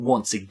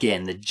Once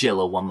again, the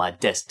jello on my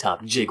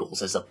desktop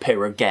jiggles as a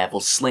pair of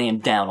gavels slam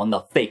down on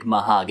the fake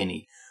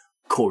mahogany.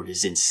 Court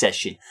is in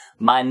session.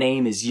 My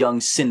name is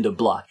Young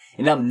Cinderblock,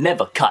 and I'm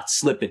never caught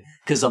slipping,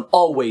 cause I'm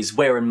always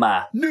wearing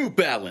my New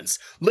Balance,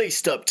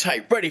 laced up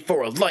tight, ready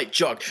for a light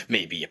jog,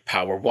 maybe a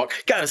power walk.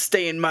 Gotta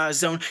stay in my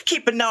zone,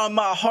 keep an eye on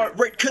my heart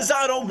rate, cause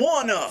I don't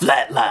wanna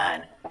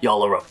Flatline.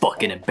 Y'all are a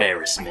fucking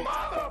embarrassment.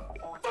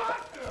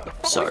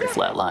 Sorry,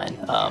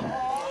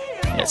 Flatline.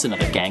 It's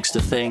another gangster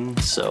thing,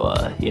 so,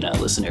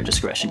 listener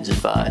discretion is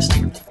advised.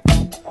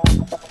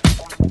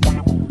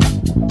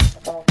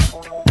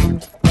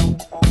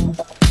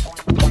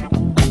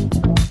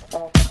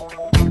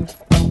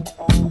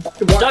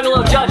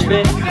 Juggalo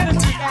Judgment!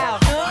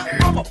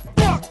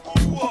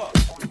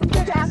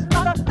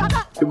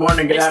 Good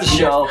morning, good It's the afternoon.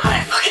 show.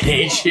 I fucking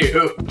hate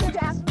you.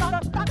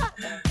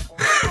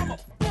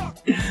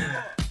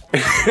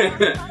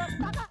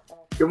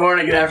 Good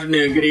morning, good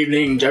afternoon, good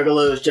evening,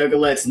 juggalos,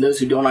 juggalettes, and those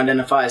who don't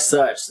identify as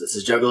such. This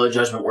is Juggalo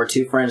Judgment, where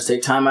two friends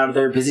take time out of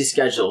their busy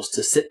schedules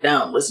to sit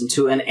down, listen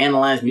to, and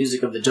analyze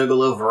music of the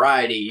juggalo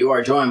variety. You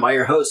are joined by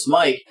your hosts,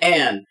 Mike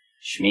and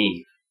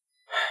Shmeev.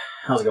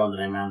 How's it going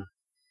today, man?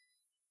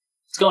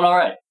 It's going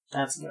alright.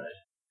 That's good.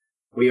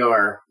 We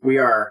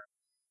are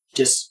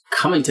just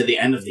coming to the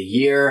end of the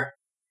year.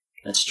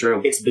 That's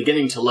true. It's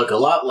beginning to look a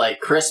lot like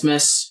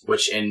Christmas,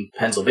 which in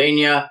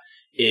Pennsylvania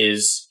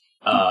is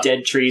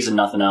Dead trees and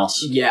nothing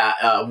else.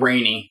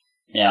 Rainy.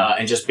 Yeah.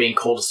 And just being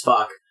cold as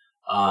fuck.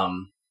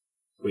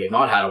 We have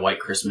not had a white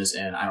Christmas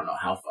in I don't know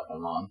how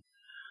fucking long.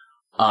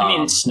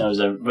 It snows.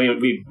 We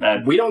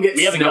don't get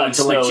haven't snow gotten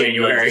until snow like in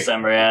January.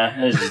 December,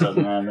 yeah. It just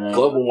doesn't happen.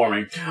 Global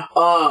warming.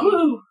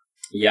 Woo!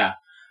 Yeah.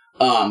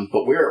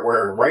 But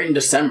we're right in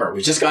December.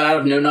 We just got out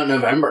of No Nut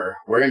November.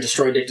 We're in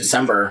Destroy Dick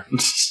December.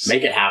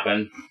 Make it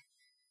happen.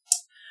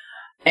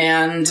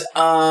 And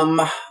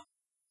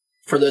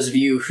for those of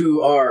you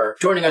who are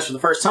joining us for the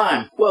first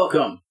time,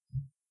 welcome.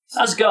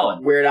 How's it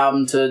going? Weird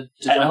album to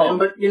At jump home. in,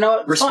 but you know what?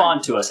 It's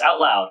Respond to us out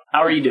loud. How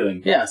are you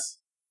doing? fine. Yes.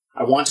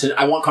 I want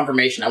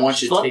confirmation. I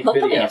want you to take Let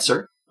them video.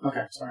 answer.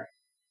 Okay, sorry.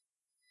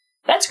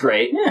 That's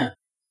great. Yeah.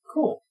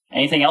 Cool.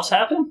 Anything else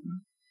happen?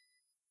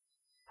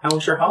 How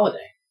was your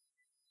holiday?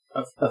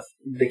 Of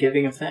the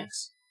giving of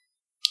thanks.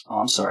 Oh,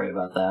 I'm sorry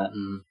about that.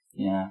 Mm.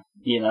 Yeah.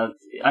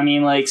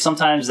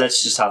 Sometimes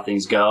that's just how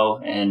things go,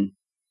 and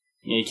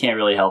you can't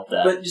really help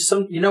that. But just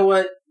you know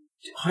what?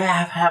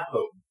 Have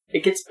hope.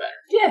 It gets better.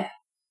 Yeah.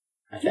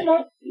 I think.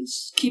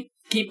 Just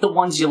keep the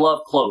ones you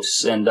love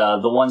close, and the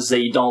ones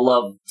that you don't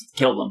love,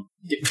 kill them.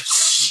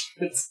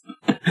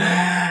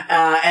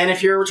 And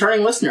if you're a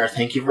returning listener,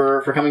 thank you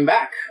for coming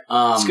back.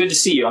 It's good to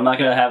see you. I'm not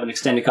going to have an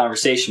extended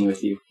conversation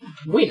with you.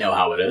 We know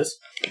how it is.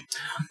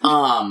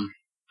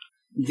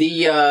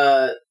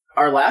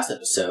 Our last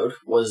episode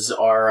was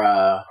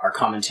our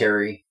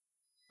commentary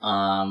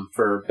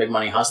for Big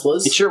Money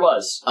Hustlers. It sure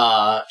was.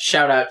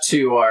 Shout out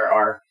to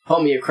our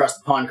homie across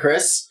the pond,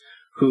 Chris,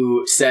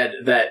 who said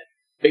that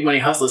Big Money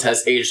Hustlers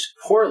has aged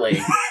poorly.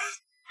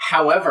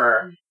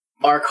 However,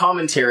 our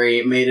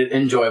commentary made it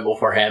enjoyable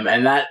for him,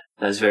 and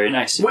That's very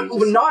nice.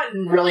 not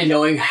really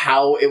knowing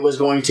how it was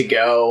going to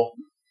go,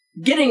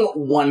 getting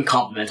one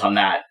compliment on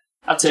that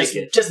I'll take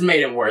it. just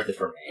made it worth it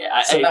for me.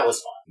 Yeah, So that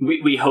was fun.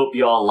 We hope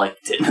you all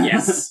liked it.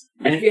 Yes.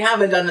 And if you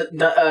haven't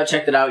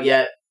checked it out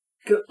yet,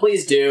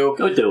 please do.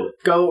 Go do it.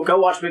 Go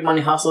watch Big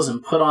Money Hustlers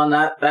and put on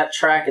that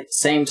track at the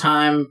same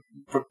time,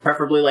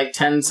 preferably like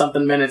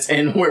 10-something minutes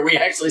in where we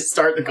actually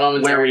start the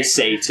commentary. Where we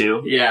say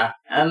to. Yeah.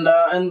 And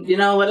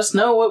let us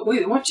know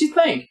what you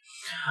think.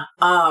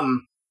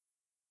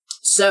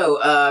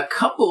 So a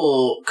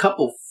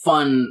couple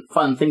fun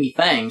thingy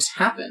things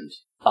happened.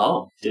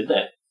 Oh, did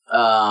they?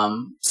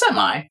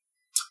 Semi.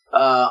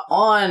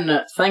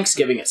 On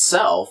Thanksgiving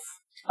itself,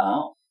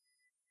 Oh.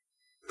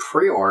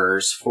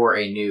 pre-orders for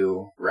a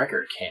new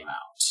record came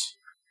out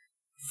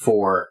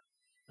for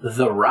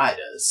The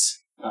Riders.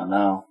 Oh,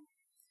 no.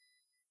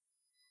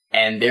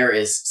 And there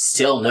is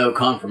still no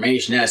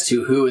confirmation as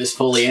to who is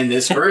fully in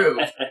this group.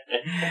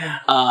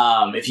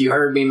 If you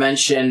heard me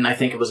mention, I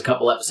think it was a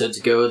couple episodes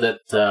ago, that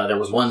there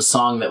was one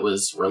song that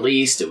was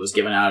released. It was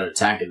given out at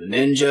Attack of the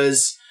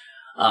Ninjas.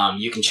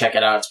 You can check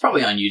it out. It's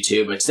probably on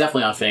YouTube. It's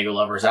definitely on Fango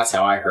Lovers. That's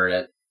how I heard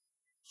it.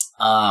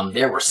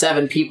 There were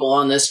 7 people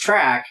on this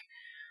track.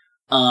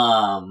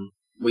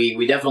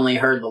 We definitely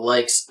heard the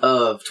likes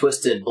of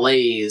Twisted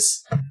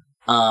Blaze,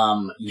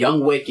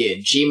 Young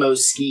Wicked, Gmo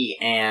Ski,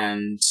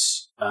 and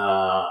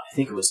I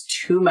think it was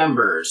 2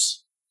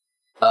 members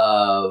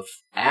of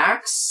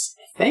Axe,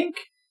 I think?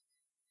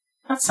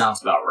 That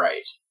sounds about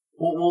right.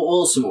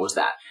 We'll assume it was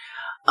that.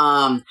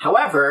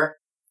 However,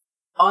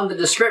 on the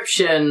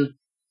description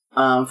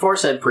for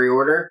said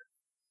pre-order,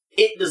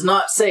 it does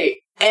not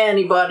say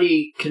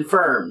anybody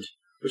confirmed,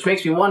 which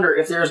makes me wonder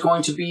if there's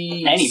going to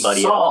be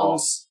Anybody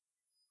songs,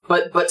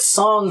 but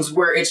songs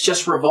where it's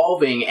just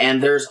revolving,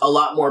 and there's a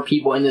lot more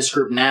people in this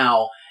group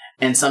now,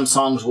 and some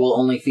songs will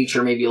only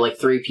feature maybe like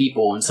 3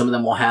 people, and some of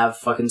them will have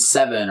fucking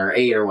 7 or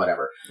 8 or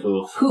whatever.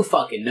 Oof. Who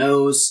fucking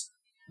knows?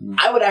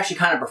 I would actually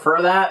kind of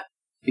prefer that,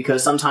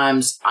 because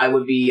sometimes I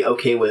would be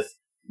okay with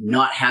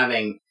not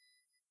having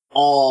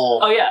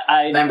all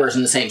members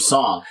in the same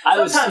song.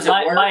 Sometimes it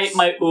works.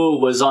 My ooh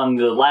was on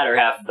the latter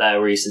half of that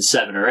where you said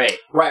 7 or 8.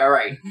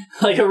 Right.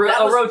 Like a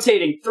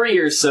rotating 3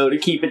 or so to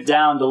keep it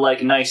down to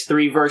like a nice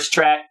 3-verse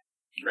track.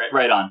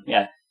 Right on,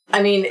 yeah.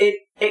 I mean,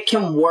 it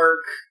can work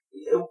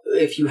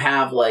if you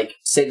have, like,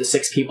 say the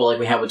 6 people like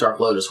we have with Dark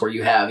Lotus, where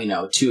you have,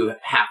 2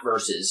 half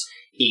verses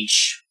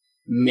each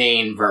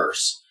main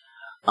verse.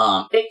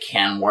 It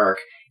can work.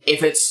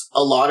 If it's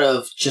a lot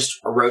of just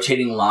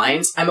rotating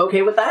lines, I'm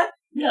okay with that.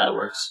 Yeah, it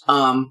works.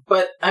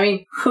 But, I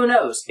mean, who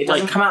knows? It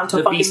doesn't come out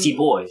until the Beastie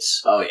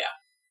Boys. Oh, yeah.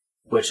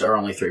 Which are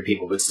only 3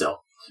 people, but still.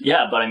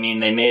 Yeah, but I mean,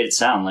 they made it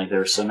sound like there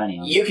were so many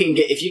of them. You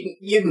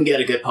can get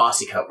a good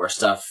posse cut where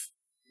stuff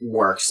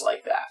works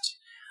like that.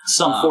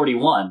 Sum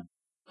 41.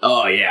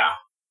 Oh, yeah.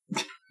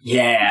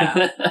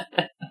 Yeah.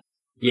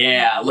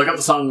 Yeah, look up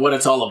the song What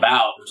It's All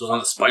About, which was on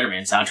the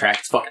Spider-Man soundtrack.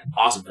 It's fucking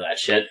awesome for that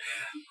shit.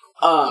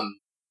 But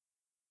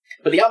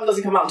the album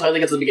doesn't come out until I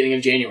think it's the beginning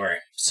of January.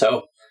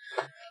 So,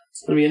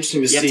 it's going to be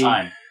interesting to see.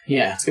 Time.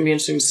 Yeah, it's going to be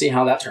interesting to see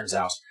how that turns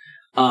out.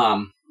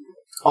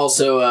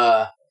 Also,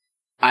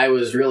 I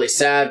was really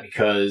sad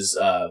because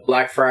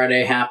Black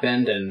Friday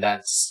happened, and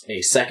that's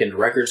a second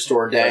record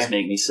store day. It does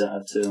make me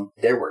sad, too.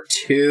 There were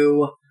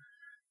 2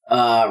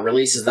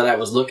 releases that I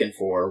was looking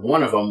for.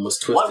 One of them was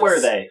Twisted's. What were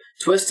they?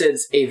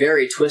 Twisted's A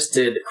Very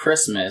Twisted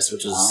Christmas,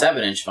 which is a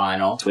 7-inch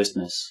vinyl.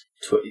 Twistmas.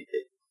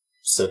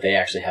 So they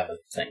actually have a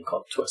thing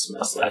called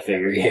Twistmas. I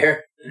figured.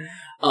 Here.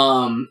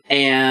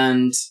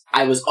 And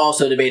I was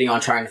also debating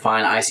on trying to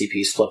find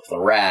ICP's Flip the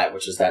Rat,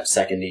 which is that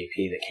second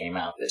EP that came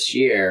out this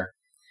year.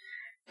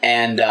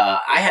 And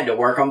I had to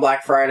work on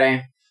Black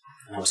Friday.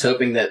 I was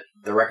hoping that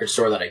the record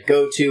store that I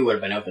go to would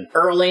have been open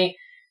early.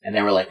 And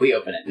they were like, we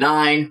open at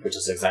 9, which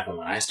is exactly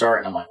when I start.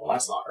 And I'm like, well,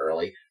 that's not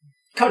early.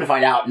 Come to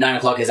find out, 9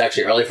 o'clock is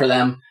actually early for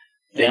them.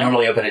 They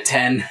normally open at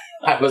 10.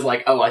 I was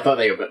like, oh, I thought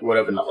they would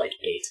open at like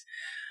 8.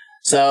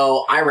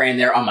 So I ran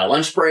there on my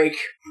lunch break.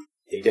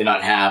 They did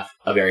not have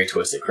A Very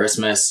Twisted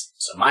Christmas.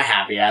 So my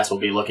happy ass will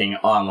be looking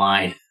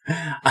online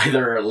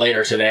either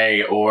later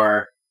today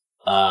or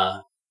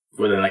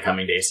within the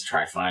coming days to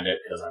try to find it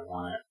because I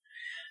want it.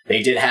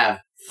 They did have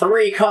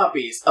 3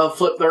 copies of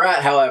Flip the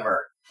Rat,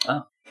 however.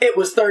 Oh. It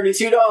was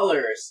 $32,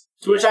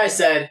 to which I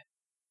said,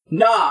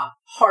 nah,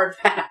 hard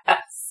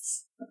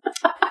pass.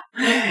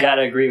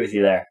 Gotta agree with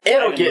you there.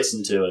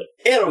 Listen to it.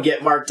 It'll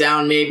get marked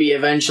down maybe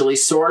eventually,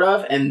 sort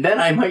of, and then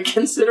I might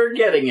consider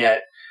getting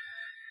it.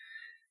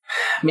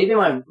 Maybe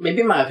my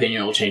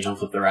opinion will change on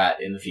Flip the Rat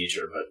in the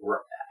future, but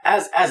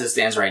as it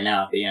stands right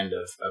now at the end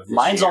of this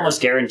Mine's year,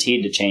 almost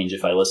guaranteed to change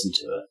if I listen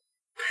to it.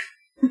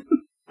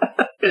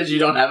 because you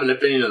don't have an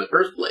opinion in the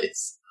first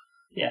place.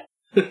 Yeah.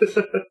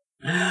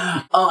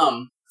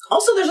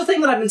 Also, there's a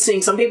thing that I've been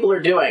seeing some people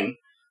are doing,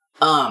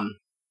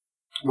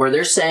 where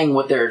they're saying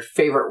what their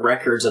favorite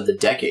records of the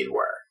decade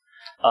were.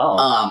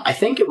 Oh. I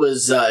think it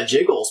was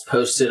Jiggles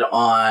posted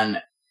on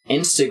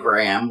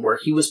Instagram where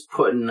he was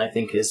putting, I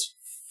think, his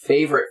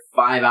favorite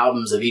 5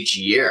 albums of each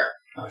year.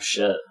 Oh,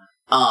 shit.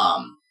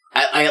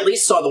 I at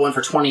least saw the one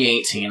for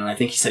 2018, and I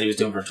think he said he was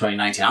doing for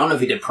 2019. I don't know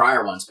if he did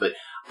prior ones, but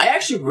I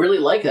actually really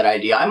like that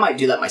idea. I might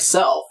do that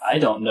myself. I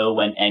don't know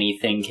when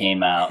anything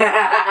came out.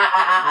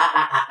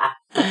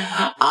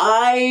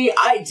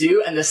 I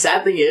do, and the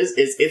sad thing is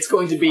it's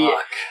going to be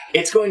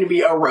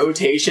a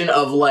rotation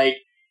of like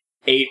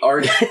 8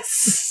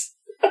 artists.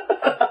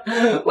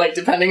 Like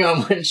depending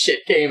on when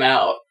shit came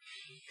out.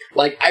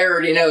 Like I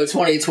already know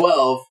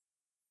 2012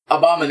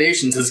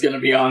 Abominations is going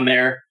to be on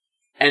there,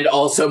 and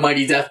also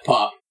Mighty Death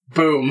Pop.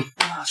 Boom.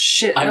 Oh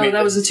shit! No,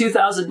 that was in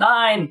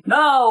 2009.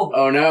 No.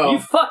 Oh no! You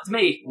fucked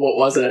me. What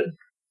was it?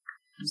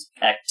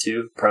 Act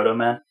 2, Proto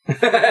Man.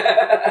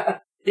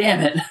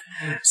 Damn it.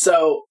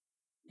 So,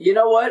 you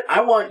know what? I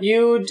want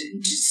you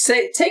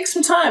to take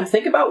some time.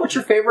 Think about what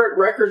your favorite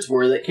records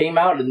were that came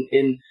out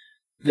in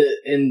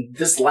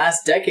this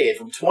last decade,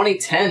 from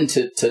 2010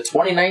 to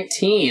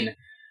 2019.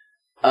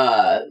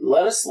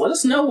 Let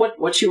us know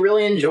what you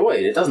really enjoyed.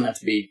 It doesn't have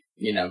to be,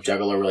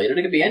 Juggalo related.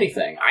 It could be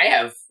anything. I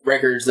have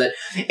records that...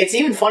 It's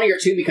even funnier,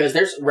 too, because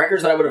there's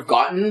records that I would have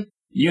gotten...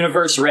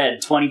 Universe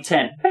Red,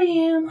 2010.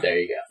 Bam! There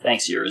you go.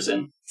 Thanks,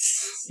 Eurazin.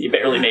 You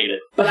barely made it.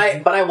 But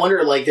I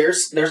wonder, like,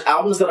 there's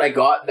albums that I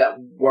got that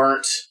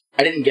weren't...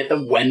 I didn't get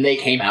them when they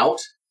came out.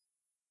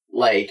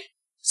 Like,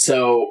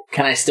 so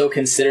can I still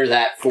consider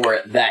that for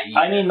that year?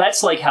 I mean,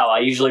 that's like how I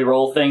usually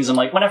roll things. I'm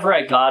like, whenever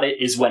I got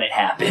it is when it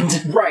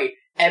happened. Right.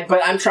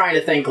 But I'm trying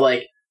to think,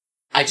 like,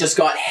 I just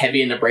got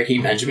heavy into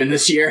Breaking Benjamin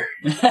this year.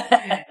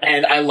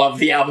 And I love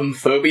the album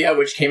Phobia,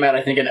 which came out,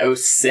 I think, in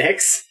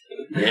 2006.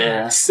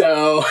 Yeah.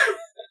 So,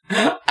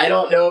 I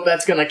don't know if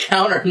that's going to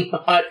count or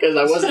not, because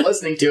I wasn't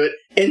listening to it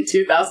in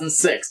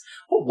 2006.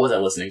 What was I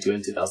listening to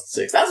in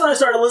 2006? That's when I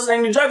started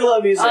listening to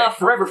Juggalo music.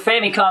 Forever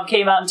Famicom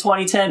came out in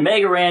 2010.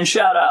 Mega Ran,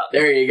 shout out.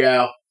 There you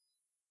go.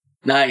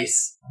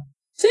 Nice.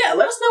 So yeah,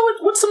 let us know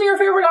what some of your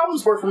favorite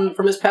albums were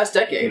from this past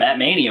decade. Matt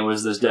Mania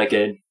was this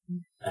decade.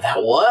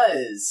 That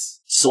was.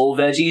 Soul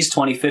Veggies,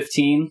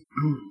 2015.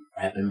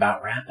 Rapping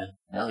about rapping.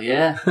 Hell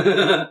yeah.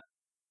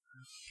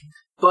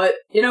 But,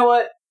 you know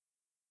what?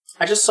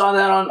 I just saw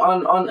that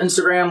on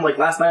Instagram like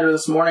last night or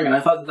this morning, and I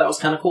thought that was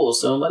kind of cool.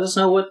 So let us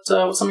know what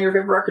some of your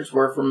favorite records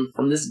were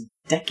from this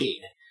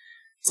decade.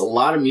 It's a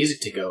lot of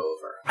music to go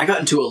over. I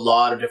got into a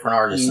lot of different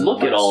artists.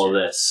 Look at all of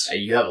this.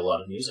 You have a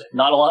lot of music.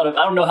 Not a lot of...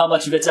 I don't know how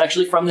much of it's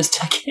actually from this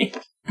decade.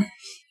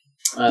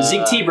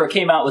 Zig Tibra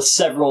came out with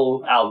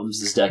several albums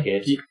this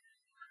decade.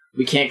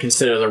 We can't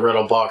consider the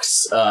Riddle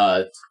Box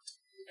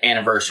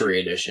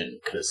anniversary edition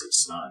because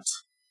it's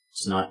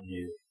not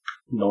new.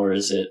 Nor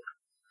is it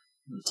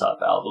the top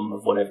album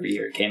of whatever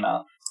year it came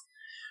out.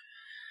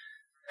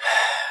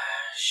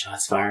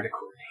 Shots fired at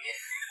Courtney.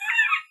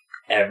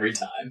 Every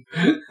time.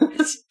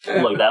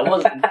 Look, that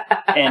wasn't...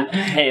 And,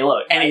 hey,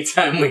 look.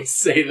 Anytime we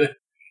say that.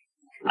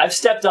 I've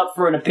stepped up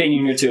for an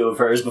opinion or two of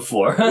hers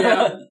before.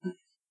 Yeah.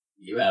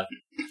 You have.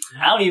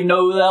 I don't even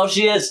know who the hell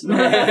she is.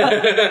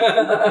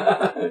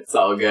 It's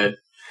all good.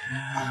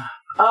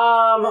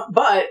 But...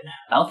 I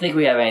don't think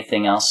we have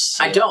anything else.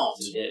 I don't.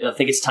 I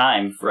think it's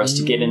time for us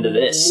to get into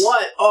this.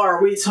 What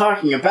are we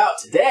talking about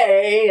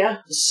today?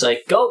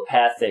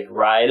 Psychopathic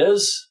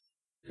Riders.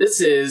 This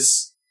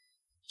is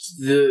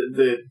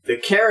the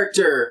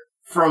character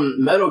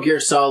from Metal Gear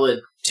Solid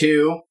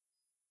 2,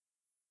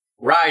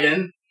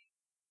 Raiden.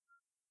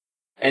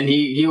 And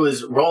he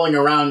was rolling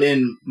around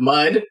in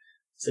mud,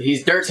 so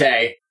he's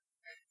dirty.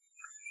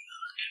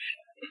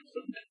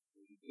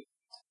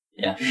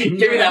 Yeah.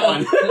 Give me that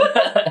one.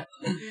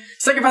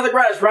 Psychopathic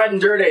Riders,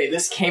 Raiden Dirty.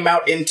 This came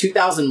out in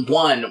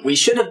 2001. We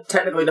should have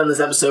technically done this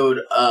episode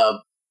a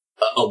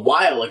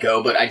while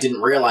ago, but I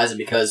didn't realize it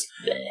because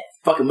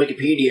fucking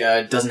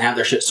Wikipedia doesn't have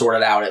their shit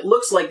sorted out. It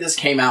looks like this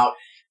came out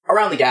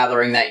around The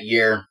Gathering that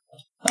year.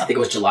 I think it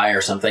was July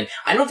or something.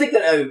 I don't think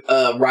that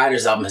a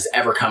Riders album has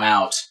ever come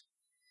out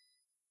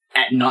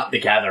at not The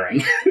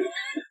Gathering.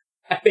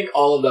 I think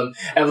all of them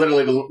have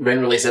literally been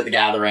released at The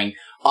Gathering.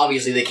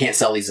 Obviously, they can't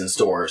sell these in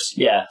stores.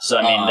 Yeah, so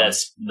I mean,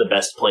 that's the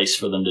best place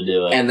for them to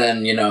do it. And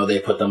then, they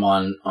put them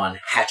on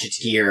Hatchet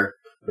Gear,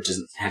 which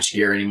isn't Hatchet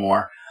Gear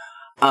anymore.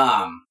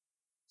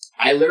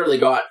 I literally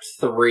got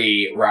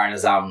 3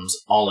 Riders albums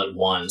all at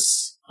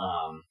once. It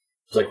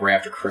was like right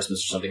after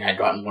Christmas or something. I had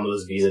gotten one of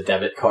those Visa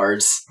debit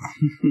cards.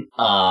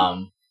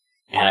 And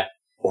I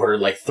ordered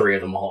like 3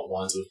 of them all at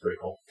once. It was pretty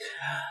cool.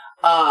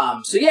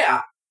 So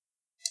yeah,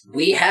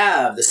 we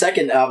have the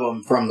second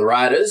album from the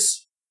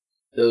Riders.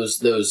 Those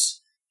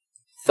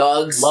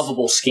thugs,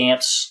 lovable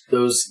scamps,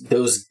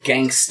 those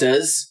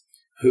gangsters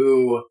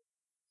who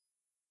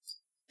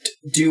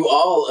do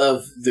all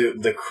of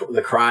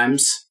the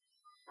crimes.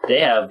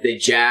 They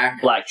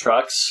jack black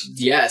trucks.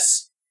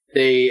 Yes,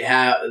 they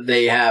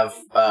have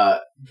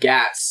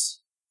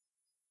gats.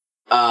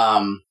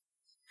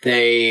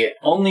 They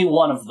only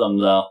one of them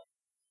though.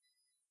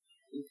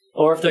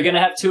 Or if they're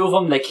gonna have 2 of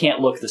them, they can't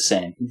look the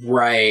same.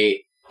 Right.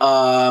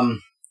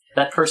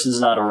 That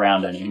person's not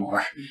around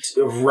anymore.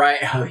 Right.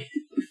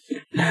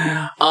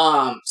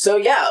 So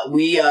yeah,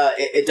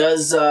 it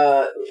does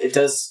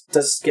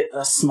get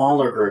a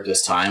smaller group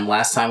this time.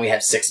 Last time we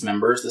had 6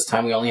 members. This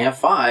time we only have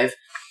 5.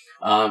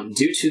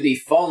 Due to the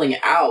falling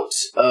out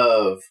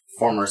of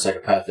former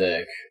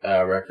Psychopathic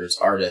Records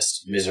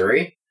artist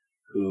Misery,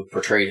 who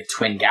portrayed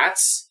Twin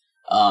Gats.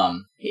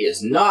 He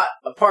is not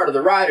a part of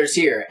the Riders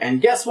here.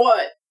 And guess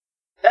what?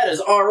 That is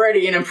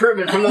already an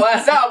improvement from the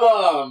last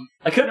album!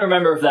 I couldn't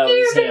remember if that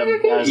was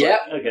him. Yep.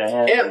 Okay.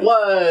 Yeah. It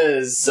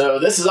was! So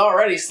this is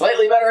already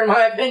slightly better in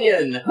my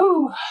opinion.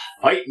 Whew.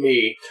 Fight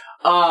me.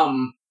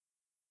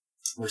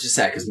 Which is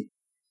sad, because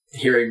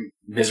hearing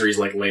Misery's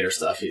later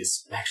stuff,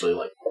 he's actually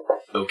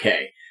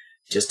okay.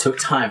 Just took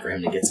time for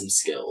him to get some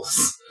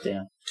skills.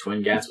 Damn.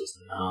 Twin Gats was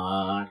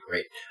not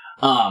great.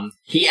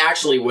 He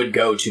actually would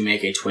go to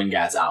make a Twin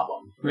Gats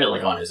album.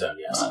 Really? On his own,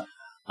 yes.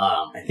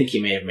 I think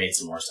he may have made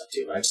some more stuff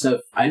too, but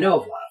I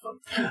know of one of them.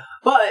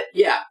 But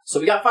yeah,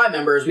 so we got 5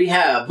 members. We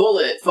have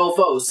Bullet,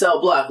 Fofo,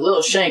 Cell Block,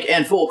 Lil Shank,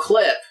 and Full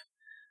Clip.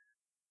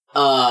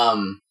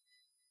 And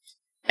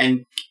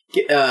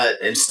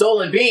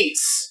Stolen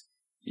Beats.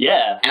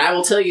 Yeah. And I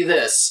will tell you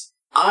this: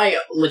 I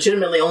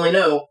legitimately only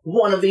know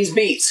one of these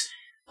beats.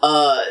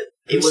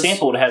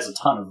 Sampled has a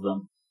ton of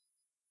them.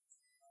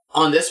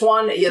 On this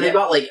one, yeah, they've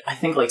got I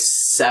think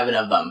 7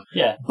 of them.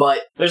 Yeah.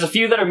 But there's a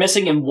few that are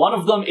missing, and one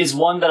of them is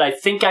one that I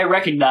think I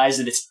recognize,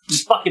 and it's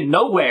just fucking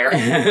nowhere.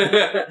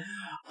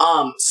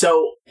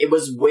 So it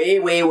was way,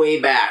 way, way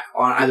back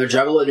on either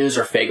Juggalo News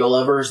or Fago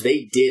Lovers.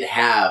 They did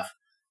have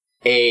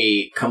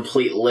a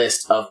complete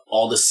list of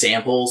all the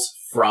samples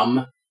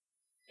from.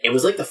 It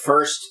was the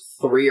first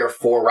 3 or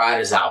 4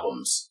 Riders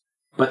albums.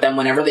 But then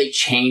whenever they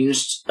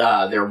changed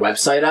their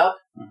website up,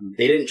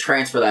 they didn't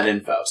transfer that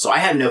info. So I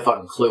had no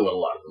fucking clue what a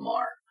lot of them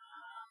are.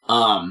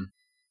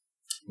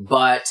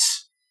 But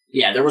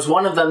yeah, there was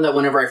one of them that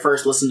whenever I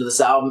first listened to this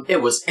album,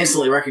 it was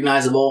instantly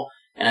recognizable.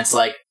 And it's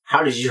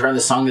how did you turn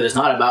the song that is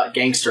not about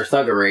gangster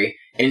thuggery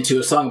into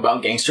a song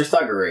about gangster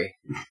thuggery?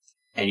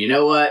 And you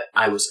know what?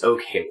 I was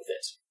okay with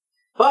it.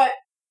 But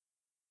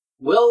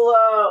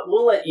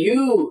we'll let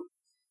you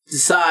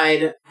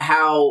decide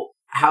how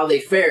how they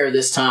fare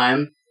this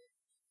time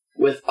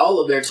with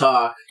all of their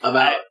talk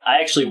about... I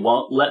actually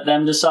won't let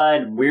them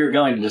decide. We're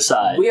going to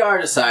decide. We are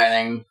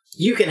deciding.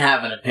 You can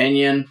have an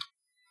opinion.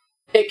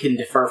 It can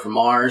differ from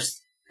ours.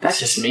 That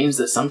just means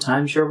that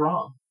sometimes you're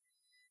wrong.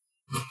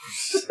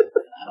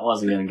 I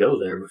wasn't going to go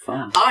there, but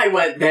fine. I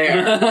went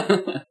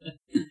there.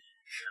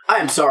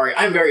 I'm sorry.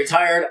 I'm very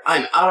tired.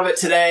 I'm out of it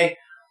today.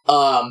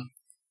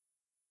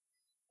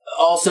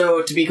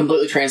 Also, to be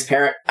completely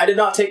transparent, I did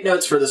not take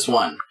notes for this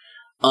one.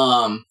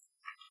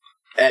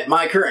 At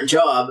my current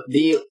job,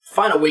 the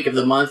final week of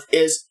the month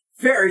is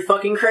very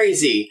fucking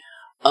crazy.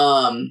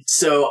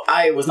 So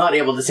I was not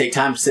able to take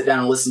time to sit down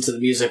and listen to the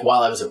music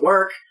while I was at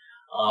work.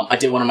 I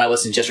did one of my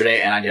listens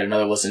yesterday, and I did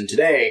another listen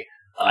today.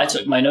 I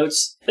took my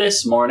notes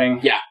this morning.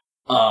 Yeah.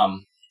 A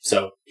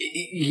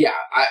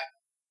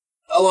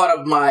lot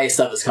of my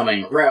stuff is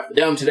coming right off the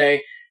dome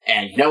today,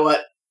 and you know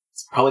what?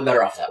 It's probably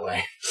better off that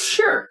way.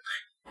 Sure.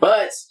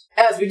 But,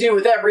 as we do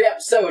with every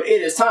episode,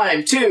 it is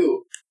time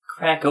to...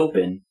 Crack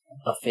open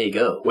a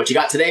Faygo. What you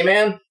got today,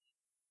 man?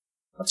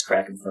 Let's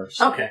crack him first.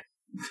 Okay.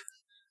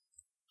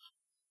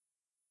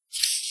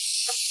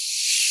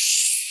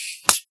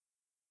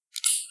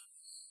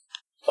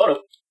 Oh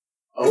no.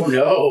 Oh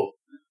no.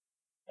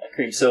 That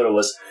cream soda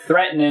was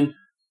threatening.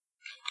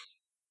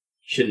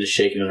 Shouldn't have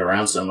shaken it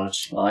around so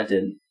much. Well, I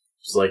didn't.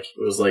 It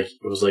was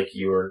like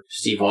you were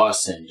Steve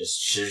Austin,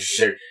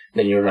 just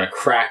then you were gonna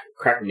crack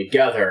them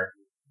together,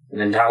 and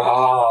then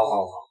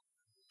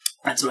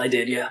That's what I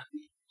did, yeah.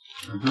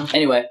 Mm-hmm.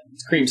 Anyway,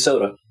 it's cream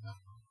soda.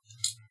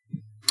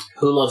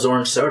 Who loves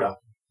orange soda?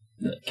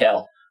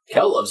 Kel.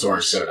 Kel loves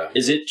orange soda.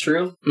 Is it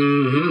true?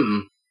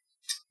 Mm-hmm.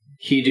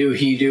 He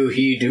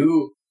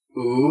do.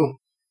 Ooh.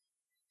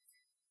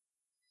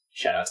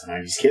 Shout out to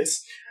 90s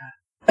kids.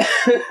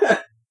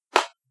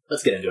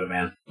 Let's get into it,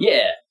 man.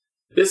 Yeah.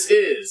 This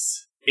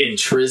is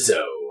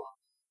Intrizzo.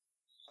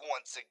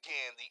 Once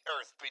again, the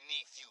earth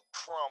beneath you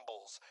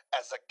crumbles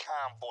as a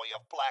convoy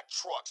of black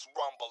trucks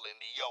rumble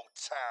into your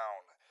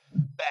town.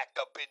 Back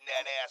up in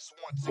that ass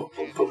once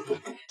again.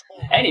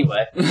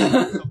 Anyway. Of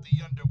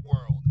the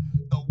underworld,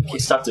 Okay,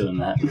 stop doing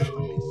that.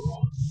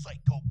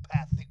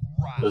 psychopathic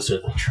ride. Those are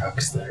the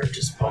trucks that are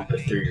just bumping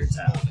through your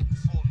town.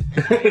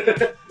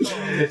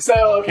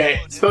 So, okay,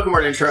 spoken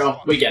word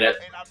intro. We get it.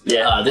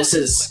 Yeah. This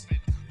is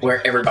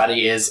where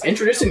everybody is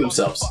introducing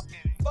themselves.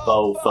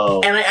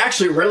 Fo. And I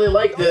actually really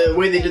like the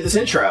way they did this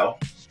intro.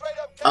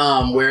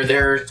 Where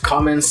their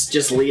comments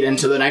just lead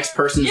into the next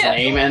person's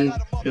name and,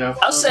 you know.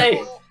 I'll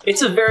say,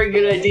 it's a very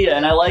good idea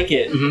and I like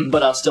it,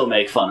 but I'll still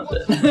make fun of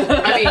it.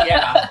 I mean,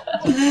 yeah.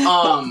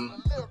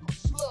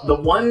 The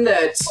one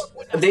that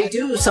they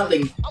do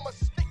something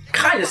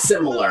kind of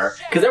similar,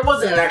 because there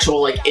wasn't an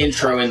actual, like,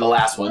 intro in the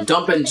last one.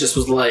 Dumpin' just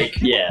was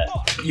like, yeah.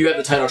 You have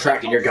the title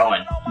track and you're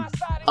going.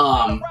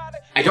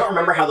 I don't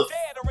remember how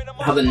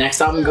the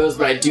next album goes,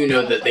 but I do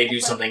know that they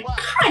do something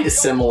kind of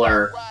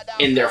similar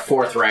in their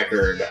fourth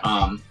record.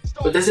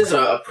 But this is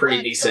a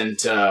pretty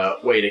decent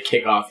way to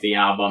kick off the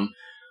album.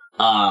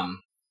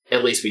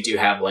 At least we do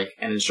have like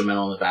an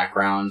instrumental in the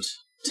background.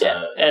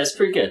 Yeah, it's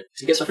pretty good.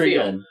 To get the pretty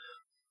feel.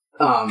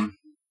 good.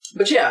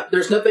 But yeah,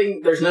 there's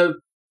nothing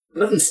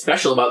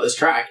special about this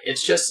track.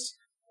 It's just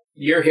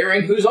you're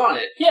hearing who's on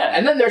it. Yeah.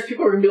 And then there's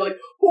people who are gonna be like,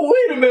 well,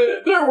 wait a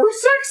minute, there were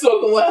 6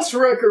 on the last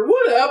record.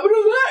 What happened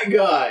to that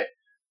guy?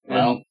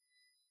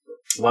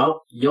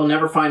 Well, you'll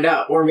never find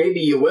out. Or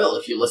maybe you will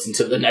if you listen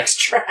to the next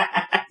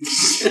track.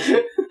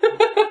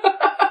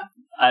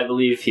 I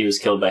believe he was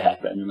killed by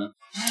Hack Benjamin.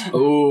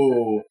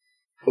 Ooh,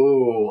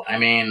 I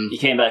mean... He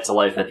came back to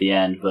life at the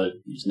end, but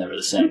he's never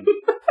the same.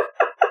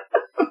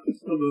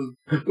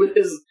 With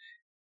his...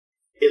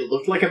 It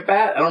looked like a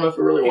bat. I don't know if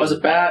it really was a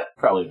bat.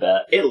 Probably a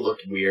bat. It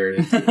looked weird.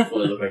 It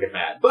really looked like a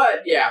bat.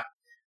 But, yeah.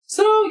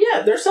 So,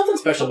 yeah, there's something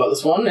special about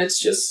this one. It's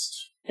just...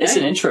 It's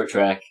an intro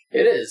track.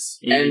 It is.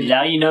 And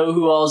now you know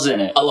who all's in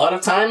it. A lot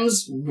of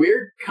times,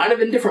 we're kind of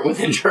indifferent with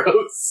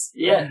intros.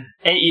 Yeah.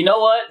 And you know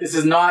what? This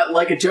is not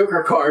like a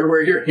Joker card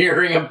where you're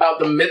hearing about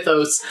the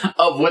mythos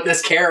of what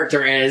this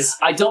character is.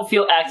 I don't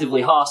feel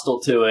actively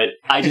hostile to it.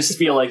 I just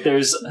feel like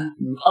there's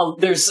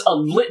a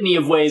litany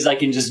of ways I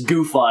can just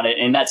goof on it,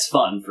 and that's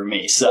fun for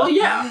me. So. Well,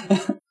 yeah.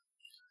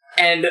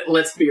 And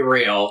let's be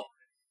real.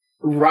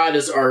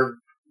 Radas are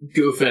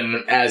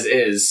goofing as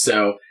is,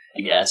 so... I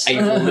guess. I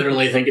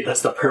literally think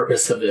that's the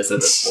purpose of this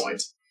at this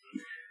point.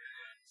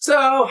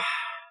 So,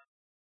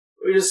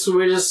 we just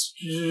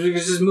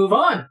move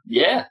on.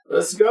 Yeah.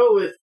 Let's go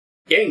with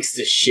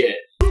gangsta shit.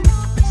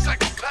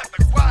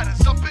 Psychopathic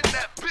riders up in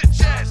that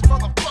bitch ass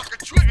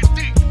motherfucker trigger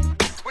deep.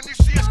 When you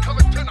see us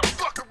coming, turn the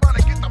fuck around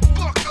and get the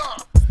fuck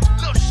on.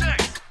 Lil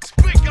Shank,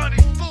 speak on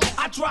these fools.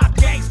 I drop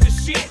gangsta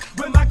shit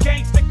with my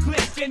gangsta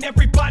click, and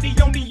everybody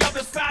on the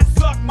other side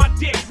suck my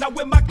dick. Now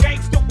with my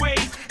gangsta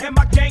ways and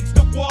my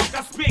gangsta walk,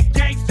 I spit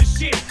gangsta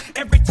shit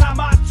every time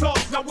I talk.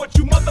 Now what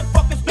you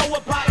motherfuckers know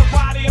about a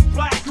rider in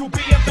black? You'll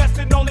be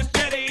investing all this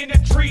cheddar in the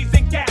trees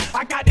and gas.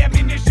 I got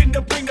ammunition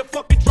to bring the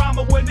fucking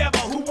drama whenever.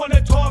 Who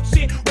wanna talk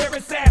shit? Where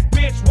it's at,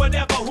 bitch?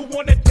 Whatever. Who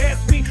wanna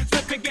test me?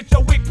 Slip and get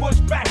your wig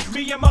pushed back.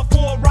 Me and my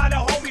 4 rider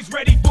homies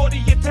ready for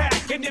the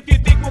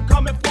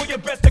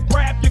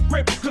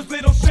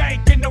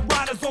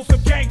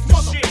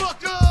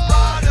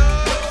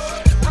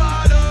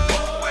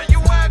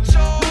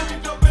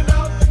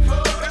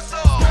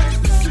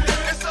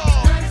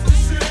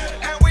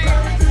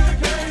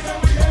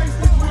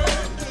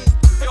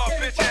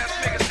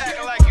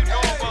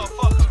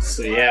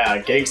So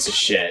yeah, gangsta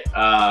shit.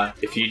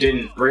 If you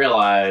didn't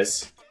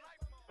realize,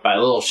 by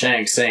Lil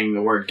Shank saying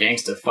the word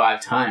gangsta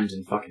 5 times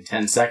in fucking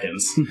 10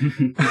 seconds.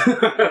 You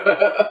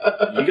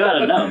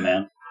gotta know,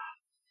 man.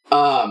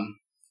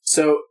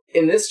 So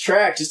in this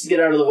track, just to get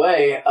out of the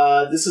way,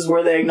 this is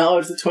where they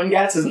acknowledge that Twin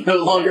Gats is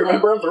no longer a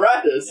member of the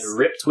Riders.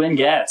 Rip Twin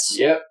Gats.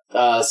 Yep.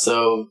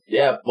 So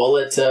yeah,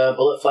 Bullet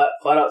flat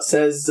out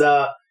says,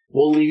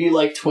 "We'll leave you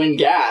like Twin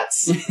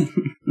Gats."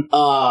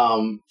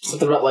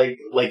 Something about like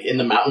in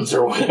the mountains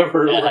or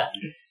whatever. Yeah.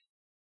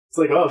 It's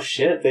like, oh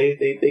shit,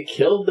 they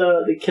killed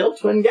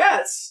Twin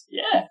Gats.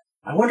 Yeah.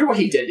 I wonder what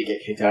he did to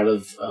get kicked out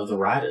of the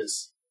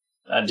Riders.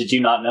 Did you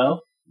not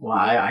know? Well,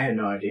 I had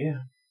no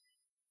idea.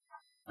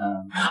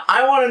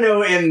 I want to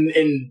know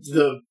in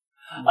the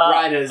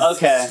Riders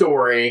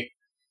story,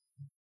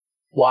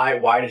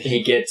 why did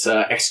he get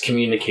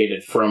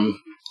excommunicated from?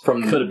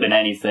 Could have been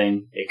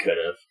anything. It could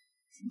have.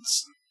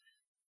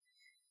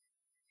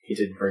 He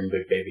didn't bring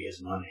Big Baby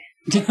his money.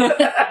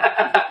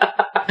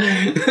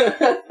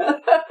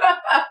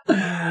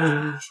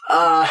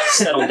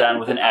 Settle down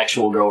with an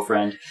actual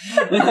girlfriend.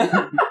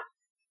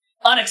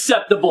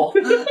 Unacceptable.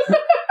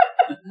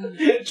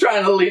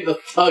 Trying to leave the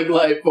thug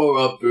life for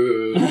a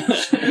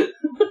booze.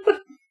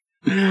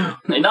 No,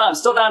 I'm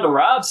still down to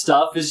rob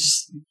stuff.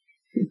 It's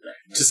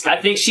just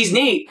I think she's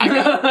neat.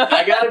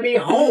 I gotta be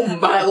home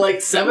by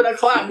like 7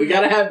 o'clock. We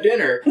gotta have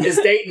dinner. It's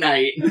date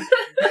night.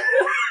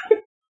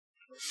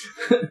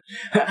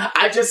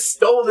 I just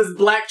stole this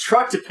black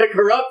truck to pick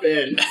her up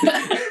in.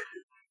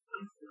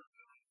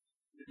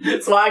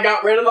 That's why I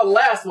got rid of the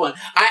last one.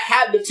 I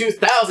had the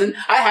 2000.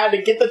 I had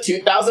to get the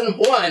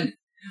 2001.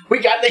 We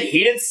got the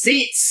heated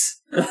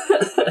seats.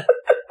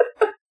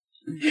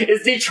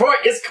 It's Detroit.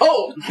 It's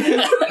cold.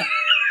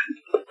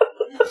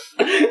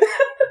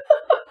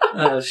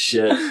 Oh,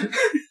 shit.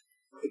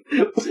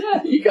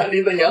 You got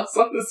anything else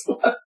on this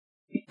one?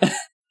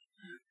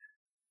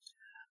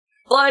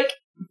 Like,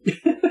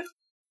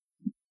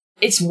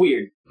 it's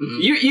weird.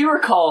 Mm-hmm. You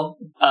recall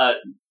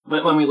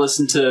when we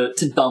listened to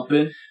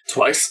Dumpin'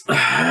 twice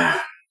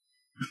that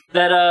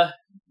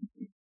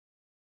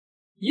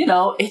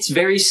it's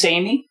very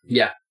samey.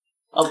 Yeah.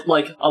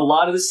 Like a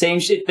lot of the same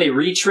shit. They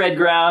retread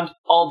ground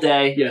all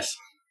day. Yes.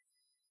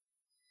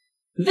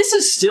 This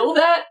is still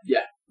that.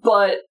 Yeah.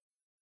 But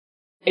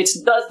it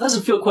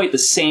doesn't feel quite the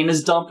same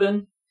as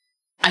Dumpin'.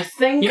 I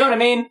think... You know what I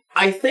mean?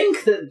 I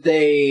think that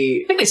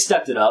they... I think they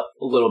stepped it up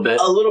a little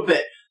bit. A little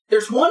bit.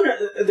 There's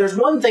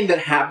one thing that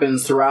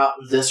happens throughout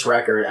this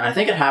record, and I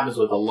think it happens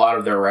with a lot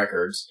of their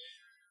records,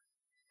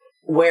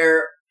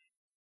 where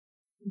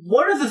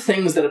one of the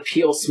things that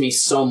appeals to me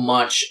so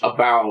much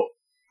about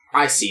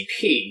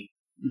ICP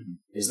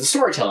is the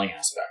storytelling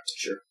aspect.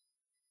 Sure.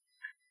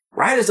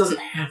 Riders doesn't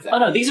have that. Oh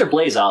no, these are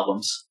Blaze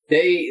albums.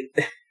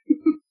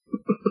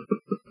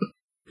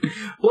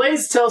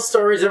 Blaze tells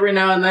stories every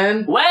now and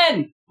then.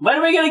 When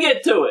are we gonna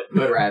get to it?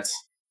 Hood Rats.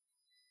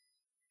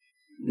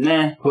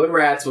 Nah. Hood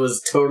Rats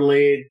was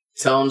totally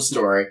telling a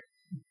story.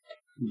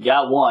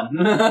 Got one.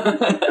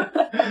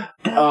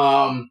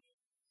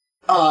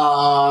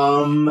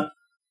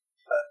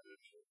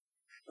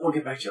 We'll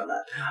get back to you on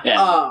that.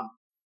 Yeah.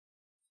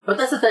 But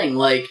that's the thing,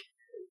 like,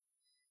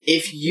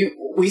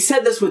 we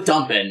said this with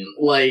Dumpin',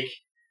 like,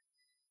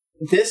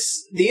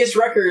 these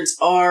records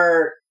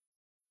are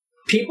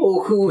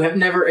people who have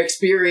never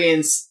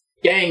experienced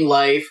gang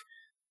life.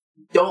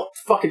 Don't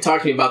fucking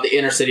talk to me about the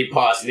Inner City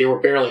Posse. They were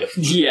barely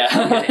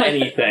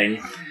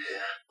anything.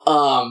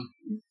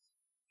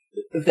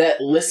 That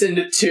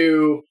listened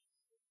to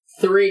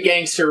 3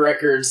 gangster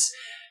records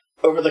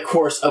over the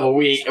course of a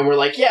week, and we're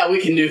like, yeah, we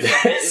can do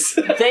this.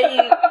 They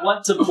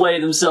want to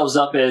play themselves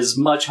up as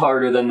much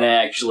harder than they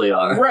actually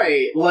are.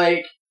 Right,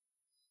 like,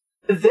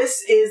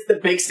 this is the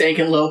Big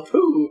Stankin' Lil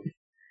Poot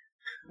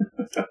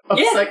of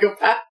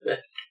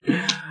Psychopathic.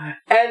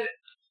 And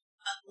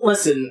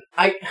listen,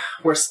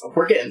 we're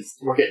getting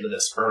to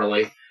this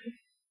early.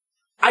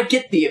 I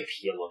get the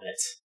appeal of it,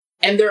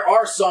 and there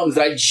are songs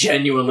that I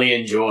genuinely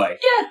enjoy.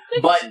 Yeah,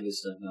 but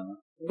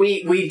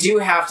we do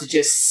have to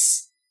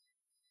just,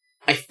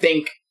 I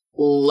think,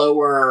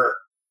 lower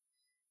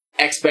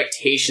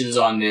expectations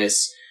on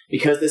this,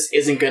 because this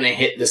isn't going to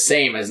hit the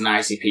same as an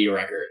ICP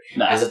record,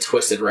 as a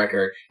Twisted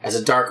record, as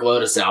a Dark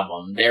Lotus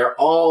album. They're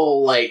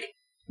all like,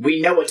 we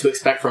know what to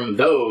expect from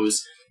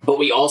those, but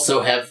we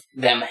also have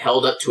them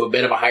held up to a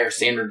bit of a higher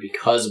standard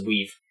because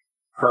we've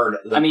heard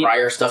the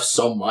prior stuff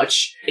so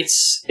much.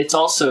 It's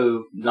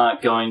also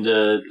not going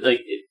to, like,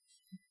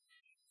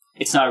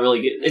 it's not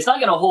really good. It's not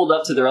going to hold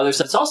up to their other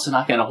stuff. It's also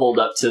not going to hold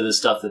up to the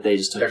stuff that they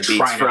just took the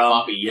beats from.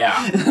 Copy, yeah.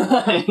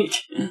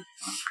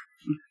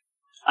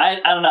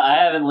 I don't know. I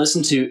haven't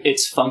listened to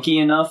It's Funky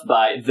Enough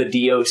by The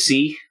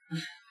DOC.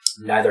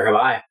 Neither have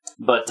I.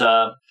 But,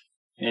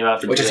 maybe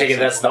after which I take it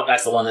that's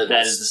the one that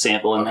is the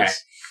sample in this.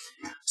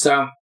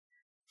 So,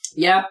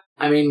 yeah,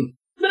 I mean...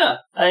 Yeah,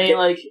 I mean,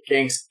 like...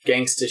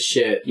 Gangsta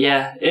shit.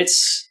 Yeah,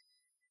 it's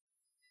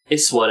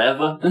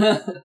whatever.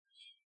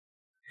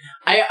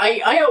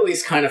 I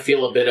always kind of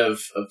feel a bit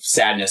of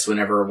sadness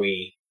whenever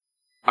we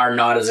are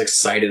not as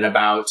excited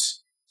about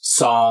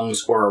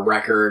songs or a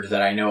record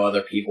that I know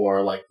other people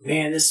are like,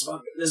 man, this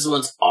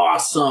one's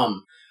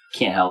awesome.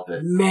 Can't help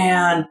it.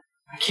 Man,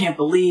 I can't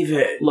believe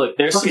it. Look,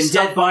 there's fucking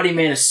some Dead Body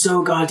Man is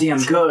so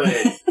goddamn good.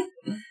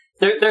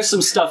 There's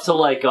some stuff to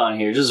like on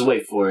here. Just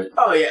wait for it.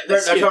 Oh yeah,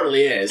 there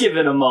totally is. Give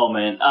it a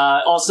moment.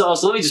 Also,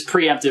 let me just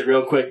preempt it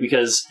real quick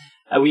because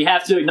we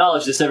have to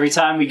acknowledge this every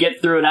time we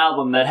get through an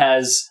album that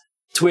has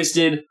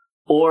Twisted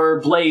or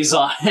Blaze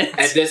on it.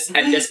 At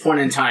this point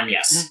in time,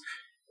 yes.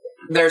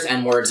 There's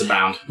N-words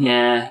abound.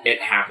 Yeah.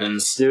 It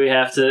happens. Do we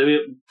have to...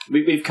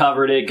 We've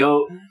covered it.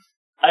 Go...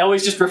 I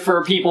always just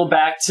refer people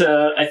back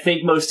to, I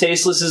think Most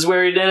Tasteless is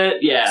where he did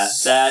it. Yeah,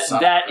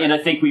 that, and I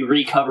think we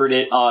recovered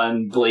it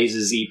on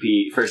Blaze's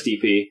EP, first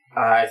EP.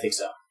 I think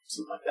so.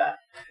 Something like that.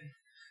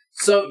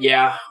 So,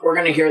 yeah, we're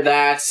gonna hear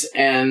that,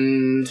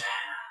 and...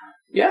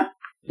 Yeah.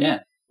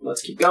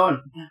 Let's keep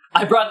going.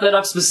 I brought that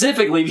up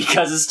specifically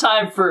because it's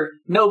time for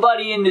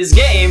Nobody in This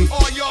Game.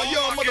 All y'all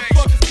young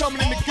motherfuckers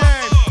coming in the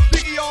game.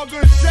 Biggie all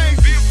good change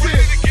this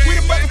shit. We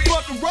the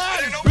motherfucking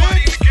riders,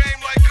 bitch.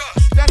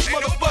 That's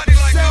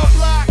motherfucking Cell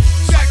Block.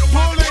 That's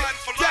Bullet.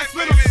 That's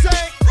Little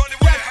Shank.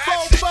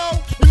 That's Fofo.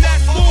 And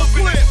that's Full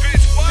Clip.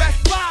 That's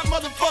 5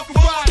 motherfucking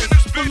riders.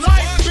 For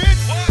life, bitch.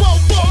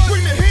 Fofo,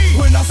 bring the heat.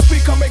 When I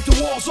speak, I make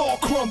the walls all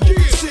crumble.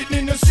 Sitting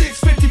in the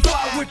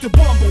 655 with the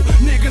bumble.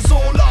 Niggas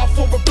all off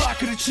for a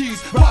block of the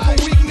cheese. Pop a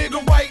weak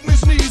nigga right in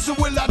his knees, so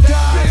will I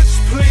die? Bitch,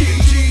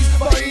 please.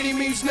 By any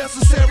means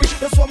necessary.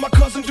 That's why my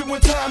cousin doing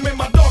time and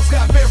my dogs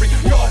got buried.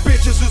 Y'all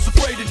bitches is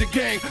afraid of the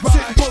game.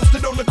 Sitting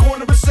posted on the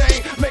corner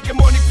insane. Making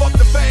money, fuck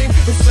the fame.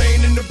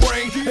 Insane in the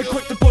brain. And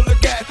quick to pull a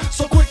gat.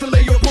 So quick to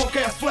lay your punk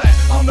ass flat.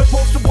 I'm the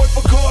poster boy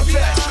for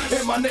Cortex.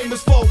 And my name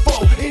is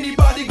Fofo.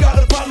 Anybody got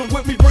a problem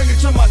with me, bring it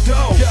to my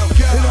door.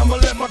 And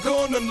I'ma let my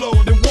gun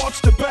unload and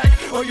watch the back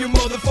or your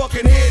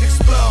motherfucking head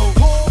explode.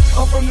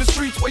 I'm from the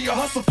streets where you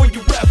hustle for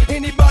your rap.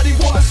 Anybody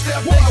wanna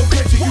step, they gon'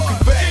 catch you, you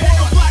can bet. Ain't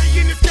nobody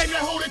in this game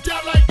that hold it down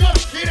like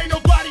us. It ain't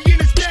nobody in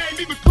this game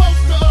even close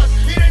to us.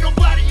 It ain't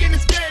nobody in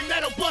this game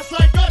that'll bust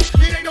like us.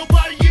 It ain't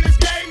nobody in this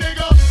game,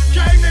 nigga.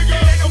 Game, nigga.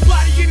 It ain't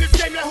nobody in this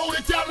game that hold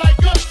it down like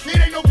us. It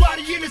ain't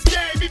nobody in this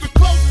game even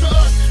close to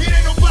us. It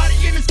ain't nobody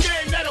in this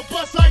game that'll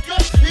bust like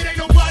us. It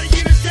ain't nobody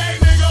in this game,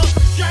 nigga.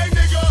 Game,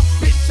 nigga.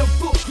 Bitch, I'm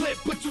Full Clip,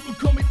 but you can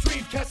call me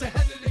Dreamcast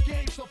ahead of the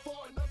game so far.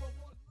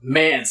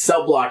 Man,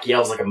 Cell Block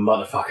yells like a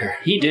motherfucker.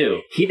 He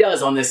do. He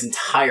does on this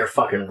entire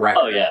fucking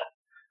record. Oh, yeah.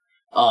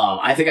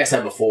 I think I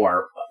said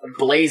before,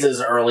 Blaze's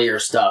earlier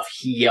stuff,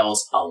 he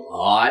yells a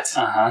lot.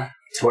 Uh-huh.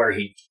 To where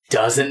he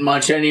doesn't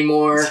much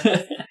anymore.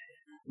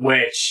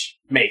 Which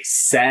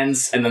makes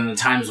sense. And then the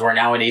times where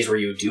nowadays where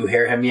you do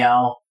hear him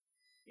yell,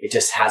 it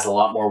just has a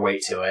lot more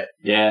weight to it.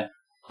 Yeah.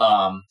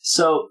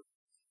 So,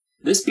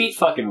 this beat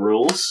fucking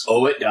rules.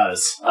 Oh, it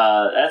does.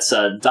 That's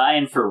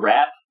Dying for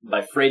Rap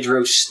by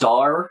Fredro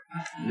Starr.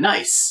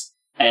 Nice.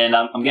 And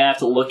I'm gonna have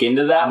to look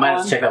into that. I might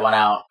have to check that one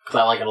out, because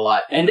I like it a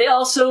lot. And they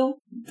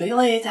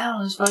lay it down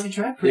on this fucking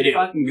track pretty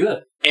fucking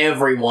good.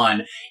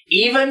 Everyone.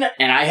 Even,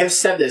 and I have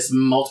said this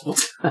multiple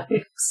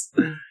times,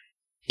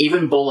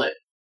 even Bullet,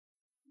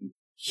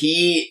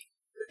 he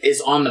is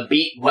on the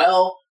beat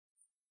well.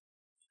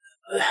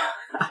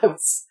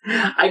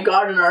 I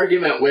got in an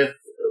argument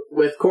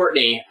with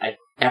Courtney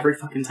every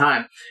fucking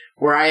time,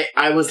 where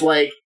I was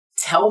like,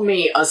 tell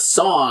me a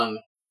song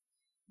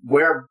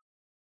where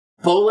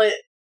Bullet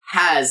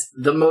has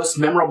the most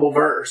memorable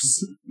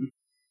verse.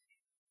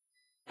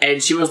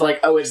 And she was like,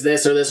 oh, it's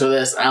this or this or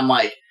this. And I'm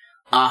like,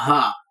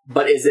 uh-huh.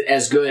 But is it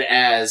as good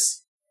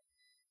as,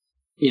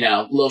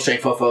 Lil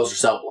Shank, Fofo's, or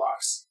Cell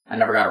Blocks? I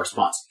never got a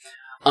response.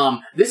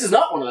 This is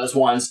not one of those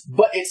ones,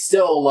 but it's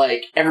still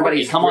like,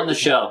 everybody's... Come on the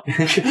show.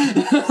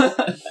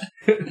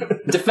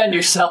 Defend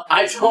yourself.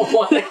 I don't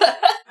want it.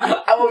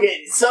 I will get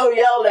so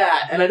yelled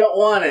at, and I don't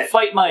want it.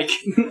 Fight Mike.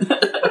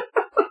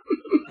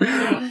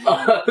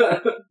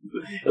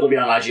 It'll be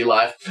on IG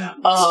Live.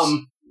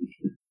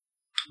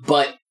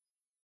 But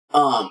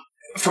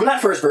from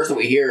that first verse that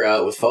we hear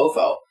with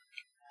Fofo,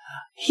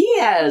 he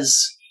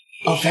has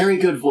a very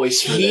good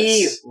voice for this.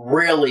 He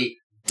really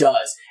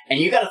does. And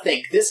you gotta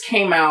think, this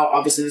came out,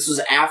 obviously this was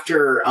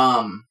after,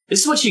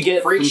 this is what you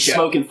get from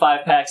smoking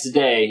 5 packs a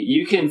day.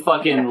 You can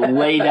fucking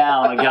lay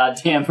down a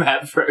goddamn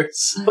rap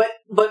verse.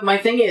 But my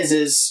thing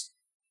is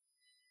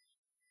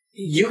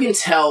you can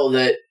tell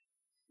that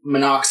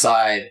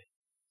Monoxide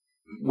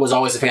was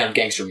always a fan of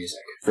gangster music.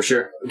 For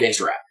sure.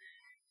 Gangster rap.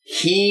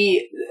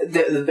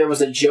 There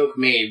was a joke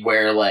made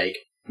where, like,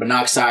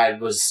 Monoxide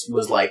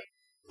was like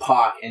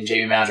Pac and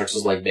Jamie Madrox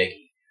was like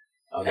Biggie.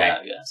 Okay. Yeah,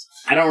 I guess.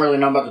 I don't really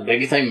know about the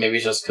Biggie thing. Maybe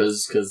it's just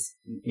because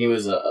he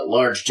was a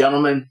large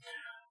gentleman.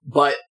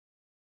 But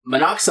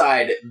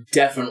Monoxide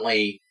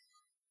definitely,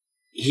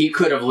 he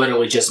could have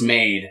literally just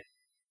made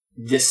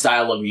this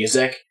style of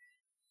music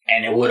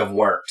and it would have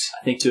worked.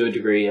 I think to a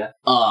degree, yeah.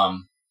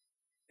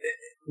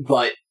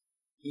 But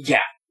yeah,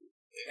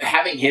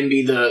 having him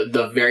be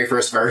the very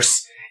first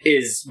verse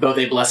is both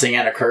a blessing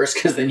and a curse,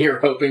 because then you're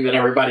hoping that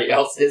everybody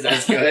else is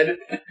as good.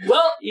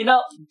 Well,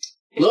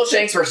 Lil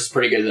Shank's verse is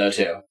pretty good though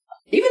too.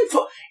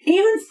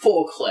 Even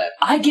Full Clip.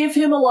 I give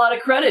him a lot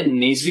of credit in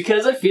these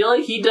because I feel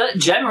like he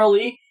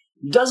generally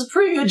does a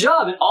pretty good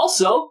job. And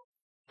also,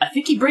 I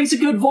think he brings a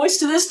good voice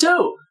to this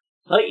too.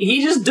 Like,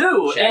 he just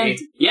do. Shaggy. And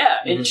yeah,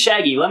 and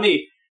Shaggy, let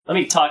me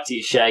talk to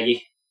you,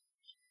 Shaggy.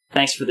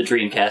 Thanks for the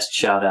Dreamcast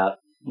shout out.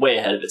 Way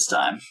ahead of its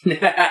time.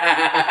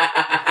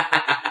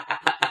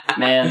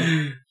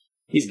 Man,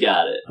 he's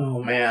got it.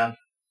 Oh, man.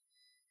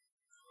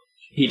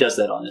 He does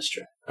that on this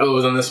track. Oh, it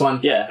was on this one?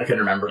 Yeah. I couldn't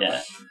remember.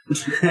 Yeah.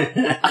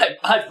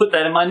 I put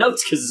that in my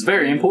notes because it's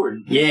very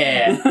important.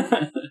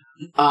 Yeah.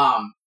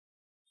 But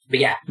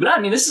yeah. But I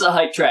mean, this is a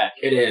hype track.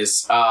 It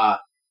is.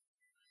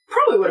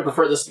 Probably would have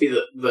preferred this to be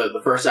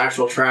the first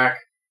actual track.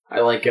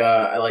 I like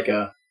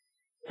a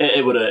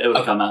It would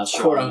have come out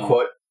strong. quote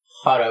unquote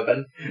hot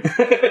open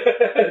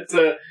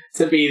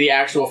to be the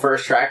actual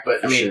first track,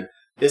 but I mean, Sure.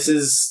 this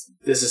is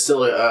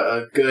still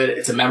a good.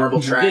 It's a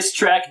memorable track. This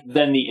track,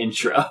 then the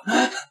intro.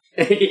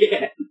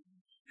 Yeah.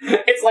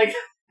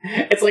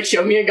 It's like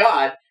Show Me a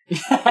God. You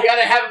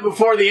gotta have it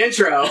before the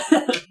intro.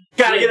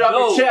 Gotta get it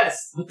off your chest.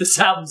 What this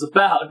album's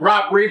about.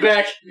 Rob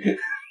Rebeck.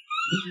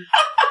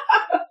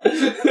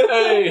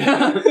 Hey.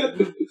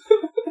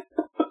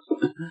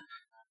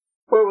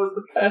 Where was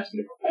the Passion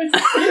of Christ?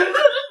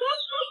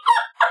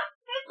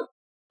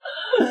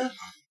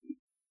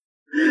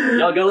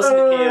 Y'all go listen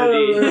to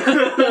KOD.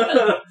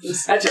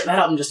 That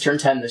album just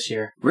turned 10 this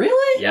year.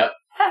 Really? Yep.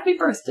 Happy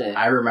birthday.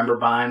 I remember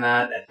buying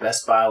that at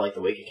Best Buy like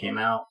the week it came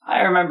out.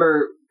 I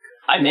remember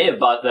I may have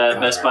bought that at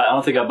Good Best record. Buy. I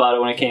don't think I bought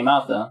it when it came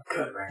out, though.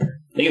 Good record.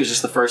 I think it was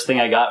just the first thing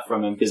I got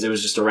from him because it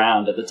was just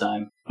around at the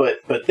time.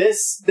 But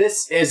this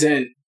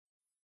isn't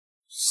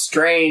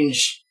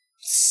strange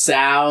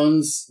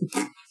sounds.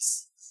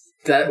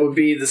 That would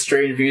be the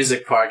Strange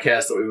Music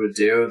podcast that we would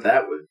do.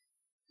 That would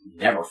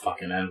never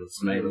fucking end with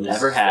somebody.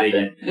 Never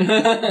happened.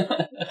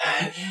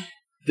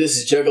 This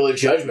is Juggalo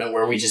Judgment,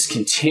 where we just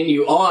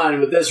continue on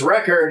with this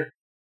record.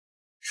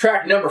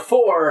 Track number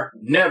 4,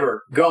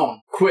 Never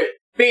Gon' Quit,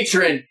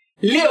 featuring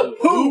Lil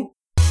Pooh.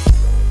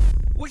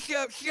 What's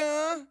up,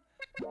 Sean?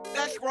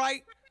 That's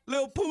right.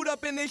 Lil Poot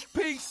up in this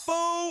piece,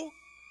 fool.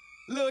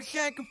 Lil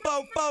Shank and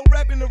Fofo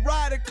reppin' the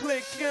Rider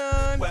Click,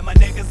 Sean. Where my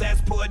niggas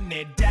that's putting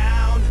it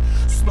down.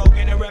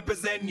 Smoking and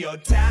representing your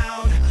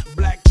town.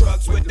 Black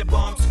trucks with the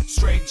bumps.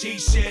 Straight G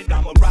shit.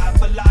 I'ma ride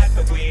for life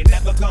and we ain't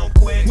never gon'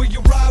 quit. Will you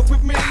ride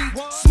with me?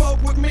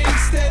 Smoke with me?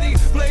 Steady.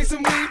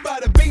 Blazing weed by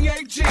the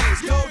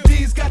BAGs. Gold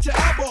D's got your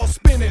eyeballs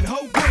spinning.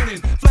 Ho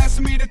grinning.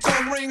 Flashing me the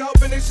tongue ring.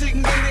 Hoping that she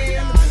can get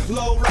in.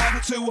 Low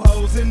riding 2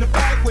 hoes in the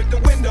back with the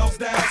windows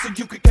down. So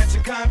you could catch a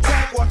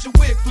contact. Watch your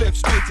wig flip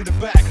straight to the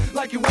back.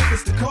 Like you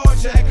witnessed the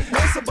carjack.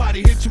 And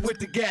somebody hit you with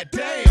the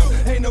goddamn.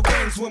 Ain't no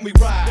games when we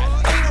ride.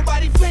 Ain't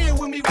nobody playing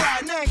when we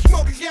ride. Now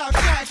smokers, y'all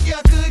shots,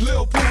 y'all good.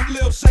 Lil Poop,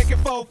 Lil Shake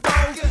and Fofo.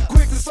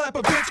 Quick to slap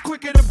a bitch,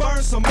 quicker to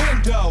burn some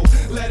window.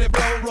 Let it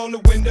blow, roll the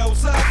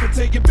windows up.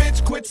 Until your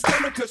bitch quit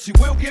stunning, cause she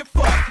will get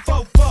fucked.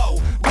 Fofo,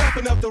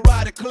 wrapping up the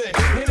Rider Click.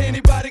 And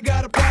anybody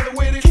got a problem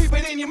with it, keep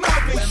it in your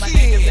mouth and shit. My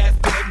niggas that's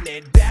putting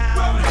it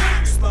down.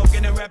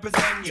 Smoking and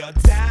representing your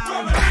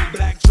town.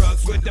 Black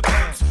trucks with the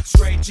pumps.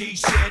 Straight G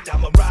shit,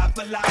 I'ma ride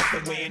for life.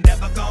 And we ain't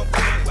never gon'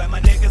 quit. Where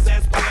my niggas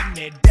that's putting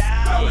it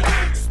down.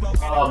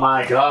 Oh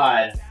my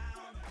god.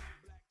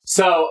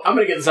 So, I'm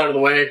gonna get this out of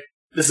the way.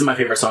 This is my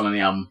favorite song on the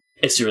album.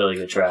 It's a really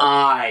good track.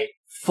 I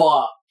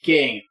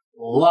fucking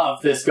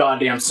love this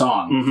goddamn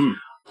song.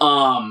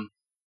 Mm-hmm.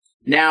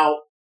 Now,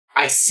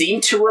 I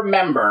seem to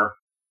remember,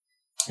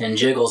 and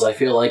Jiggles, I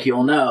feel like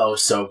you'll know,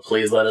 so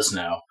please let us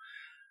know.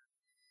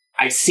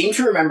 I seem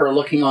to remember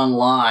looking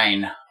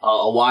online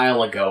a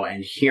while ago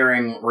and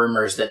hearing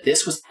rumors that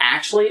this was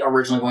actually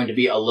originally going to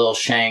be a Lil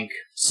Shank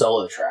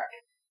solo track.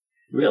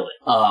 Really?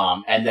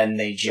 And then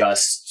they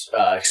just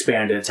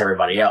expanded it to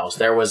everybody else.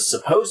 There was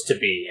supposed to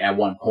be, at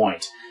one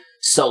point,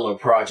 solo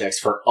projects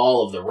for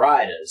all of the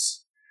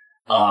Riders.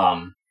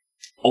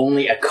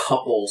 Only a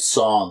couple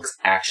songs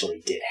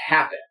actually did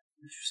happen.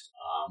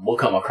 We'll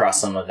come across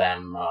some of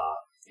them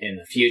in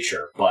the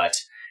future, but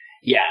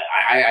yeah,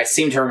 I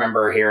seem to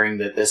remember hearing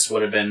that this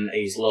would have been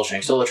a Lil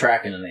Shank solo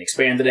track, and then they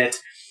expanded it.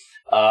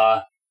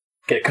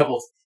 Get a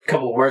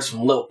couple words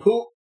from Lil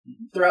Poop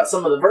throughout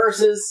some of the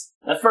verses.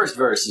 That first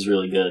verse is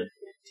really good.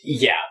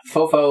 Yeah,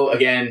 Fofo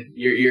again.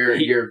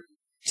 You're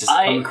just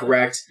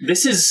incorrect.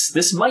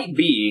 This might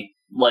be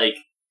like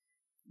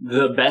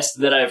the best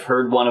that I've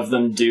heard one of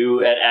them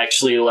do at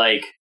actually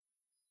like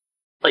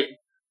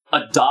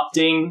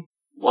adopting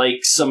like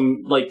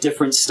some like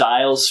different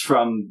styles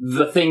from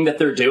the thing that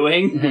they're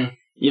doing. Mm-hmm.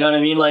 You know what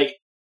I mean? Like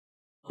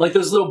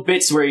those little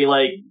bits where he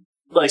like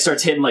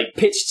starts hitting like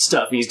pitched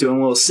stuff and he's doing a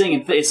little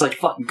singing. It's like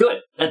fucking good.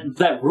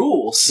 That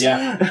rules.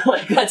 Yeah.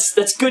 Like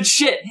that's good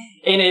shit.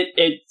 And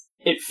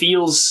it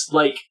feels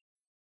like,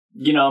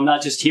 you know, I'm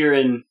not just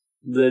hearing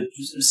the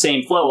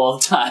same flow all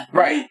the time.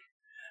 Right.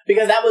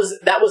 Because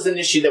that was an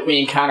issue that we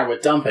encountered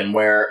with Dumpin',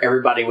 where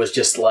everybody was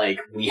just like,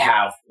 we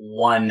have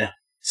one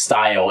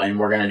style and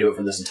we're gonna do it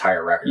for this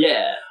entire record.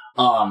 Yeah.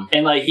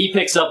 And like he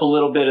picks up a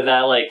little bit of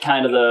that, like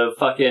kind of the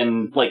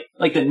fucking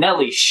like the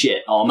Nelly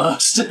shit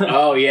almost.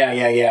 Oh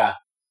yeah.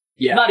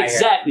 Yeah, Not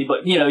exactly,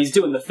 but, he's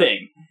doing the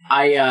thing.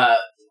 I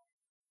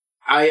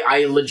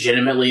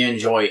legitimately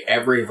enjoy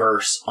every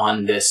verse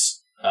on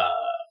this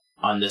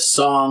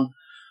song.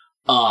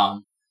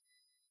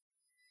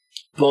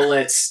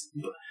 Bullet,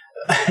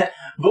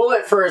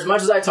 for as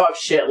much as I talk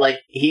shit, like,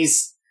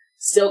 he's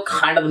still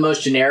kind of the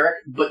most generic,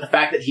 but the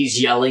fact that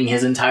he's yelling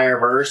his entire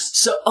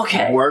verse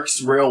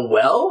works real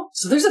well.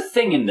 So there's a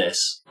thing in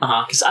this.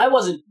 Uh-huh. Because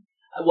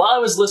while I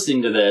was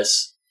listening to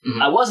this,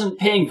 I wasn't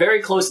paying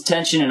very close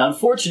attention, and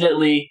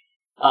unfortunately,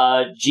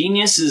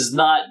 Genius is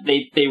not,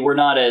 they were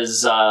not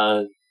as,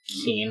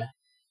 keen.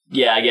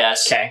 Yeah, I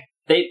guess. Okay.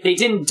 They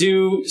didn't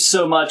do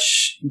so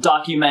much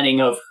documenting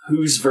of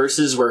whose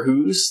verses were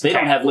whose. They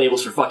don't have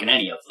labels for fucking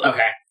any of them.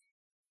 Okay.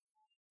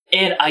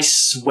 And I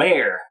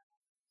swear,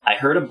 I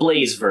heard a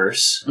Blaze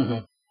verse,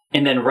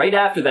 and then right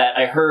after that,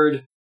 I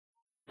heard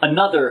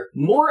another,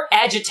 more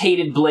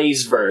agitated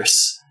Blaze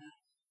verse.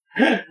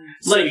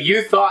 So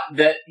you thought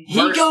that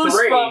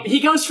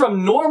he goes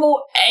from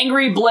normal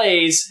angry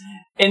Blaze,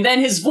 and then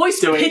his voice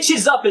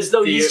pitches up as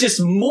though he's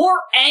just more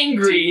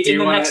angry in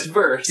the next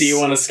verse. Do you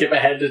want to skip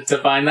ahead to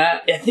find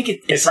that? I think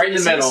it's right in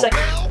the middle. Me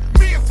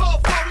and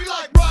Fofo, we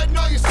like riding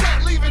on your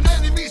set, leaving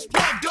enemies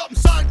plugged up and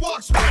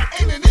sidewalks wet.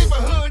 Ain't a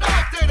neighborhood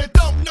out there that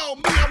don't know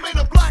me. I'm in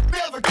a black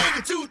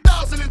Navigator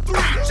 2003.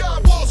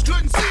 John Walsh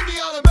couldn't see me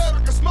on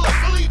America's Most.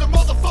 I leave the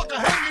motherfucker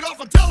hanging off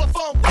a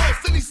telephone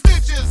post. And he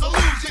stitches, I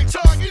lose your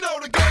tongue. You know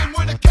the game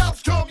when the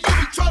cops come, you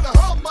be trying to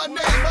hum my name.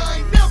 I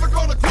ain't never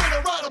gonna quit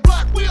or ride a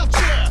black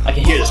wheelchair. I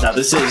can hear this now.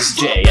 This is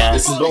Jay, yeah?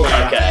 This is Bullet.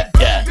 Okay,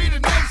 yeah.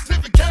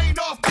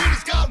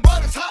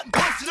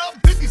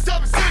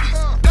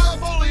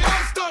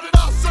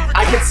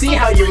 I can see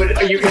how you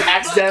can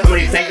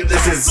accidentally think that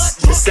this is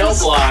Cell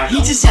Block. He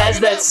just has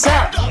that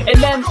sound.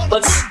 And then,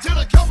 let's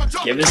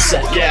give it a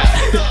second. Yeah.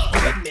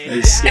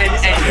 and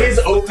his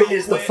open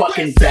is the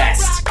fucking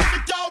best.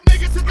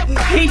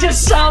 He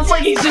just sounds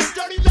like he's just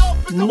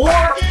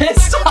more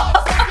pissed off.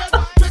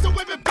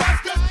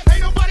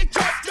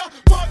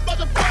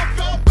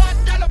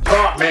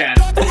 Oh, man.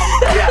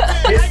 Yeah,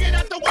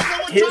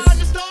 his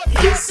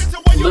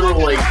little,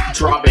 like,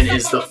 drop-in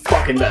is the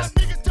fucking best.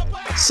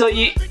 So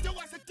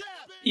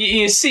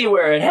you see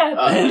where it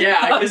happened. Yeah,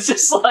 I was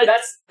just like...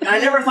 I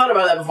never thought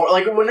about that before.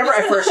 Like, whenever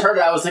I first heard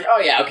it, I was like, oh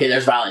yeah, okay,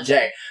 there's Violent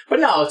J. But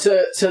no,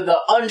 to the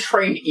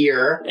untrained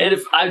ear... And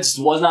if I just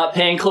was not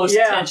paying close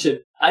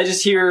attention, I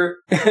just hear...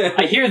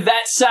 I hear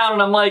that sound,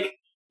 and I'm like,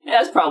 yeah,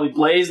 that's probably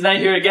Blaze. And then I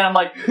hear it again, I'm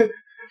like...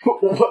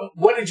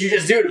 What did you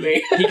just do to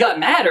me? He got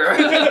madder.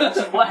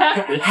 What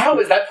happened? How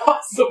is that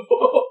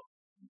possible?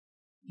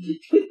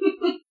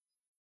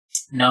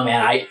 No,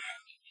 man,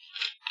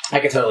 I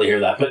could totally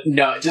hear that. But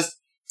no, just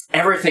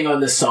everything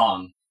on this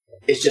song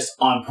is just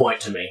on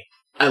point to me.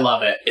 I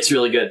love it. It's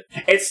really good.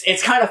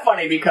 It's kind of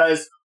funny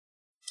because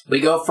we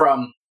go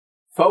from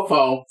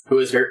Fofo, who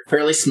is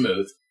fairly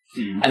smooth,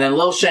 and then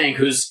Lil Shank,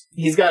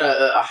 he's got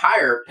a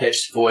higher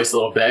pitched voice a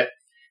little bit,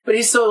 but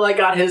he's still like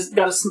got a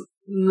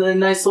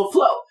nice little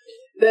flow.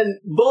 Then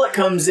Bullet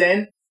comes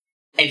in,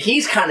 and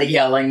he's kind of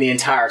yelling the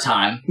entire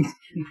time,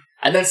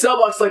 and then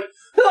Cellblock's like,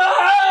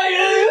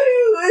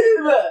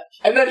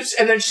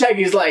 and then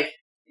Shaggy's like,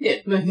 yeah.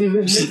 Like,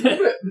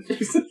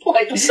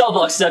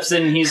 Cellblock steps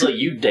in and he's like,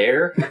 you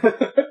dare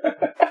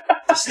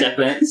step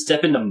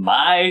into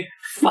my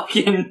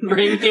fucking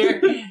ring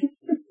here?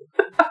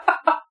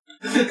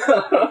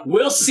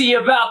 We'll see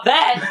about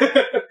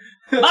that.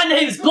 My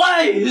name's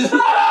Blaze.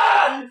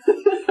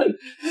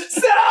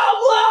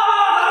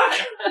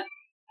 Cellblock.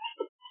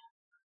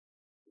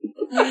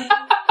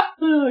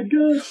 Oh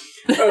god.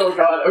 Oh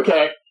god.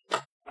 Okay,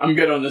 I'm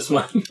good on this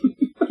one.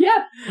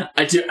 Yeah,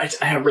 I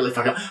really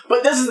fucking.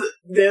 But this is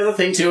the other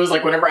thing too. Is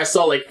like whenever I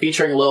saw like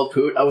featuring Lil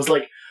Poot, I was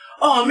like,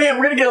 oh man,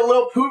 we're gonna get a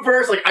Lil Poot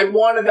verse. Like I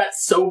wanted that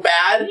so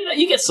bad.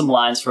 You get some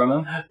lines from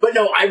him, but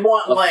no, I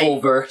want a full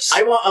verse.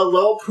 I want a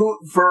Lil Poot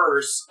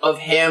verse of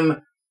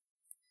him,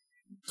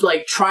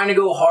 like trying to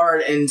go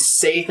hard and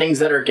say things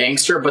that are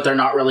gangster, but they're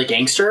not really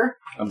gangster.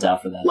 I'm down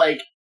for that.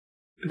 Like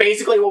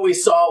basically what we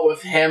saw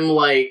with him,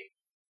 like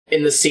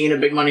in the scene of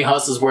Big Money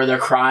Hustles where they're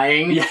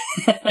crying. Yeah.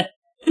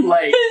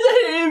 Like,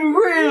 it ain't even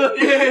real.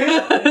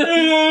 It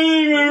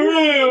ain't even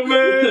real,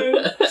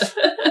 man.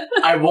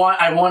 I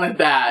wanted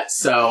that,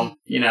 so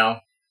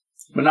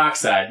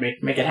Monoxide,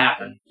 make it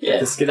happen. Yeah,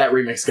 let's get that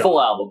remix going.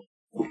 Full album.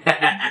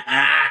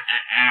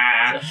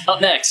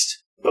 Up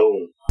next.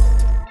 Boom.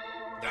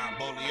 Don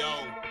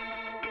Bolio.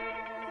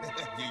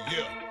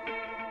 Yeah.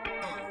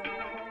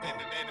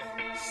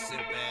 Sip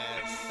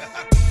ass.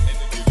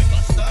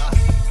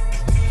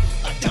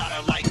 I got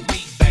her like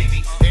me,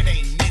 baby. It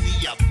ain't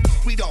many of them.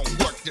 We don't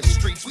work the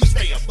streets, we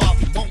stay above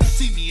them. Won't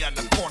see me on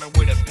the corner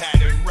with a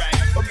pattern rag.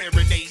 I'm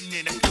marinating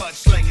in a cut,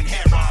 slinging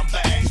hair-on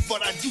bags.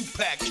 But I do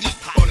pack heat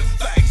for the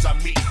fags I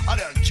meet. I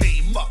done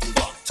came up,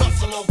 fuck,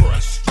 tussle over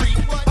a street.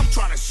 I'm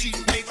trying to sheet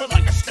paper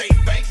like a state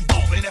bank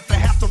vault. And if I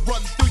have to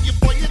run through you,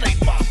 boy, it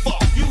ain't my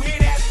fault. You hear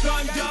that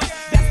thunder?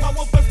 That's my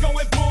woofers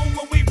going boom.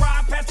 When we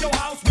ride past your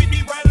house, we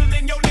be rattling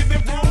in your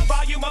living room.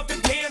 Volume up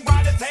to 10,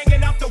 riders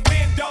hanging out the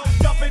window.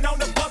 Jumping on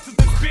the buses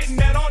and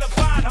spitting at all the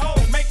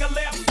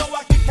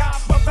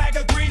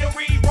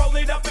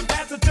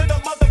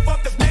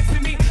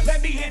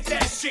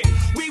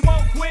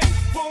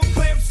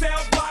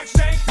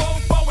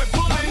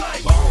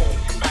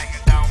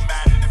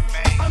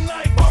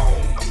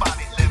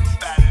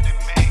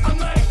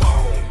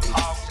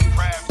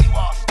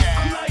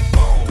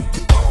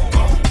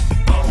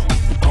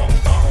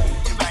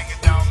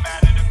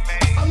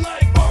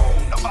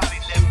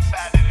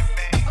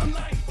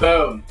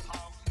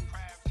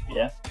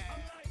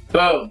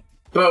Boom.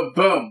 Boom,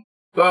 boom,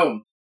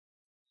 boom.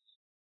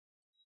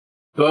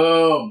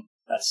 Boom.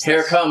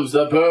 Here comes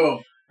the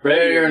boom.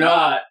 Ready or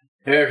not,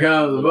 here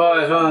comes the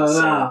boys on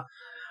the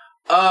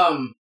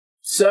now.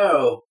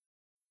 So,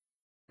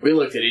 we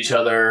looked at each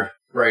other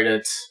right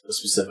at a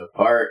specific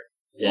part.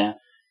 Yeah.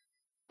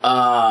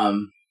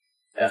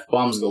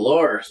 F-bombs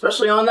galore,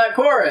 especially on that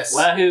chorus.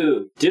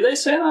 Wahoo! Do they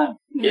say that?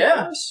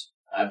 Yeah.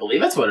 I believe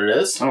that's what it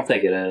is. I don't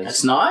think it is.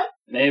 It's not?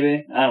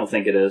 Maybe. I don't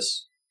think it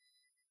is.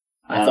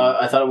 I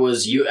thought it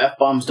was you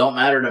F-bombs don't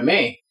matter to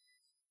me.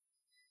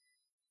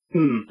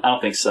 I don't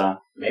think so.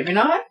 Maybe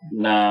not?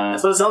 Nah.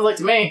 That's what it sounds like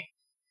to me.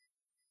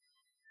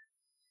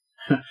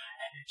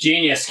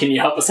 Genius, can you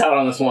help us out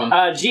on this one?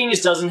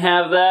 Genius doesn't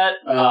have that.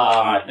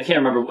 I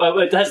can't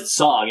remember. It has the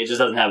song. It just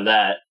doesn't have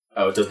that.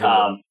 Oh, it doesn't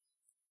have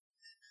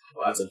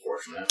well, that's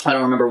unfortunate. I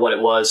don't remember what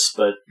it was,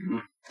 but...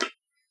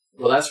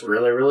 Well, that's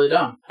really, really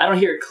dumb. I don't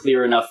hear it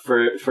clear enough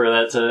for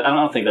that to... I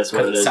don't think that's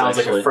what it is, it sounds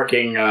actually. like a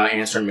freaking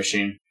answering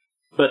machine.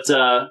 But,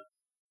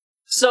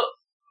 so...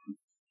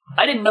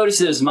 I didn't notice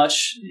it as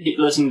much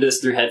listening to this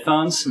through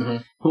headphones.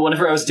 Mm-hmm. But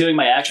whenever I was doing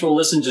my actual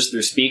listen just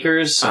through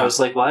speakers, I was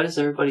like, why does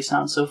everybody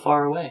sound so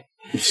far away?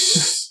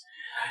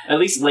 At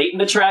least late in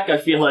the track, I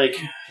feel like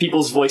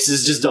people's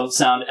voices just don't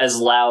sound as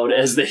loud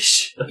as they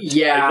should.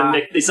 Yeah.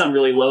 Like they sound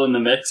really low in the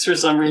mix for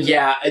some reason.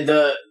 Yeah, it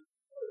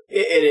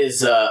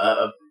is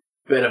a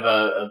bit of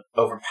a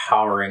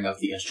overpowering of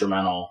the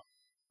instrumental.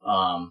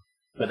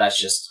 But that's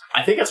just...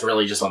 I think it's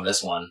really just on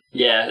this one.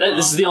 Yeah,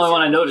 this is the only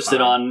one I noticed it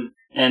on,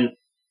 and...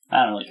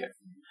 I don't really care.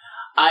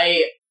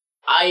 I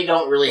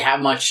don't really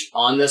have much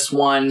on this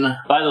one.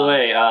 By the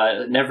way,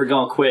 Never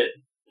Gonna Quit,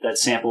 that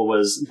sample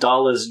was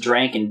Dollars,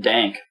 Drank, and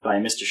Dank by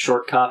Mr.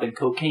 Shortcop and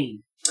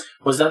Cocaine.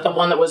 Was that the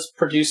one that was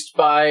produced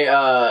by,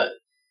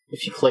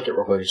 if you click it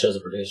real quick, it shows the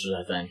producers,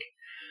 I think.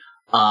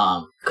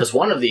 Because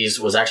one of these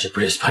was actually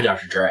produced by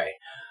Dr. Dre.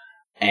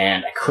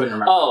 And I couldn't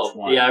remember which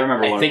one. Yeah, I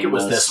remember I think it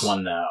was this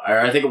one, though. Or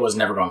I think it was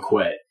Never Gonna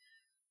Quit.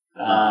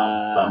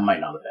 But it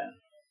might not have been.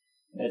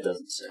 It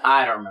doesn't say.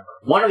 I don't remember.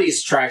 One of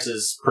these tracks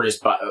is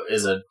produced by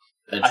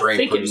a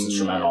Dre produced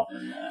instrumental,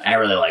 and I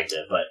really liked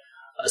it. But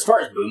as far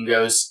as boom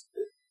goes,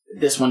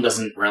 this one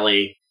doesn't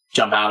really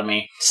jump out at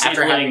me.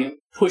 After having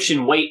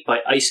Pushin' Weight by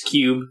Ice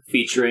Cube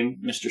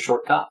featuring Mr.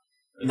 Shortcop.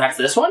 That's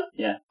this one?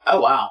 Yeah. Oh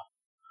wow.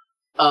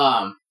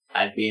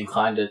 I'd be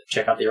inclined to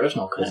check out the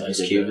original because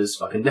Ice Cube is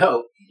fucking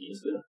dope. He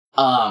is good.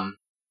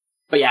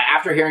 But yeah,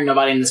 after hearing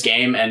Nobody in This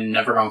Game and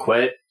Never Gonna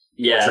Quit,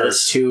 yeah,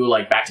 there's two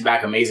like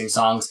back-to-back amazing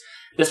songs.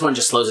 This one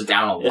just slows it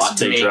down a lot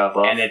to me,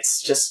 and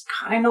it's just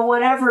kind of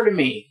whatever to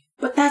me.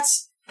 But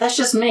that's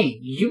just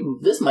me.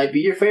 This might be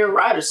your favorite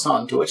Riders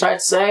song, to which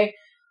I'd say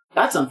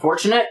that's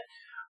unfortunate.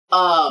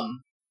 You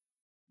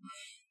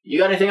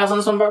got anything else on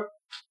this one, bro?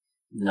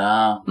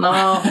 No.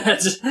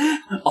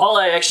 All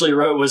I actually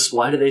wrote was,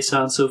 why do they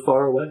sound so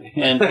far away?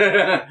 And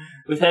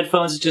with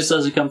headphones, it just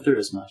doesn't come through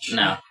as much.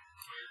 No.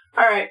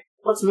 All right,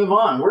 let's move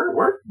on.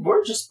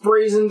 We're just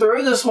breezing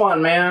through this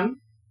one, man.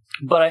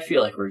 But I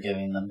feel like we're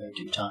giving them their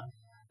due time.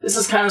 This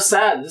is kind of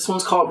sad. This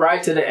one's called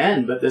Ride to the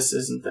End, but this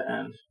isn't the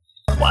end.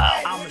 Wow.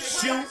 I'ma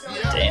shoot,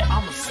 damn.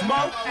 I'ma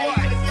smoke,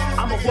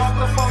 I'ma walk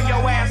up on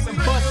your ass and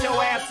bust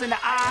your ass in the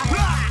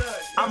eye.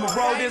 I'ma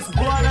roll this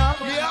blunt up.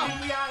 I'ma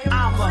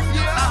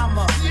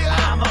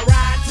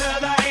ride to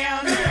the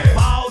end.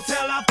 Fall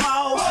till I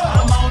fall.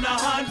 I'm on the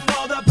hunt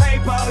for the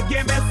paper.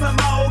 Give me some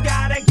more.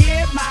 Gotta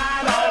get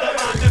mine. All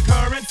about the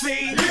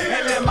currency.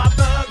 And then my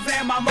thugs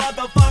and my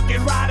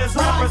motherfucking riders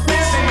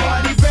represent.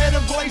 Somebody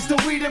better blaze the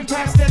weed and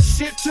pass that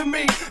shit to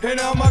me. And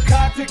I'ma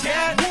cock the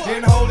gat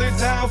and hold it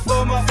down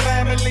for my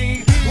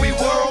family. We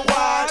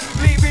worldwide,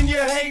 leaving you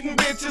hating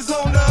bitches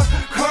on the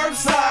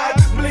curbside,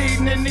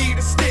 bleeding in need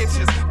of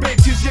stitches.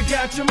 Bitches, you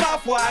got your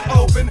mouth wide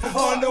open,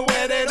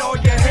 underwear that all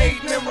you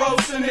hating and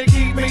roasting to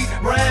keep me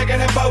bragging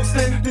and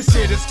boasting. This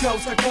shit is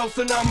coast to coast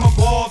and I'ma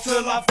ball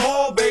till I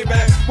fall, baby.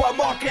 While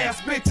mark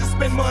ass bitches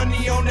spend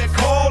money on that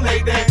call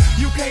lady.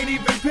 You can't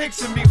even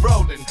picture me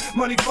rolling,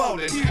 money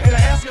folding, and I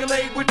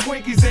escalate with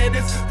Twinkies and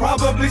it's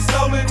probably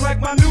stolen like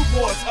my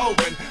Newport's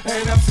open.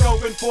 And I'm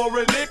scoping for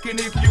a lick, and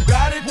if you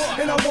got it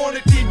and I want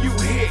it, then you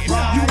hit.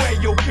 You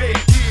ain't your bitch.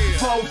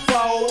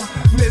 Fofo,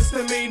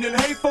 misdemeanor,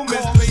 hateful,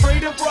 Mr.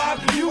 Straight up rob,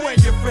 you and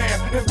your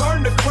fam, and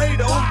burn the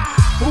cradle.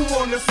 Who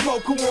wanna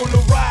smoke, who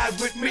wanna ride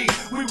with me?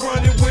 We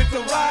running with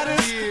the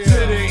riders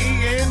to the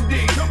END.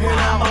 And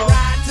I'ma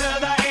ride to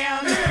the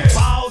end,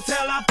 fall till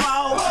I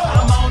fall.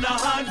 I'm on the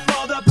hunt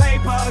for the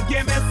paper,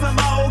 give me some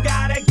more.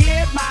 Gotta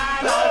get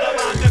mine, all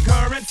about the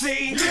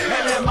currency.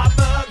 And then my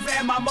thugs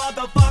and my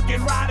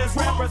motherfucking riders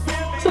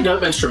represent. It's a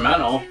dope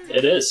instrumental.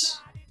 It is.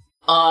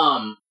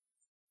 For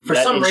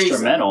that some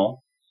instrumental, reason,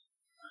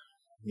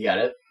 you got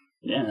it.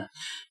 Yeah,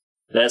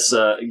 that's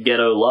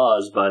Ghetto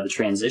Laws by The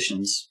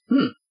Transitions.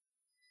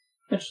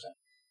 Interesting.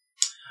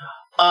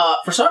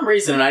 For some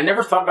reason, and I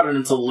never thought about it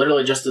until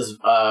literally just this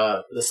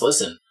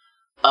listen.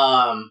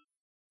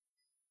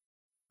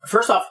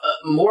 First off,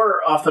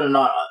 more often than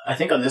not, I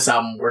think on this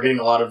album, we're getting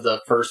a lot of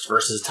the first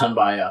verses done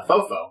by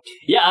Fofo.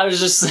 Yeah, I was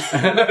just...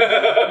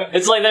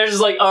 it's like, they're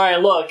just like, all right,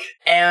 look.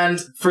 And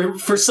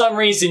For some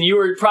reason, you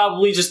were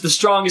probably just the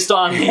strongest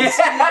on these.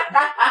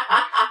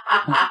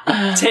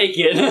 Take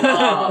it.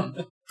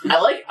 I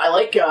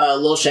like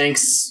Lil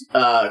Shank's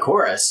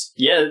chorus.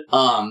 Yeah,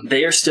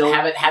 they are still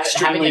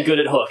extremely good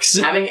at hooks.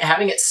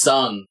 Having it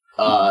sung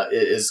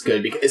is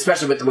good, because,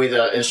 especially with the way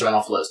the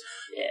instrumental flows.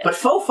 Yeah. But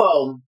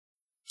Fofo,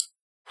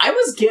 I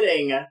was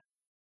getting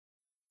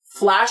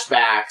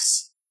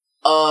flashbacks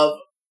of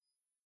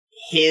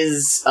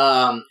his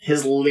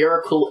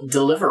lyrical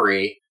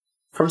delivery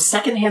from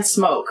Secondhand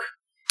Smoke.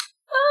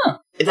 Oh.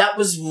 That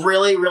was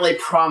really, really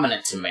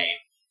prominent to me.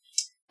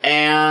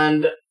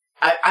 And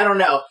I don't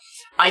know.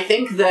 I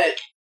think that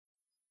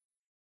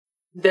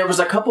there was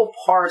a couple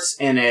parts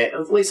in it,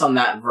 at least on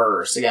that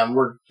verse, again,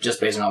 we're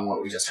just basing on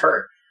what we just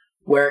heard,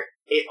 where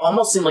it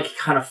almost seemed like he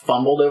kind of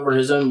fumbled over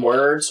his own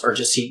words, or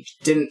just he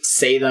didn't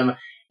say them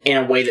in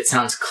a way that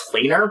sounds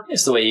cleaner.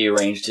 It's the way he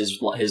arranged his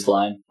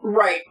line.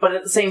 Right, but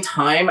at the same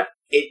time,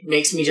 it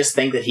makes me just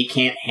think that he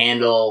can't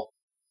handle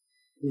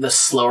the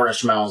slower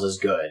instrumentals as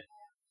good.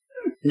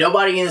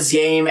 Nobody in this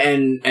game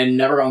and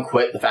Never Gonna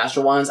Quit, the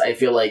faster ones, I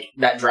feel like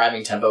that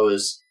driving tempo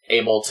is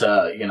able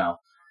to,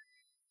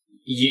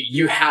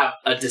 you have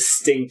a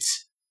distinct,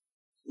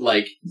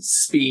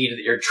 speed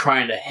that you're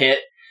trying to hit,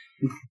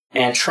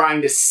 and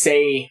trying to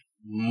say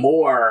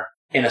more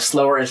in a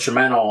slower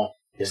instrumental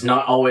is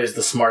not always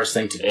the smartest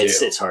thing to do.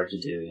 It's hard to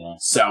do, yeah.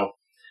 So,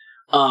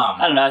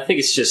 I don't know, I think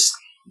it's just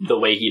the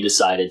way he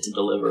decided to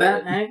deliver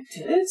it.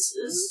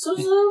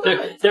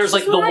 There's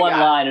the one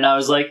line, and I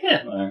was like,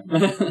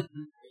 whatever.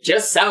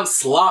 Just sounds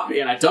sloppy,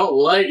 and I don't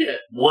like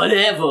it.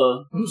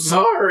 Whatever. I'm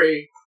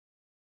sorry.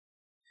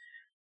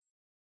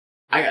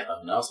 I got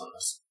nothing else on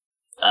this.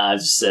 I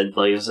just said,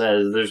 like I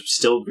said, they're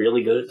still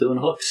really good at doing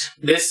hooks.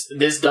 This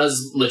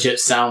does legit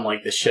sound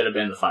like this should have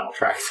been the final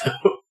track,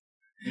 though.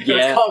 Yeah.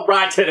 It's called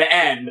Ride to the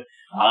End.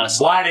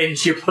 Honestly. Why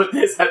didn't you put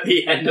this at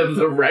the end of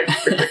the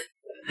record?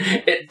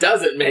 It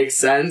doesn't make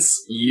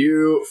sense,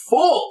 you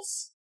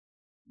fools!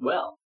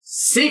 Well.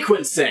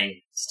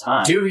 Sequencing. It's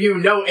time. Do you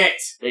know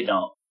it? They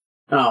don't.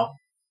 Oh.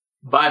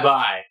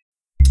 Bye-bye.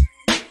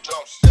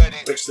 Don't set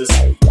it. Which this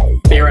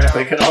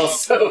theoretically could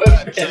also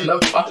have been the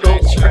final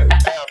track.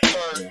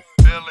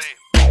 Billy,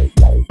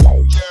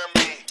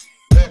 Jeremy,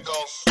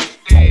 Nichols,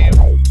 Steve,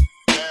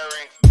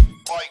 Mary,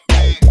 Mike P,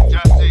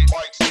 Jesse,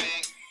 Mike C,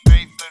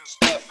 Nathan,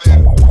 Stephen,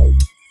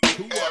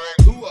 Eric,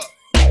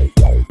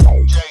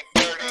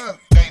 J30,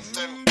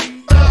 Nathan.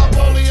 I'm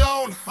only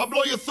on, I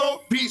blow your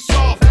throat piece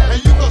off,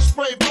 and you gon'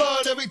 spray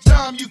blood every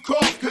time you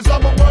cough, cause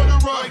I'm a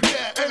murderer,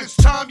 and it's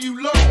time you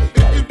learn.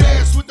 If you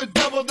dance with the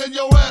devil, then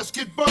your ass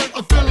get burnt.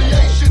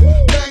 Affiliation,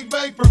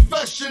 gangbang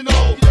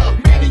professional,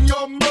 meaning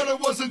your murder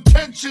was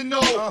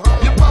intentional.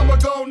 Your mama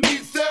gon'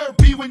 need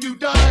therapy when you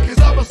die, cause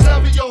I'ma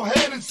sever your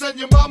head and send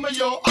your mama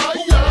your eye.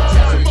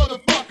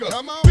 Motherfucker,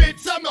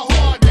 bitch, I'm the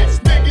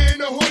hardest nigga in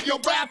the hood, your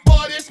rap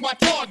artist, my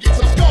targets,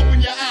 I'm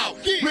scoping you out.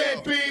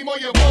 Red beam on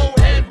your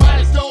forehead,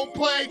 bodies don't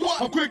play,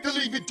 I'm quick to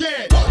leave you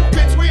dead.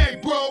 Bitch, we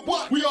ain't broke,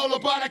 we all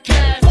about a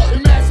cash.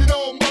 And massive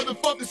old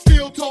motherfuckers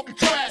still talking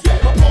trash. I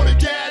pull the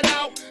gat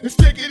out and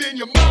stick it in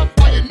your mouth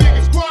while your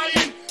niggas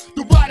crying.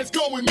 The riders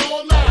going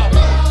all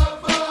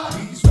out.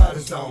 These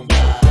riders don't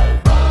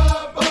die.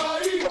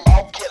 Come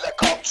on, killer,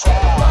 come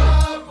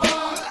try.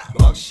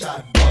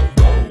 Buckshot, buck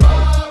roll.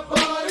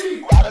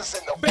 Riders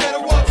in the better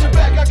watch your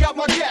back. I got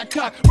my gat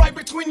cocked right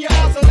between your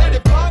eyes and let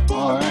it pop.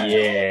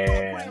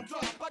 Yeah.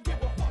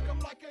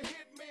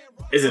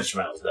 His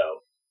instrumentals, though.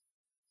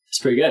 It's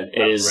pretty good.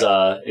 It is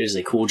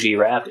a Cool G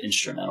rap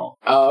instrumental.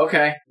 Oh,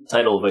 okay. The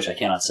title of which I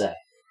cannot say.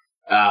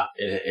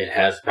 It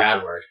has a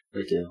bad word.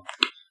 They do.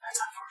 That's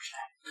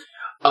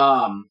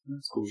unfortunate.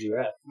 It's Cool G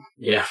rap.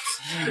 Yeah.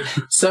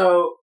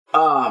 So,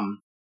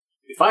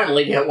 we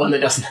finally get one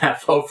that doesn't have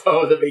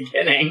Fofo at the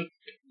beginning.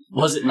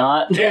 Was it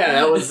not? Yeah,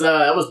 that was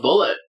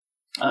Bullet.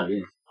 Oh,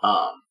 yeah.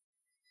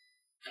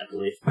 I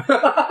believe.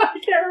 I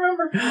can't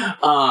remember.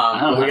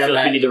 I feel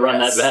like we need to run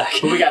that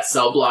back. We got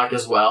Cell Block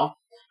as well.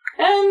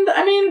 And,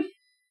 I mean,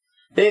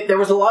 there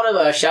was a lot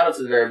of shout-outs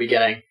at the very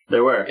beginning.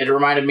 There were. It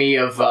reminded me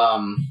of,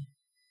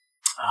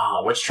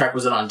 which track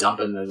was it on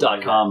Dumpin'?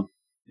 .com.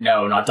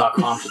 No, not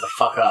 .com, shut the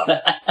fuck up.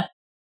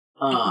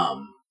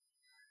 I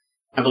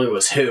believe it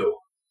was Who.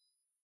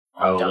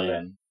 Oh,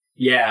 Dumpin'.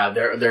 Yeah,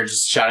 they're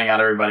just shouting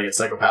out everybody at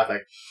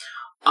Psychopathic.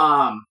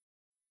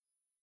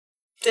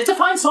 It's a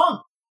fine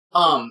song.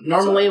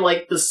 Normally,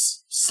 the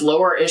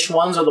slower-ish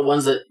ones are the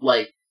ones that,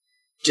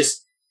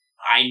 just,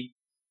 I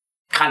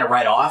kind of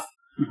write off.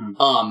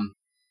 Mm-hmm.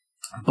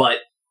 But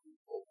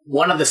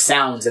one of the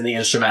sounds in the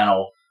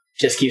instrumental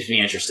just keeps me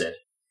interested.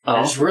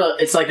 Oh.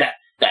 It's like that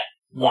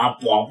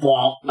womp womp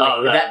womp.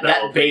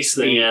 That bass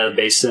thing, yeah, the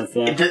bass synth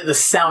thing. The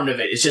sound of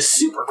it is just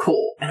super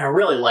cool, and I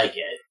really like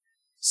it.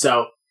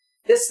 So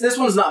this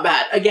one's not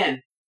bad.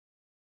 Again,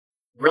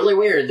 really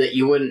weird that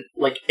you wouldn't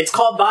it's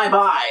called Bye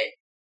Bye.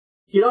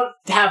 You don't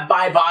have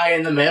Bye Bye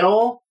in the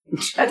middle.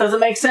 That doesn't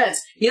make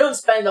sense. You don't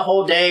spend the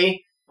whole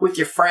day with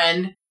your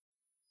friend,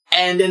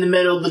 and in the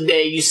middle of the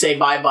day you say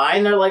bye-bye,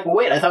 and they're like, well,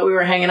 wait, I thought we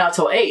were hanging out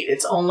till 8.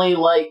 It's only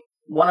like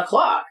 1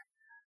 o'clock.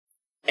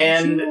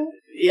 And,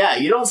 yeah,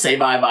 you don't say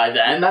bye-bye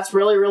then. That's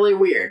really, really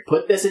weird.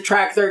 Put this at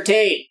track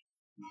 13.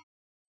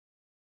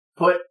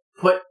 Put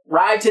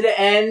ride to the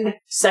end,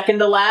 second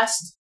to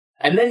last,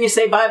 and then you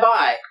say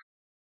bye-bye.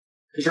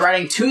 Because you're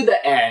riding to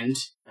the end,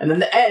 and then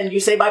the end, you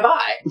say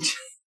bye-bye.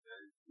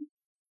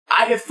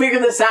 I have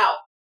figured this out.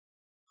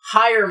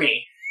 Hire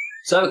me.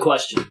 So I have a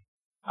question.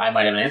 I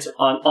might have an answer.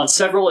 On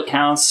several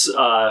accounts,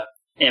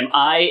 am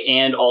I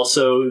and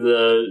also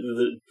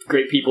the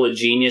great people at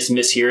Genius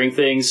mishearing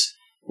things?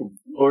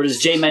 Or does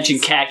Jay mention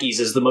khakis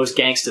as the most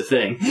gangsta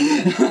thing?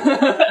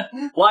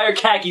 Why are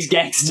khakis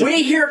gangsta?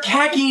 We hear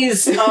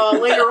khakis later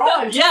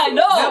on. Yeah, I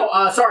know.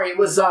 No, sorry, it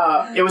was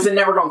in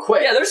Never Gone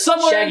Quick. Yeah, there's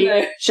somewhere in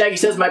there. Shaggy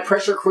says my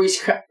pressure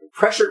crease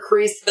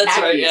khakis. That's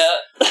right, yeah.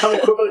 Come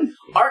equivalent.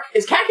 Arc,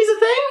 is khakis a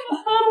thing?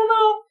 I don't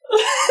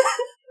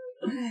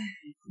know.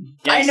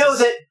 I know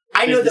that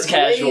business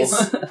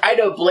Blaze. I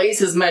know Blaze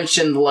has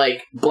mentioned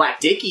like black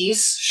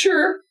dickies,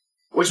 Sure.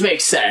 which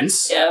makes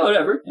sense. Yeah,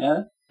 whatever.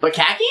 Yeah. But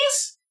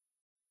khakis?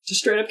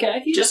 Just straight up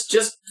khakis?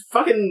 Just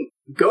fucking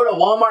go to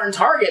Walmart and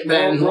Target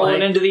then.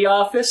 Rolling into the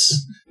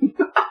office.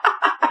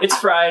 It's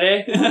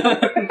Friday. You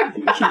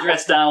can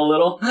dress down a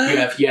little.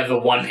 You have the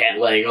one pant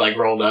leg like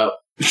rolled up.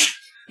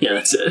 Yeah,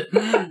 that's it.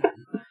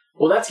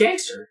 Well, that's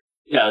gangster,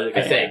 Yeah,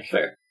 okay, I think. Yeah,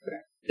 fair.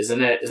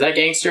 isn't it? Is that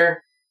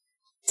gangster?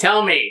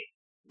 Tell me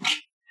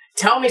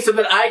so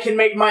that I can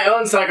make my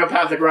own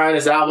Psychopathic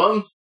Rhinus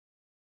album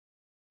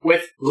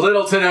with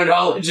little to no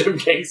knowledge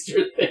of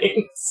gangster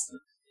things.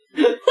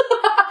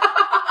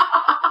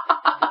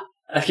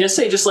 I guess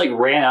they just like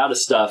ran out of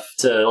stuff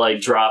to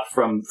like drop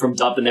from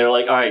Dump, and they were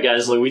like, "All right,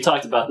 guys, look, we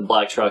talked about the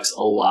black trucks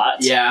a lot,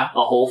 Yeah.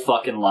 a whole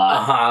fucking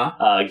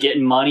lot.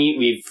 Getting money,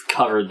 we've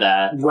covered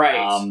that,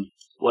 Right.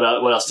 What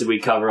else did we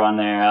cover on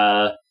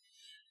there?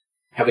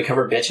 Have we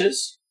covered bitches?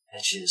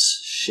 Bitches,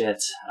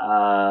 shit.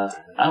 I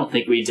don't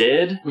think we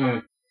did.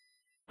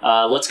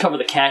 Let's cover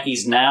the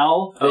khakis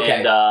now,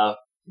 Okay. and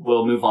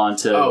we'll move on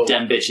to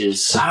dem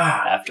bitches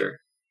Ah. after.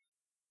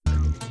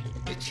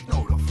 Bitch, you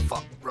know the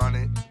fuck run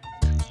it.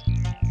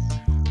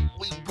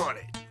 We run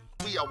it.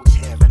 We always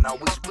have and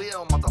always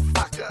will,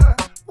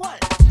 motherfucker.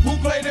 What? Who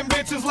play them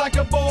bitches like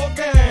a board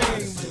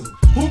game?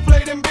 Who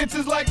play them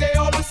bitches like they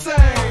all the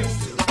same?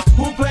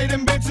 Who play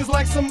them bitches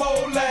like some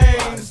old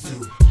lanes?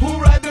 Who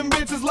ride them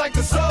bitches like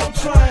the Soul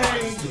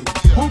Train?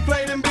 Who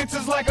play them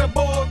bitches like a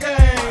board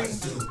game?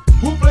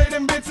 Who play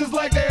them bitches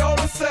like they all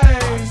the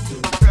same?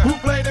 Who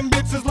play them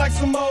bitches like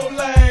some old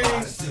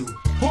lanes?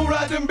 Who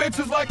ride them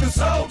bitches like the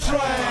Soul Train?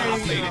 I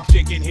play the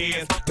chicken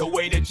heads the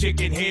way the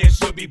chicken heads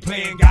should be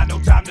playing. Got no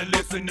time to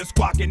listen to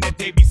squawking that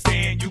they be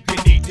saying. You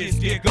can eat this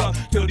digger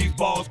till these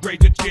balls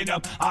grade your chin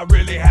up. I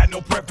really had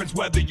no preference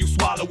whether you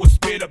swallow or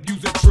spit up.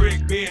 Use a trick,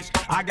 bitch.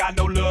 I got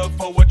no love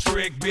for a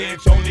trick,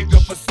 bitch. Only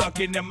good for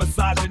sucking and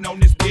massaging on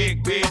this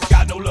dick, bitch.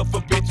 Got no love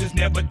for bitches,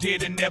 never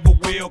did and never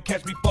will.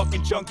 Catch me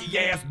fucking chunky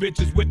ass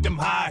bitches with them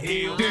high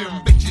heels.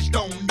 Them bitches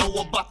don't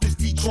know about this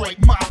Detroit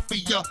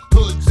mafia.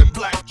 Hoods and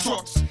black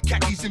trucks,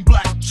 khakis and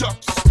black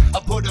chucks. I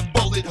put a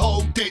bullet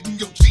hole dead in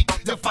your cheek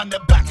to find the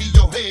back of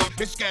your head.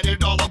 It's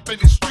scattered all up in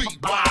the street.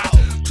 Wow.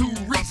 2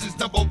 reasons.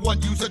 Number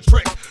 1, use a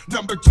trick.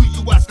 Number 2,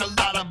 you ask a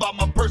lot about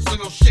my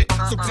personal shit.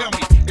 So tell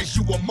me, is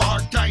you a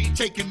mark? I ain't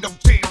taking no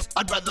chance.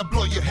 I'd rather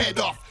blow your head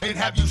off and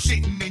have you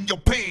shitting in your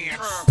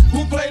pants.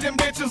 Who play them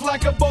bitches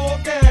like a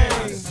board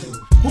game?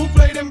 Who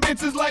play them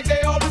bitches like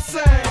they all the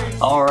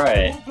same? All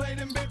right, Who play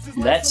them bitches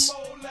like that's some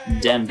old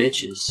lanes? dem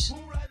bitches.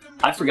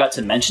 I forgot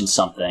to mention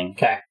something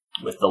Okay.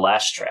 with the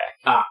last track.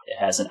 It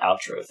has an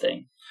outro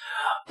thing.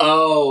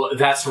 Oh,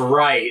 that's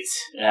right.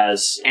 It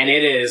has, And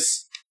it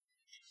is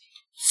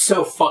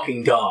so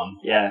fucking dumb.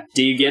 yeah.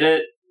 Do you get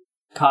it?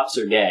 Cops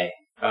are gay.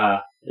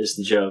 Is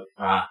the joke.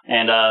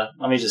 And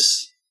let me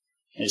just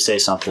say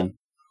something.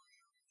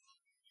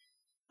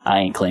 I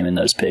ain't claiming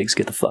those pigs.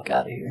 Get the fuck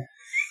out of here.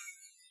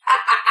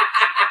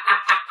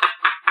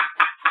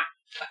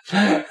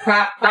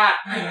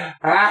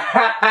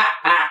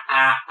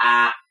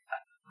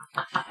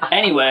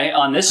 Anyway,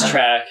 on this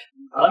track,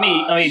 let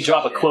me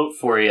drop a quote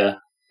for you.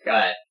 Go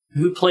ahead.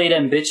 Who play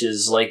them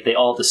bitches like they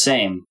all the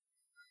same?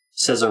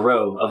 Says a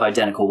row of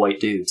identical white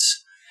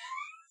dudes.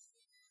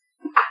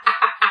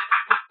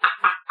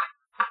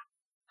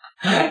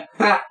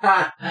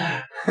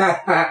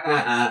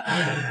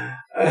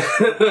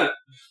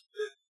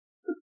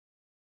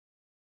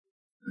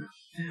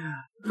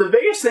 The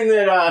biggest thing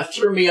that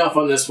threw me off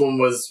on this one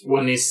was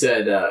when he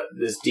said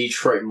this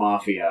Detroit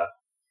Mafia.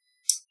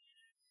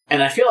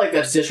 And I feel like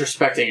that's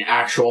disrespecting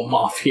actual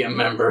Mafia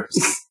members.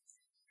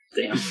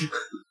 Damn.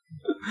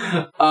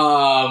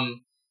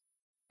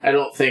 I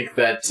don't think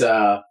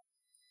that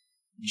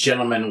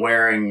gentlemen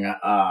wearing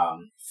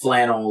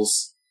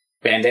flannels,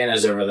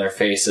 bandanas over their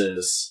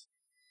faces,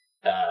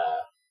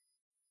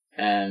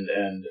 and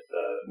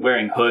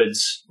Wearing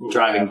hoods,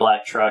 driving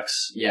black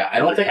trucks. yeah, I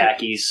don't think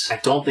khakis. I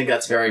don't think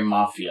that's very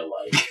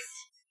Mafia-like.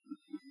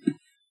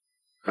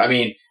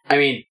 I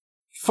mean,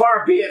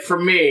 far be it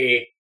from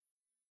me.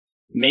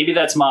 Maybe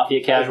that's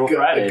Mafia Casual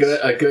Fridays.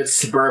 A good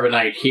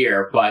suburbanite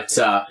here, but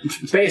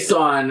based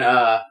on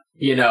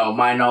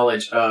my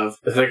knowledge of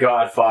The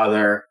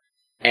Godfather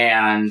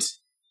and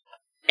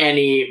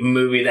any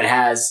movie that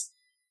has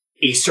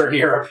Eastern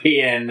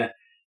European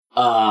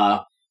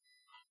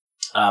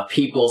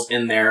peoples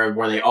in there,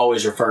 where they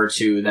always refer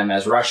to them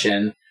as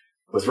Russian,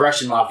 with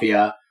Russian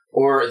Mafia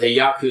or the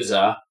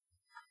Yakuza,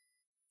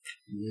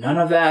 none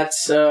of that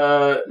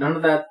stuff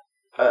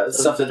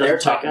that they're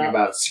talking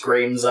about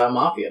screams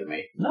Mafia to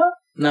me. No,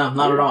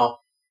 not at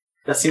all.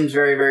 That seems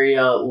very, very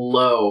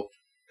low.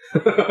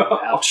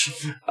 Ouch.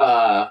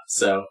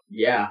 So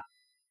yeah.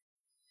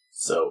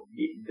 So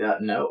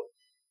no.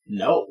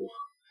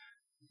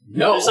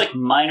 There's like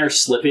minor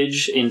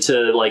slippage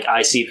into like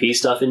ICP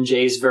stuff in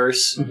Jay's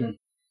verse. Mm-hmm.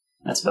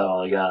 That's about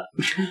all I got.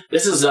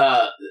 This is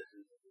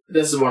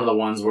one of the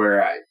ones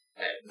where I'm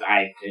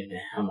like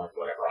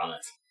whatever on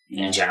it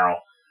in general.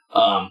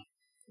 I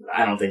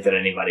don't think that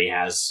anybody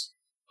has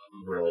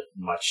really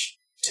much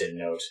to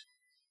note.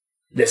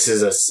 This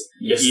is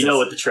you know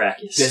what the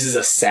track is. This is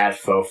a sad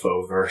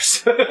fofo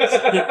verse.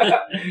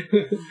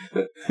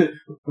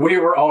 We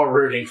were all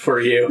rooting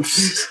for you.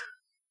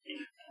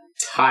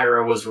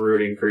 Tyra was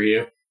rooting for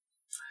you.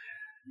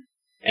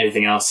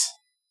 Anything else?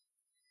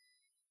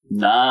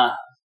 Nah.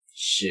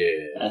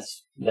 Shit.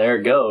 There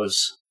it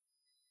goes.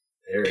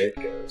 There it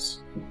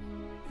goes.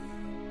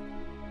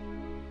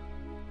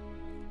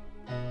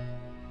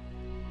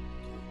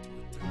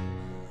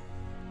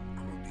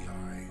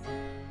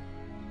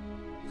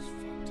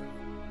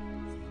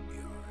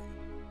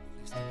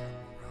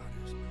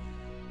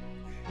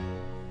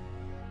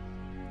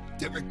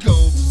 There it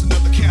goes,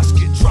 another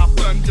casket dropped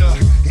under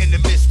in the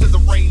midst of the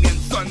rain and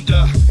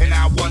thunder. And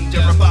I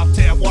wonder about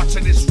that,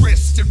 watching his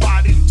wrist and why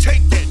I didn't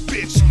take that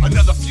bitch.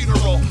 Another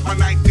funeral, my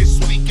night this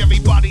week.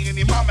 Everybody and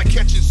their mama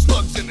catching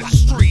slugs in the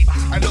street.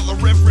 Another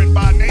reverend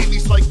by name,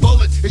 he's like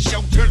Bullet. It's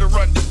your turn to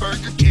run to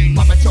Burger King.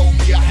 Mama told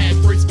me I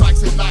had 3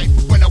 strikes in life.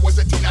 When I was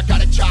a teen, I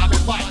got a job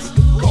at Mike's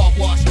Car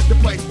Wash, the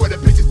place where the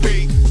bitches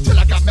be. Till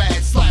I got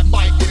mad, slapped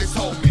Mike and his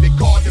homie. They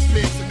called the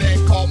bitch and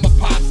then called my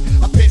pops.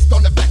 I pissed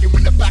on the back and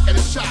went the back of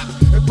the shop.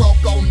 It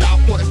broke on out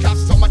for the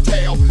cops on my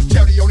tail.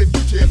 Tell the only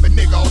future if a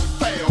nigga always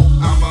fail.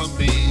 I'ma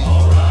be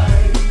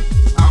alright.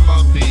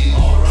 I'ma be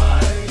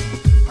alright.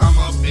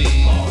 I'ma be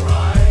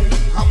alright.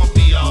 I'ma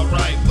be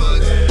alright, but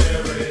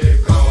there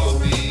it goes.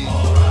 I'ma be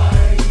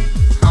alright.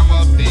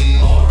 I'ma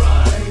be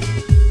alright.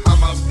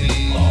 I'ma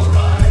be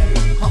alright.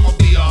 I'ma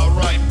be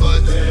alright, but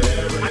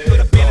there it goes. I could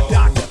have been a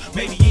doctor,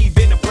 maybe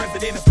even a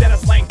president instead of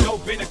slang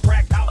dope in a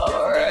crack house.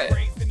 Alright.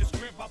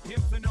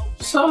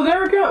 So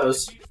there it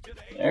goes.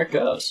 There it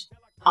goes.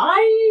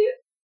 I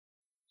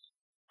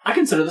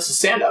consider this a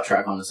standout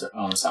track on this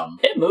album.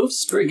 It moves.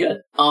 It's pretty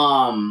good.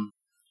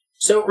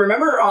 So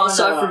remember on...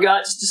 Also, I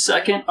forgot just a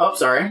second. Oh,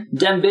 sorry.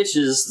 Dem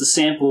Bitches, the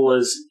sample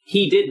was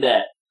He Did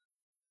That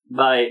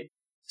by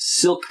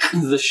Silk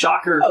the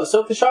Shocker. Oh,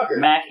 Silk the Shocker.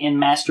 Mac and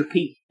Master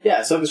P.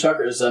 Yeah, Silk the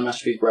Shocker is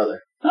Master P's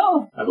brother.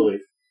 Oh. I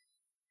believe.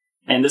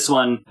 And this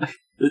one,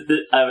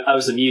 I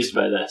was amused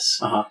by this.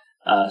 Uh-huh.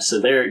 So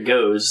there it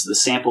goes. The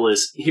sample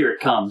is Here It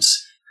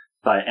Comes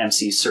by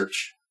MC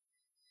Search.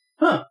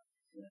 Huh.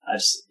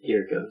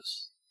 Here it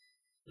goes.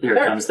 Here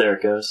it comes, there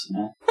it goes.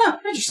 Yeah. Huh,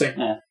 interesting.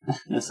 Yeah.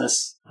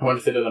 That's, I wonder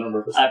if they did that on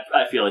purpose.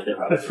 I feel like they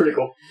probably That's pretty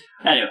cool.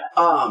 Anyway.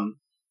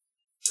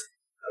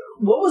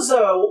 What was,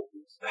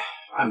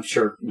 I'm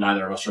sure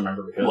neither of us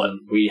remember because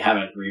we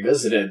haven't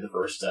revisited the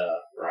first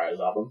Rise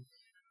album.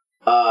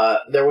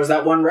 There was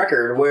that one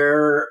record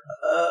where,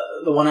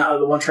 the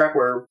one track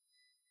where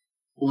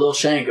Lil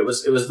Shank, it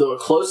was the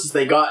closest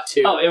they got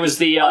to. Oh, it was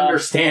the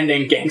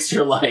understanding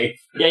gangster life.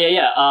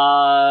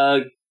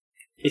 Yeah.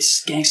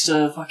 It's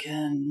gangsta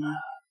fucking.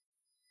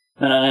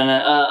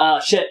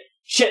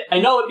 Shit! I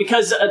know it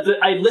because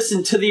I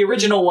listened to the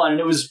original one and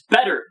it was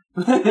better.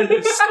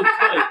 It's so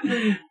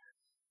good.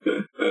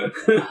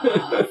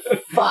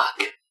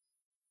 Fuck.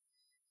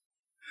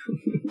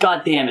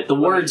 God damn it! The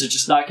words are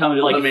just not coming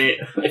to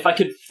if I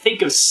could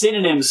think of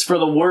synonyms for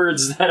the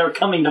words that are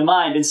coming to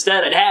mind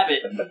instead, I'd have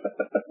it.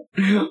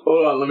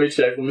 Hold on, let me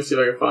check. Let me see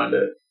if I can find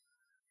it.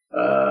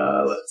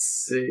 Let's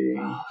see.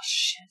 Oh,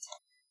 shit.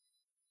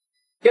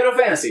 Ghetto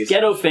Fantasies.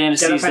 Ghetto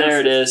Fantasies, there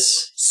it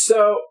is.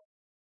 So,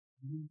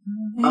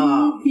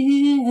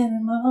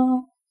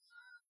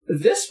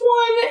 this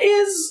one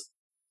is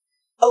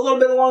a little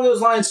bit along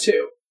those lines,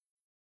 too.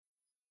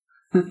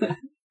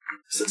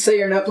 Say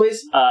your note,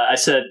 please. I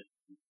said,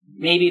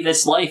 maybe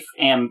this life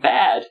am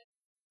bad.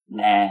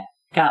 Nah.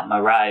 Got my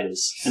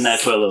riders. And I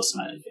put a little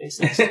smiley face.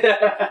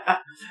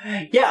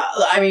 Yeah,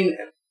 I mean,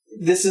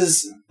 this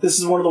is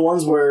one of the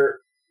ones where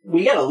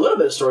we get a little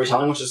bit of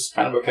storytelling, which is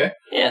kind of okay.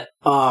 Yeah.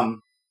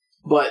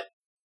 But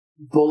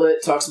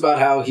Bullet talks about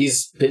how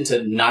he's been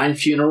to 9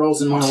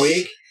 funerals in 1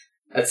 week.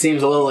 That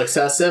seems a little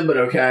excessive, but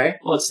okay.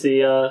 Well, it's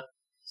the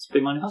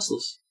Big Money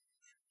Hustlers.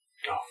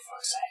 Oh,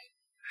 fuck's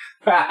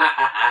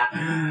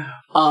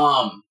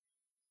sake.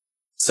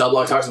 Cell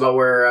Block talks about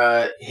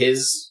where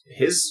his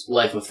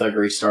life of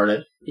thuggery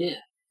started. Yeah.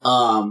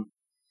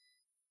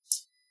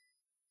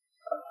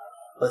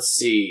 Let's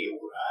see.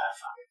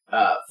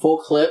 Full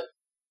Clip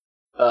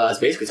is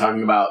basically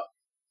talking about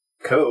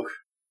coke,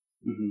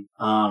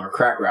 or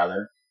crack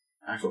rather,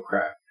 actual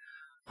crack.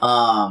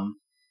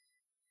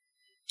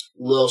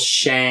 Lil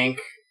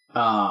Shank,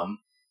 kind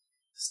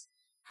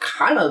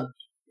of.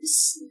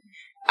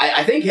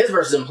 I think his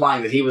verse is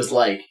implying that he was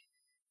like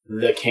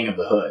the king of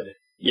the hood.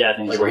 Yeah, I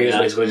think like so. Where he was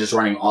basically just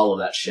running all of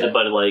that shit.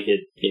 But like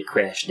it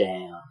crashed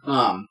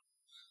down.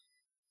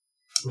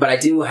 But I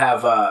do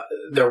have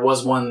there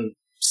was one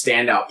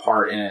standout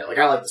part in it. Like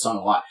I like the song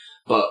a lot,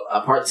 but a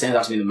part that stands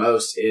out to me the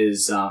most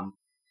is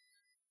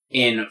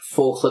in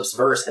Full Clip's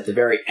verse at the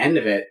very end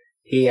of it.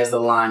 He has the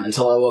line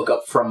 "Until I woke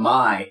up from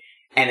my,"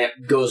 and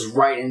it goes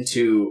right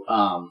into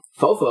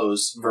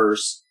Fofo's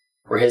verse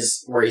where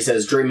he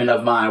says "dreaming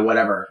of my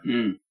whatever."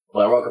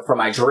 Well, I woke up from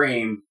my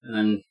dream, and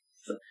then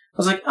I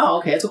was like, "Oh,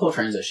 okay, it's a cool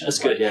transition. That's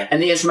good." Yeah,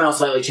 and the instrumental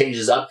slightly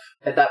changes up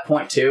at that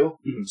point too,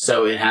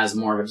 so it has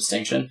more of a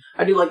distinction.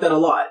 I do like that a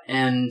lot,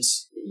 and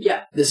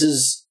yeah, this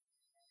is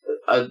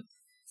a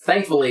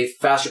thankfully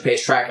faster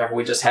paced track after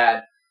we just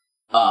had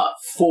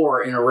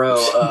 4 in a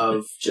row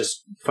of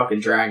just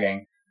fucking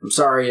dragging. I'm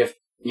sorry if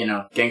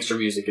gangster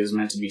music is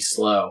meant to be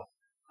slow.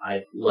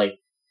 I like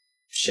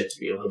shit to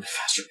be a little bit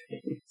faster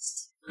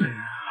paced. Do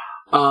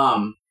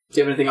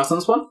you have anything else on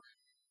this one?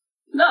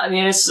 No, I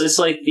mean it's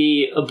like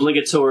the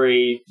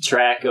obligatory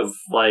track of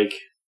like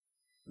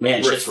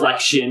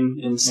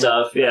reflection and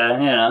stuff.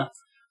 Yeah,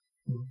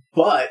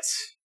 But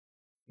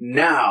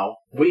now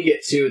we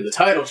get to the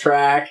title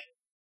track.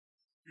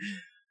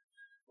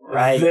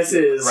 Right. This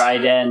is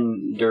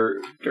Raiden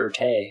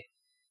Dirty.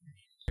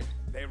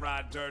 They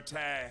ride dirty.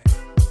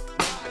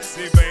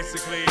 See,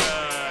 basically,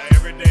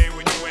 every day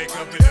when you wake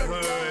up in the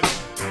hood,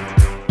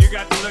 you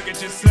got to look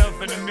at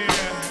yourself in the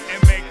mirror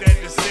and make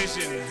that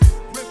decision.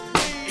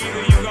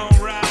 Either you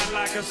gon' ride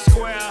like a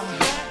square,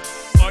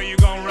 or you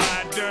gon'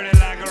 ride dirty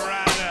like a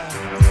rider.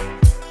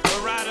 The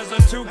riders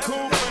are too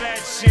cool for that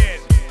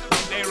shit.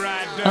 They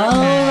ride dirty.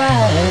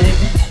 Alright.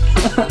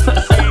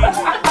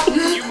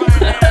 See, you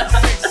might have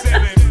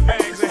 6-7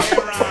 bags of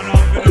heroin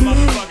off in the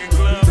motherfucking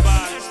glove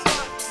box.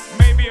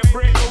 Maybe a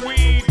brick of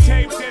weed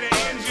taped to the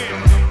engine.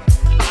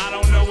 I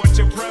don't know what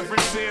your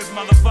preference is,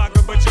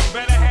 motherfucker, but you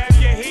better have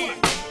your heat.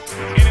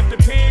 And if the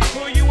pig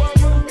pull you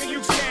over, you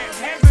can't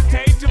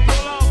hesitate to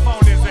pull off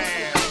on his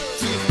ass.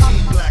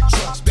 15 black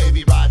trucks,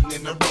 baby, riding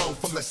in the road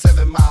from the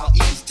 7 Mile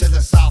east to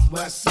the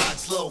southwest side.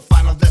 Slow,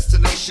 final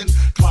destination,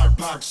 Clark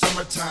Park,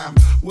 summertime.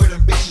 Where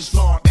them bitches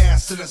flowing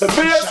ass in the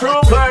sunshine. Be a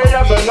true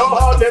player, but know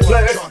how to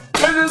play.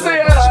 This is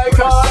the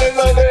icon in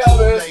the day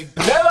of it.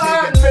 Never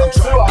had been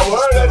to a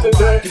word at the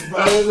day. This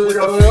is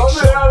going on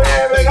the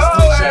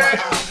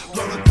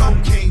Blow the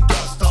cocaine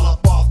dust all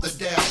up off the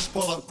dash.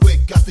 Pull up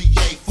quick, got the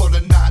yay for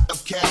the knot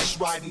of cash.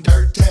 Riding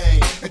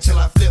dirty until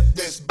I flip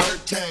this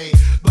birthday.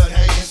 But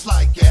hey, it's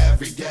like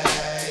every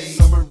day.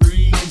 Summer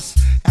breeze.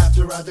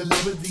 After I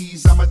deliver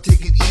these, I'ma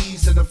take it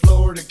easy in the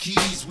Florida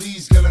Keys.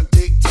 We's gonna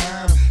take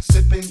time,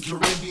 sipping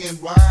Caribbean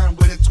wine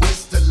with a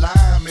twist of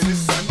lime in the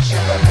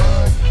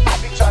sunshine. I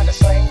be trying to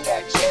sling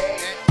that J.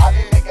 I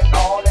be making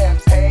all them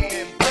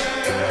pay.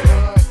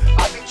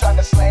 I be trying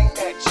to sling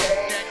that J.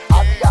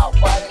 I be out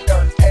riding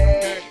dirty.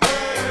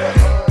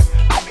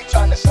 I be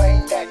trying to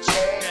sling that J.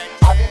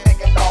 I be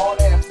making all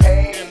them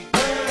pay.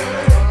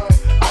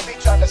 I be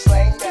trying to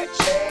sling that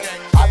J.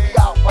 I be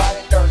out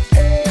riding dirty.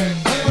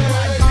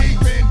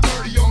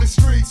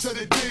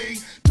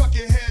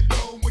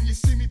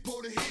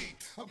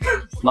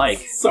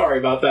 Mike. Sorry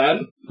about that.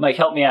 Mike,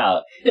 help me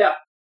out. Yeah.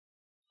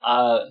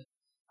 I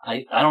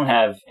don't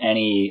have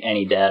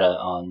any data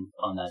on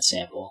that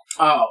sample.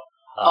 Oh.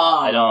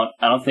 I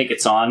don't think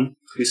it's on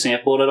Who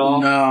Sampled at all.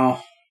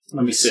 No.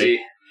 Let me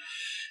see.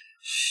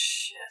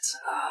 Shit.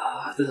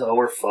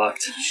 We're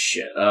fucked.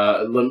 Shit.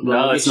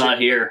 No, it's not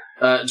here.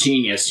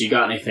 Genius, you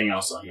got anything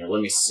else on here?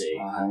 Let me see.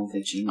 I don't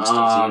think Genius does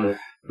either.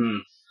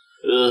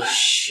 Ugh.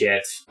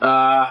 Shit.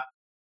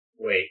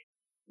 Wait.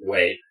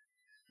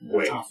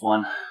 Tough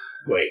one.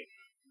 Wait.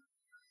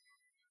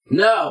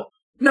 No!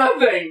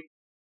 Nothing!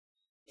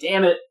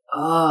 Damn it.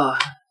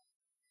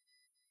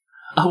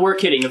 We're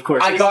kidding, of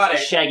course. I got it.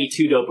 Shaggy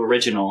 2 Dope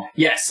original.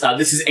 Yes,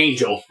 this is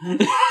Angel.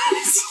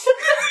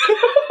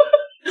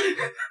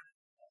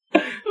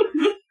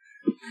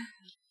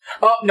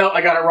 Oh, no,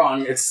 I got it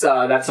wrong. It's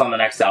that's on the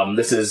next album.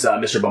 This is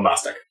Mr.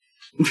 Bombastic.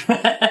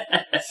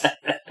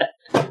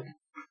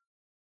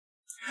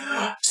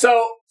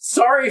 So,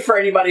 sorry for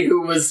anybody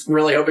who was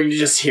really hoping to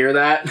just hear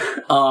that.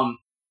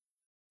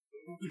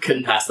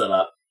 Couldn't pass that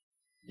up.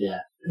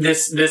 Yeah.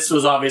 This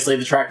was obviously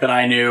the track that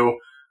I knew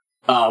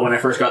when I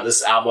first got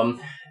this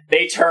album.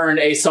 They turned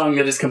a song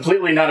that is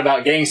completely not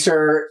about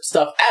gangster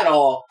stuff at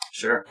all.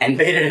 Sure. And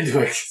made it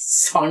into a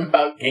song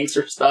about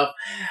gangster stuff.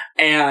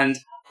 And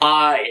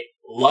I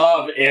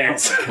love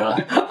it. Oh,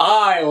 God.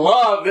 I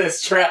love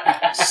this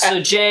track.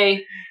 So,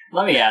 Jay,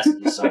 let me ask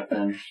you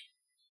something.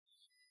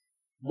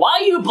 Why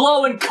are you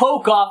blowing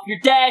coke off your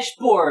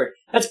dashboard?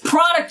 That's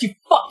product, you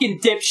fucking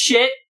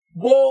dipshit.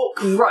 Well,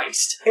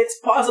 Christ. it's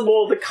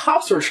possible the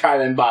cops were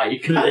driving by. You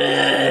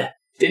can.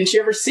 Didn't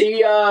you ever see?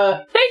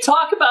 They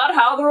talk about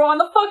how they're on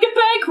the fucking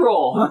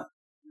bankroll.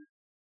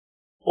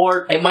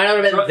 Or It might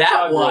not have been that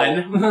drug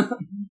one. roll.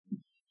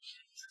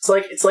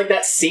 It's like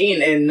that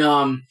scene in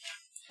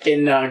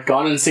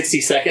Gone in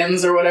 60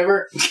 Seconds or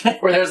whatever,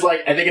 where there's like,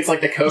 I think it's like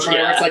the coke runner,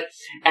 Yeah. it's like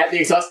at the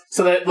exhaust,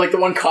 so that like the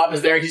one cop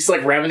is there, he's just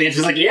like ramming the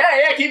engine, he's like,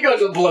 yeah, keep going,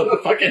 to blow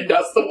the fucking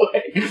dust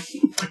away.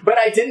 But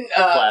I didn't,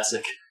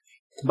 Classic.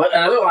 but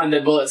another line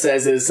that Bullet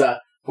says is,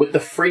 with the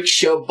freak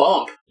show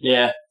bump.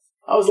 Yeah.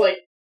 I was like,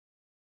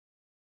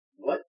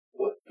 what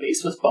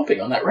bass was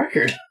bumping on that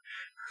record?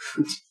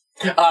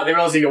 They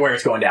were listening to Where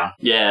It's Going Down.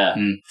 Yeah.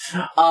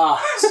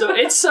 So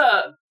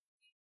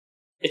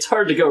it's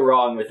hard to go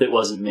wrong with It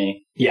Wasn't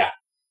Me. Yeah.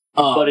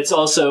 But it's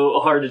also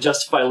hard to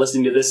justify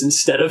listening to this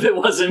instead of It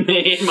Wasn't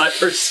Me, in my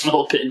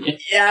personal opinion.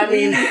 Yeah, I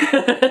mean,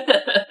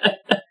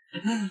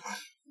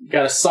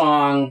 got a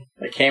song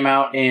that came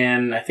out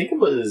in, I think it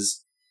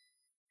was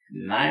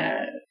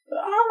I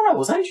don't know,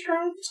 was I sure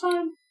at the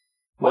time?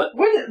 What?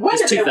 When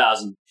It's did it-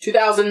 2000.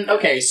 2000,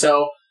 okay,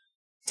 so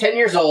 10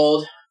 years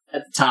old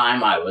at the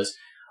time I was.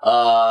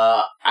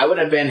 I would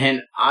have been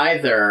in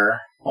either,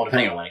 well,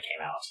 depending on when it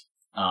came out,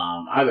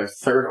 either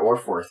 3rd or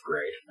 4th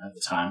grade at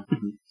the time.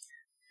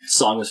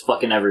 Song was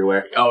fucking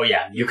everywhere. Oh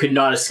yeah, you could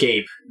not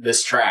escape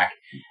this track.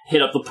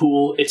 Hit up the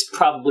pool. It's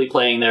probably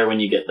playing there when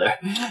you get there.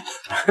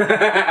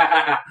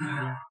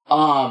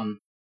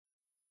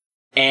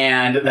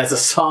 And that's a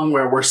song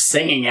where we're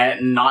singing it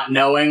and not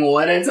knowing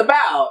what it's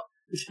about.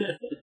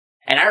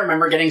 And I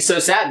remember getting so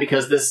sad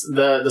because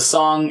the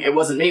song It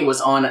Wasn't Me was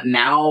on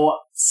Now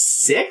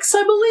 6,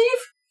 I believe.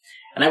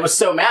 And I was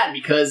so mad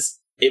because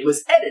it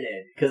was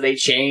edited, because they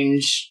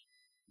changed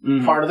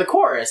part of the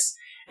chorus.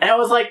 And I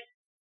was like,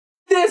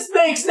 this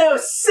makes no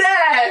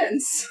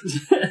sense!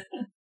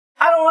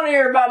 I don't want to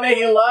hear about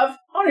making love.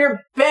 I want to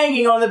hear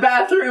banging on the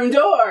bathroom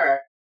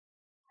door.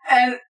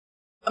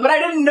 But I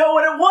didn't know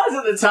what it was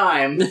at the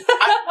time.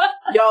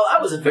 I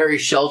was a very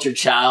sheltered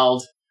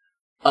child.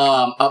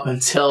 Up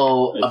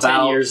until Like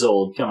about 10 years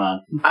old. Come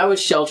on. I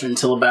was sheltered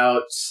until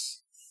about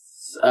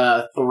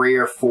 3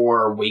 or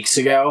 4 weeks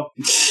ago.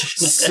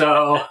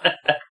 So,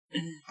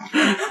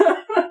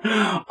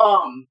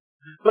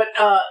 but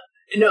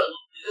no.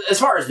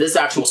 As far as this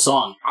actual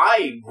song,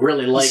 I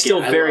really like I'm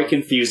still it. very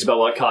confused about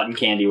what Cotton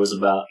Candy was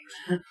about.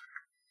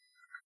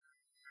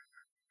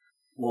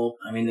 Well,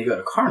 I mean, they go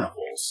to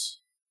carnivals.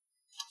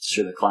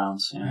 Sure, the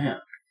clowns. Yeah. Yeah.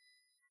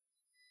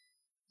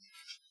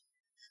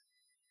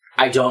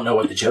 I don't know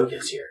what the joke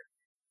is here.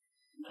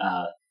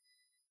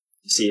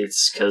 See,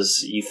 it's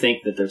because you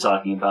think that they're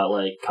talking about,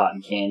 like,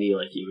 cotton candy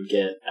like you would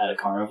get at a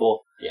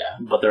carnival, Yeah.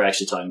 but they're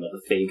actually talking about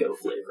the Faygo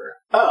flavor.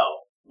 Oh,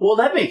 well,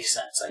 that makes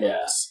sense, I Yeah.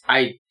 guess.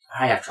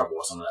 I have trouble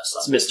with some of that It's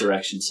stuff.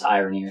 misdirections,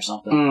 irony or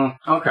something,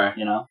 Okay.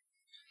 you know?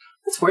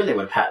 That's weird they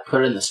would have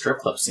put it in the strip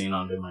club scene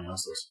on Doing My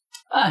Houses.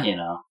 You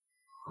know.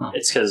 Huh.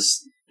 It's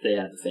because they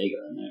had the Faygo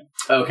in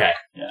there. Okay.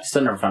 Yeah.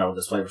 Still never found out what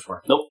this flavor's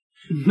for. Nope.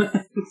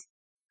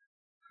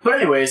 But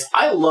anyways,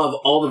 I love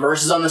all the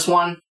verses on this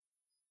one.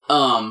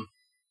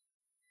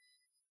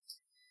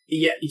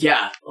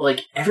 Yeah,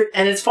 like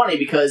and it's funny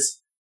because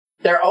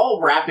they're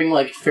all rapping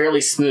like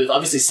fairly smooth.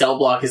 Obviously, Cell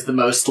Block is the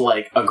most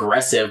like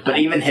aggressive, but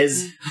even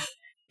his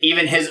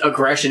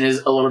aggression is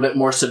a little bit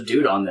more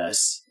subdued on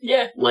this.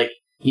 Yeah. Like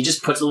he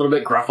just puts a little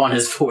bit gruff on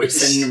his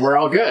voice, and we're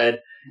all good.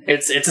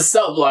 It's a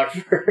Cell Block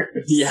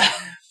verse. Yeah.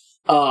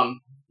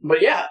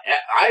 But yeah,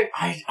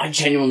 I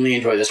genuinely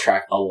enjoy this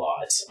track a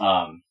lot.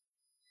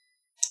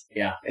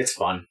 Yeah, it's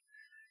fun.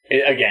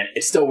 Again,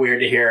 it's still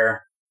weird to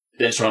hear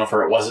the instrumental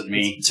for It Wasn't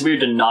Me. It's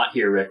weird to not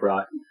hear Rick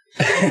Rock.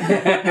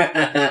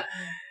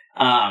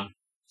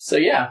 So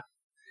yeah,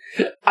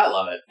 I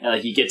love it. And,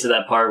 like, you get to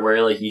that part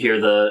where, like, you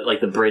hear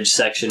the bridge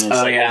section, and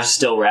it's yeah. they're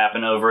still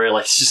rapping over it,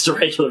 like, it's just a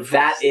regular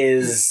That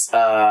is,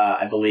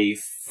 I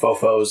believe,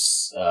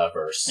 Fofo's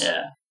verse.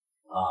 Yeah.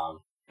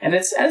 And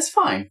it's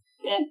fine.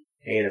 Yeah.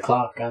 8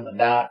 o'clock on the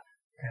dot.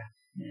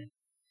 Yeah.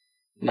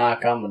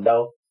 Knock on the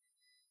door.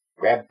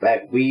 Grab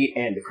back weed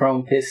and the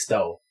chrome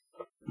pistol.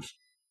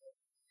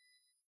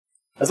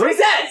 That's what he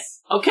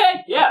says!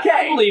 Okay, yeah, Okay.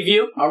 I believe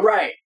you.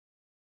 Alright.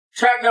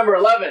 Track number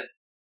 11.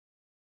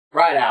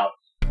 Ride Out.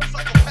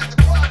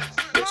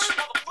 Which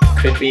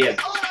could be an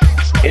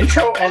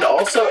intro and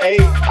also a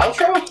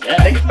outro.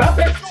 Yeah. Think about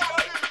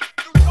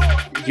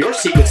it. Your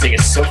sequencing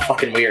is so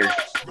fucking weird.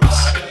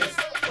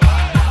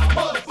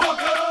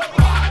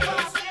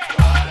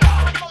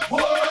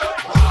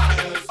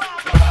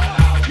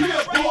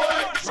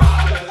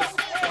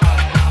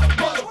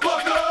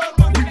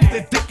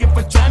 The dick and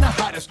vagina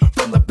hiders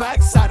from the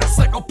backside of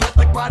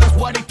psychopathic riders,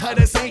 whitey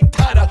tighters ain't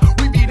tighter.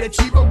 We be the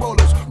cheaper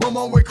rollers,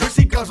 Ramon with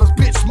Chrissy guzzlers,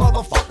 bitch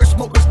motherfuckers,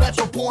 smokers,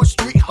 natural born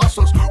street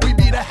hustlers. We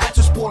be the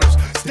hatchet sporters,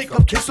 stick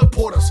up kid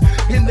supporters,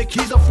 in the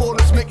keys of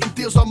Florida's, making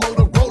deals on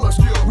Motorola's.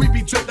 We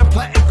be draped in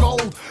platinum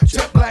gold,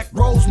 jet black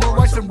rolls, no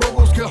rice and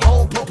rolls can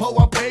hold, popo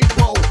on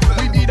payroll.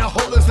 We be the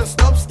holders and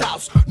snub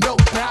stops, no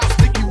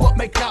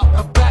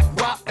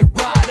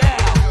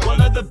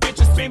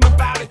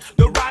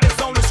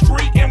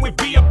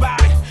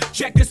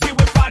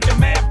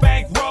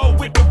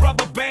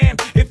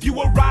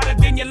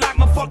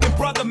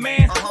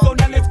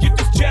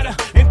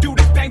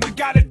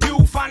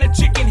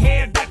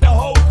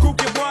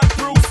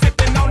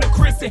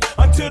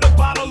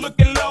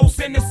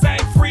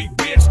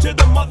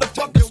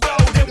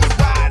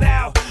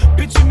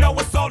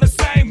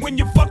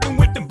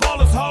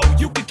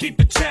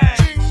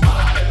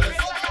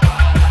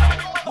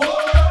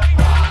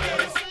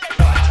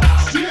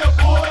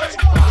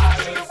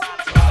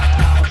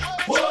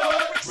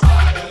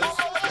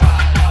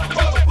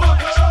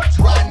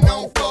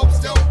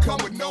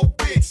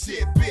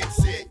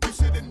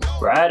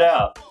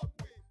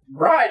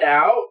right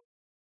out.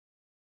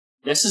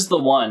 This is the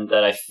one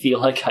that I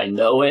feel like I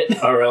know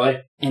it, Oh,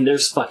 really? and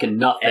there's fucking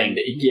nothing. And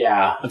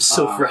yeah, I'm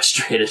so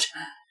frustrated.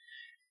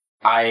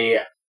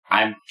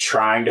 I'm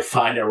trying to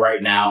find it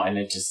right now, and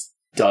it just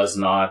does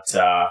not.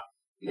 Yeah,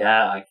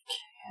 I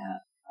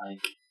can't. Like,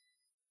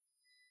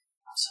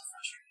 I'm so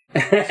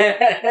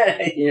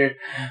frustrated. You're,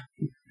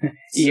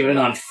 even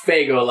on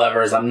Fago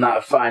levers, I'm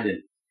not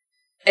finding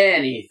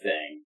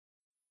anything.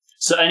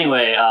 So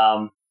anyway,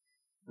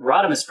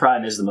 Rodimus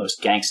Prime is the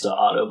most gangsta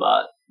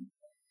Autobot.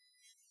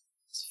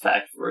 It's a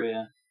fact for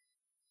you.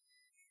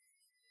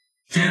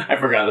 I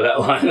forgot that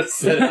line was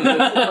said in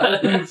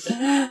this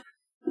one.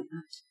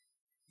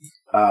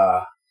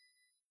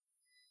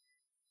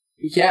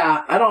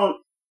 Yeah, I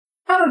don't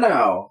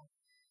know.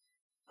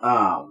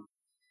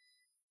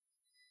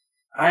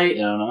 You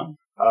don't know?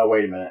 Oh,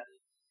 wait a minute.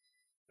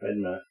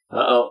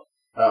 Uh-oh.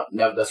 Oh,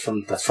 no, that's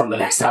from the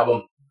next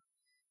album.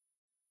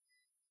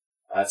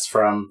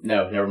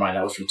 No, never mind,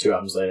 that was from 2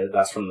 albums later.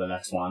 That's from the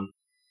next one.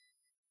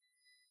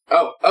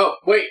 Oh,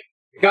 wait.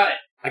 I got it.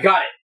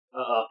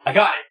 Uh-oh. I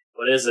got it.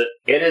 What is it?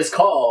 It is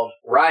called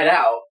Ride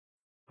Out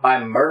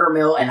by Murder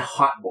Mill and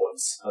Hot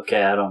Boys.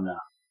 Okay, I don't know.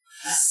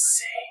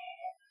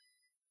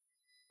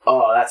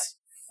 Oh, that's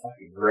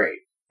fucking great.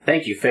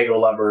 Thank you, Fago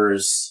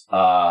Lovers.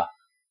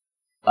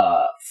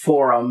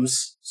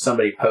 Forums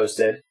somebody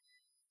posted.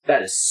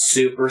 That is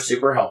super,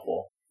 super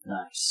helpful.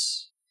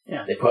 Nice.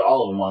 Yeah, they put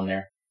all of them on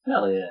there.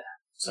 Hell yeah.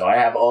 So I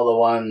have all the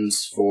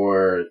ones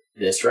for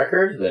this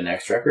record, the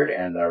next record,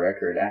 and the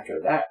record after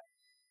that.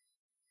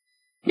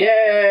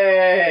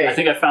 Yay! I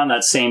think I found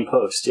that same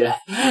post, yeah.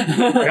 I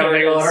got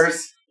Fago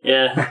Lovers.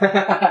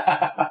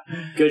 Yeah.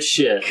 Good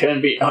shit.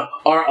 Couldn't be.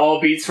 Aren't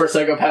all beats for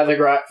psychopathic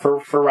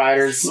for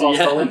riders all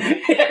stolen?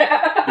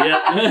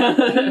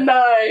 Yeah.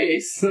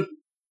 Nice.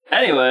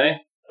 Anyway.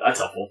 That's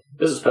helpful.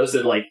 This was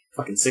posted like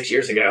fucking 6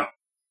 years ago.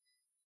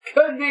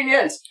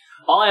 Convenient.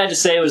 All I had to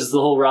say was the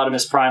whole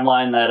Rodimus Prime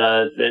line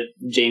that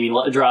Jamie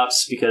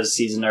drops because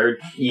he's a nerd.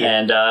 Yeah.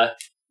 And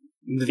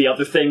the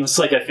other thing was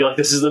like, I feel like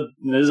this is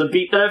a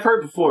beat that I've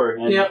heard before.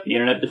 And Yep. the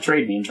internet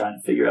betrayed me in trying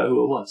to figure out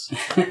who it was.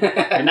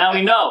 And now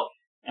we know.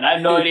 And I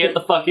have no idea what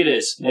the fuck it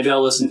is. Maybe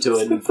I'll listen to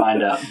it and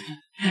find out.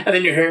 And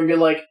then you hear him be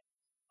like,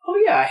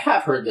 oh yeah, I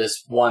have heard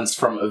this once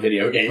from a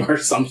video game or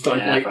something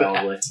like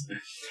probably. that.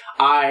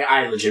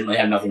 I legitimately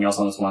have nothing else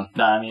on this one.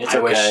 No, I mean, it's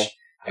okay.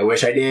 I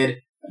wish I did.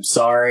 I'm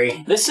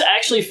sorry. This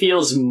actually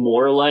feels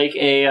more like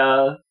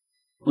a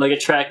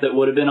track that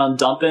would have been on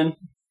Dumpin'.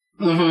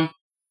 Mm-hmm.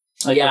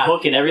 Like the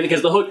hook and everything,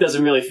 because the hook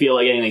doesn't really feel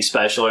like anything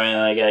special or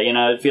anything like that. You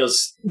know, it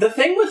feels the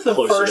thing with the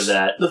closer first, to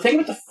that. The thing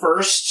with the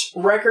first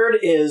record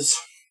is,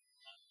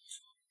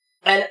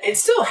 and it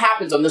still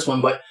happens on this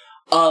one, but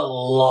a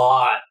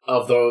lot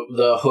of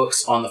the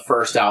hooks on the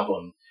first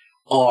album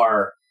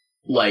are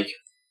like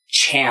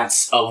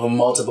chants of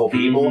multiple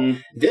people. Mm-hmm.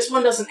 This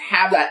one doesn't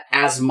have that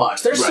as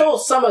much. There's still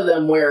some of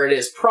them where it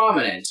is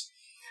prominent,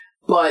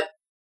 but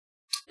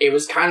it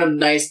was kind of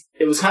nice.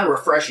 It was kind of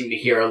refreshing to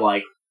hear,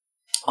 like,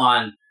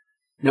 on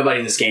Nobody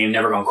in This Game,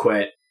 Never Gonna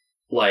Quit,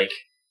 like,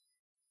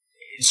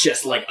 it's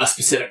just like a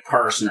specific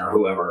person or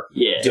whoever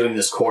doing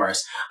this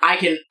chorus.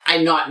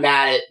 I'm not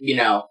mad at,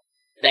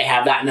 they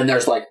have that, and then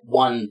there's like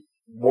one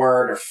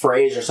word or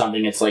phrase or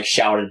something it's like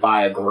shouted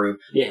by a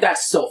group. Yeah.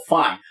 That's still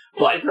fine.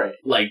 But,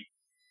 like,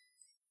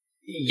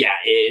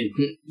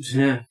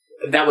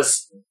 that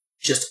was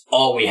just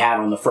all we had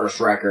on the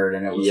first record,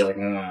 and it was like,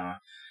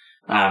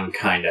 I'm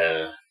kind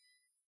of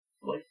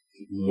like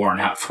worn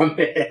out from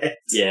it.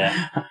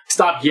 Yeah.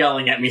 Stop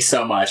yelling at me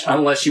so much,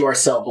 unless you are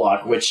Cell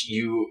Block, which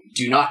you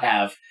do not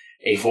have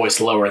a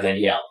voice lower than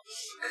yell.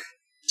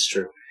 It's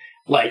true.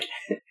 Like,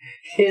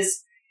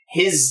 his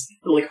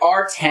like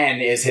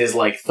R10 is his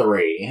like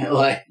 3.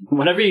 Like,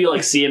 whenever you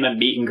like see him at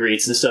meet and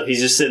greets and stuff,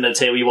 he's just sitting at the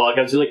table. You walk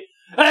up to like,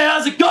 "Hey,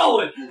 how's it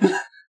going?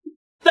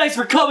 Thanks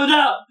for coming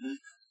out."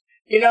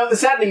 The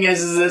sad thing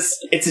is this,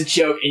 it's a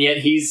joke, and yet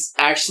he's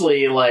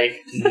actually like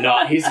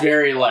not. He's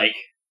very like,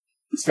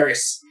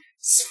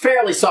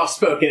 fairly soft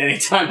spoken.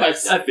 Anytime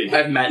I've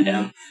met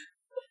him,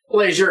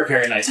 Blaze, you're a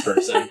very nice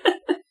person.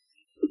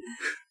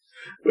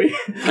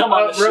 Come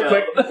on, real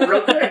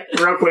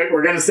quick.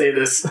 We're gonna say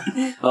this.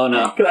 Oh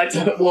no!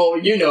 Well,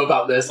 you know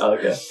about this.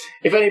 Okay.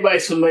 If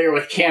anybody's familiar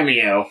with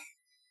Cameo,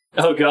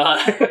 oh god.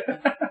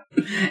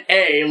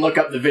 Look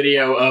up the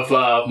video of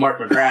Mark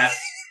McGrath.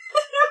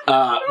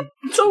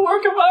 It's a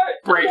work of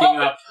art. Breaking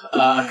up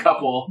a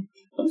couple.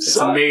 It's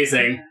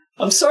amazing.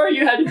 I'm sorry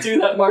you had to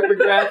do that, Mark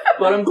McGrath,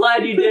 but I'm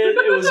glad you did.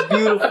 It was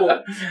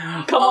beautiful.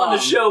 Come on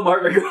the show,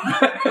 Mark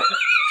McGrath.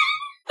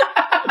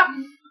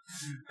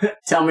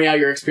 Tell me how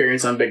your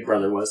experience on Big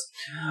Brother was.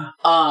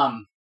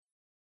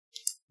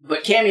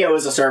 But Cameo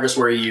is a service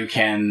where you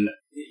can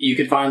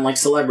find like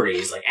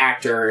celebrities, like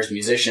actors,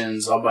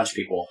 musicians, a bunch of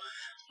people.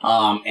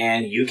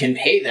 And you can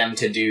pay them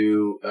to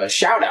do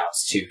shout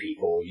outs to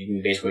people. You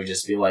can basically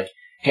just be like,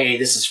 hey,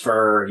 this is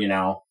for,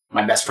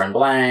 my best friend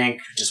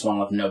blank, just want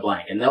to let them know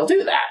blank. And they'll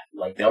do that.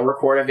 Like, they'll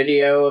record a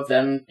video of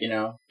them,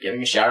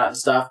 giving a shout out and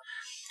stuff.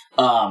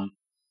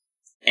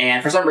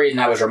 And for some reason,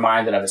 I was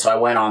reminded of it, so I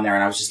went on there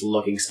and I was just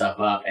looking stuff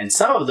up. And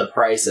some of the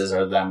prices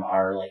of them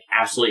are like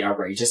absolutely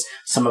outrageous.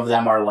 Some of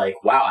them are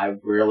like, wow, I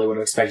really would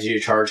have expected you to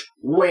charge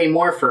way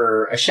more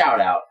for a shout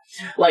out.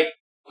 Like,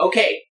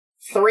 okay,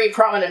 3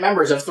 prominent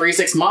members of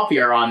 3-6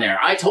 Mafia are on there.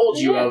 I told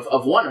you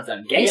of one of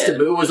them. Gangsta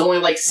Boo was only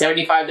like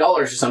 $75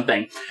 or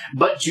something.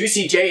 But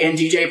Juicy J and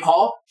DJ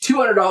Paul,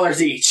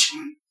 $200 each.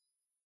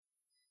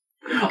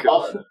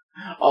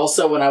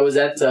 Also, when I was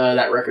at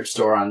that record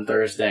store on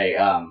Thursday,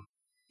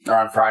 or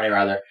on Friday,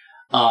 rather,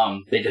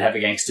 they did have a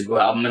Gangsta Boo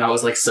album, and I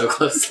was, like, so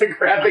close to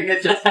grabbing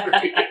it just for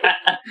you.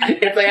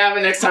 If they have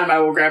it next time, I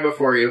will grab it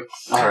for you.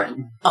 Alright.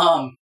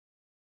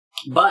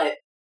 But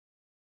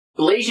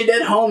Blaze Ya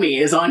Dead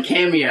Homie is on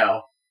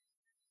Cameo,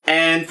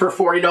 and for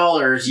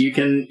 $40, you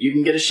can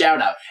get a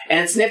shout-out. And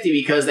it's nifty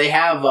because they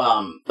have,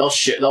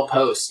 they'll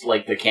post,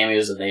 like, the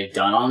cameos that they've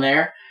done on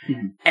there,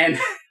 and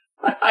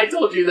I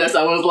told you this,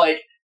 I was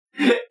like,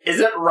 is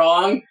it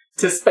wrong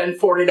to spend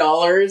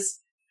 $40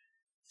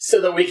 so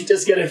that we can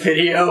just get a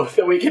video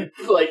that we can,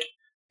 like,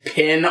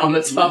 pin on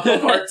the top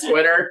of our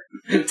Twitter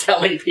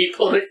telling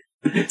people to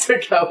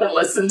go and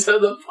listen to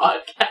the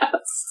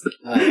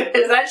podcast?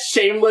 Is that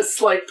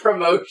shameless, like,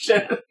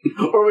 promotion?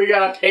 Or we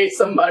gotta pay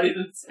somebody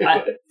to do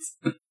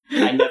it?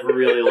 I never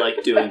really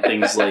like doing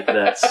things like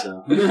that,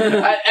 so...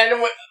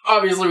 and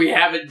obviously we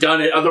haven't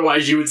done it,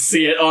 otherwise you would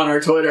see it on our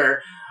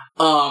Twitter.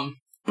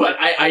 But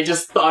I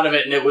just thought of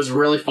it, and it was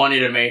really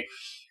funny to me.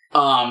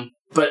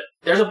 But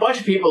there's a bunch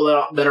of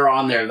people that are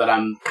on there that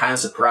I'm kind of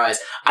surprised.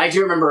 I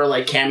do remember,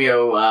 like,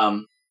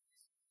 Cameo,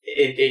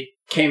 it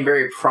came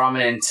very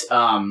prominent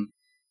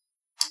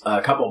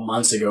a couple of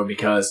months ago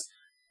because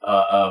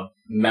a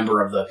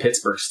member of the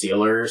Pittsburgh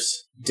Steelers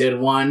did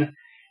one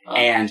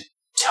and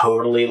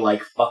totally,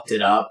 like, fucked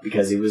it up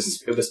because it was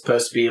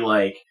supposed to be,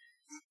 like,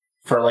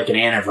 for, like, an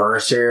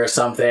anniversary or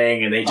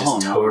something, and they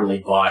just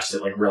totally botched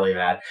it, like, really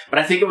bad. But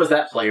I think it was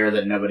that player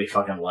that nobody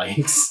fucking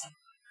likes.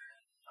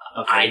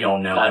 Okay. I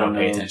don't know. I don't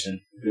pay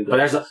attention. But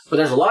there's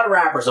a lot of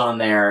rappers on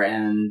there,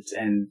 and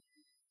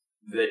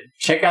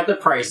check out the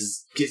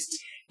prices. Just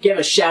give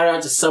a shout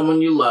out to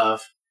someone you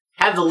love.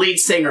 Have the lead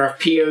singer of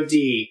POD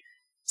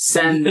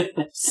send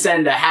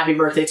a happy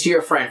birthday to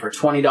your friend for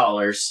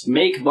 $20.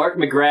 Make Mark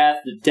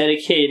McGrath the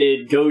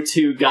dedicated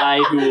go-to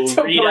guy who will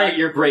read out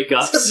your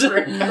breakups. To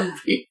bring up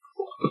people.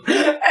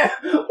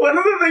 One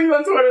of the things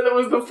on Twitter that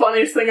was the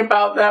funniest thing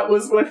about that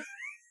was when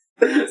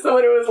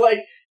somebody was like,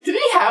 did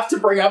he have to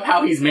bring up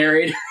how he's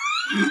married?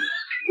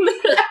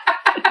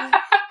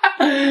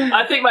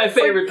 I think my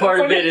favorite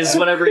part of it is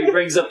whenever he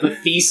brings up the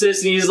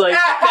thesis and he's like,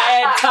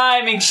 bad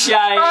timing,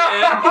 Cheyenne.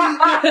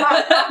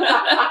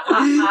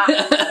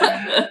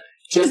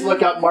 Just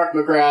look up Mark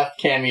McGrath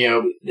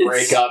Cameo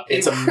breakup.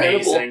 It's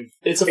incredible. Amazing.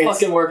 It's a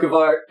fucking work of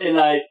art, and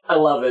I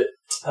love it.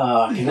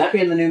 Can that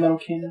be in the new metal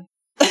canon?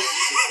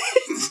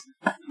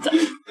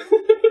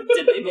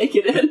 Did they make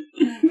it in?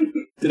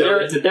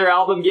 Did their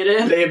album get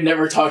in? They have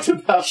never talked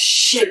about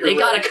shit. They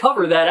gotta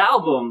cover that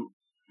album.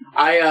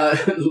 I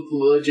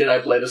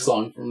played a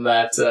song from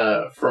that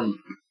from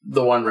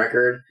the one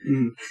record.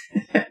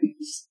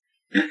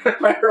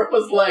 My girl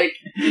was like,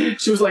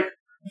 she was like,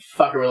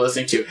 "Fuck, we're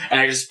listening to," and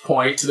I just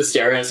point to the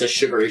stereo and it says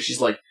 "Sugary."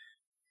 She's like,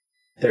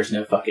 "There's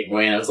no fucking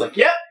way," and I was like,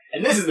 "Yep."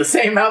 And this is the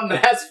same album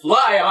that has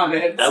Fly on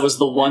it. That was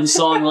the one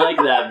song like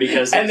that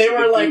because and they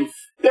were like,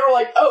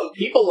 "Oh,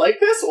 people like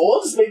this? Well,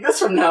 we'll just make this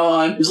from now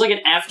on." It was like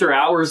an after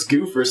hours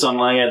goof or something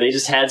like that. They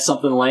just had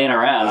something laying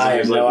around. So I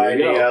have no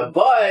idea,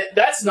 but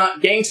that's not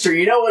gangster.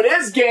 You know what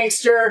is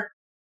gangster?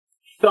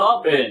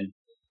 Thumping.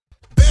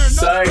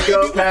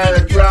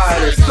 Psychopathic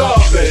riders,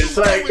 stomping.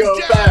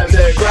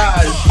 Psychopathic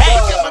riders,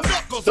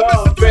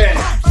 stomping.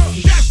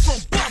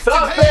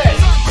 Stomping.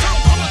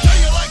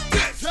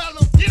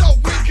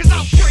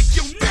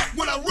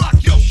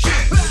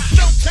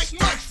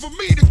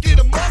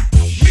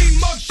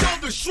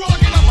 Shrug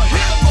and I'ma hit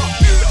him up.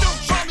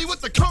 Don't try me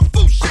with the kung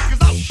fu shit, cause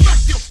I'll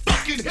smack your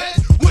fucking head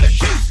with a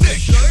cue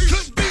stick.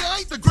 Could be I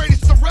ain't the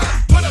greatest to rap,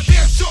 but I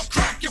damn sure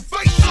crack your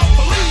face off.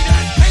 Believe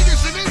that.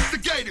 Haters and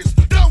instigators,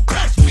 don't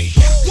catch me.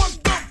 One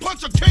thumb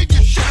punch will cave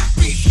your chest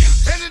piece.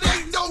 And it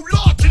ain't no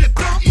law to the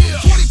thumb.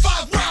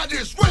 25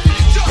 riders ready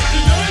to jump.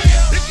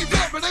 If you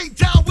never ain't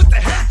down with the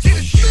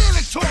hatchet, it's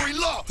mandatory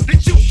law that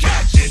you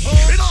catch it.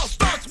 It all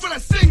starts when I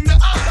sing the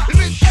I,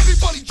 and then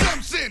everybody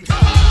jumps in.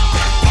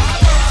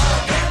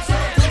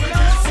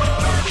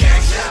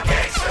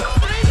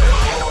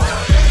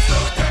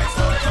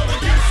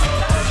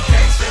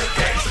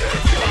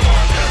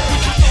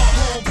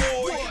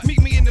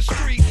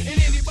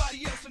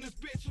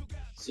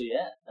 So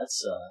yeah,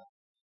 that's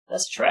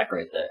a track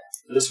right there.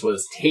 This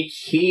was Take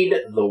Heed,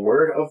 the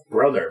Word of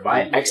Brother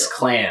by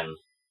X-Clan.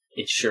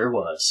 It sure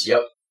was.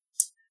 Yep.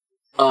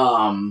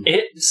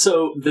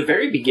 So the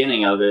very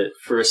beginning of it,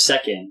 for a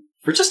second,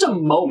 for just a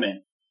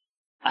moment,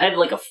 I had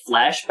like a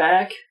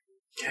flashback.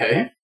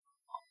 Okay.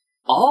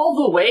 All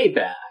the way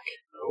back.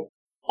 Oh.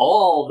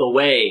 All the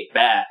way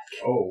back.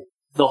 Oh.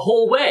 The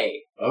whole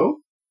way.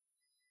 Oh?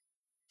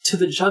 To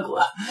the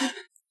juggler.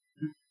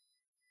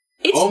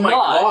 It's Oh my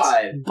not,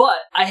 God. but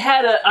I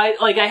had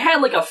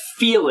a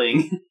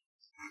feeling.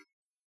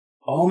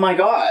 Oh my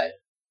god.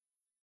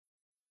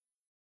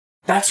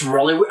 That's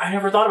really weird. I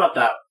never thought about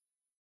that.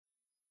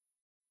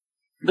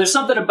 There's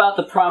something about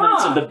the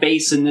prominence of the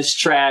bass in this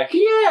track,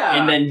 Yeah.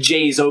 and then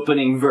Jay's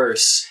opening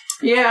verse.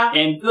 Yeah.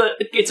 And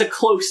it's a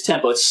close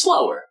tempo. It's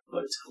slower,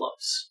 but it's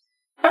close.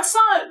 That's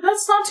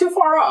not too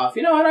far off.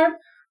 You know what?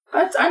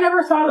 I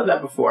never thought of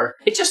that before.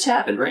 It just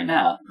happened right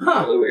now.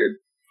 Huh. Really weird.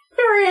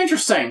 Very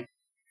interesting.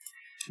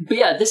 But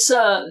yeah, this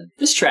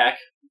track,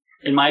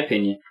 in my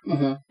opinion,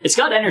 Mm-hmm. it's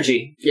got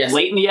energy. Yes.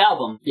 Late in the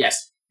album, Yes.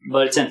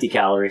 but it's empty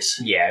calories.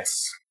 Yeah,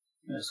 it's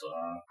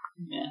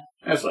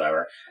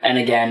whatever. And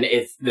again,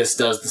 this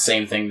does the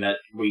same thing that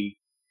we,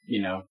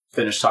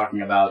 finished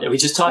talking about. Yeah, we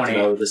just talked 20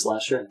 about this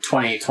last year.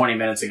 20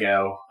 minutes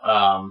ago,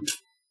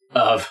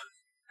 of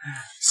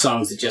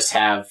songs that just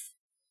have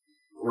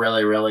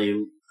really,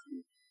 really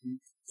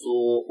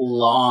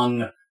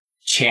long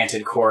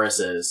chanted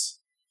choruses.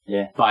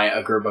 Yeah. By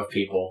a group of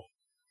people.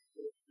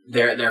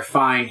 They're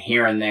fine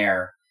here and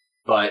there,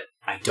 but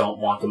I don't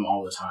want them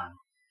all the time.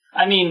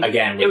 I mean,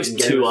 Again, we it was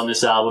didn't get 2 it. on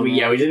this album. We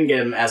didn't get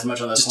them as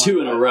much on this Just one.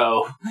 2 in a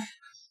row,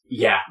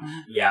 Yeah.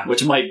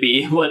 which might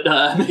be what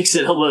makes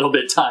it a little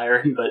bit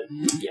tiring, but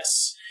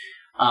Yes.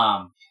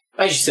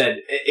 As you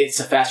said, it's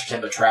a faster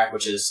tempo track,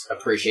 which is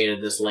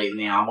appreciated this late in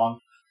the album.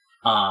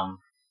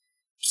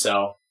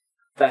 So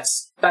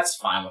that's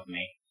fine with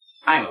me.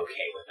 I'm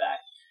okay with that.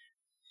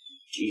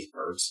 Jeez,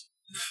 birds.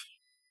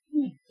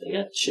 they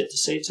got shit to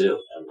say too.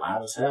 They're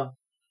loud as hell.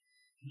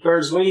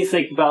 Birds, what do you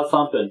think about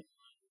Thumpin'?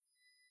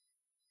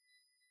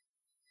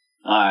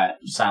 Alright.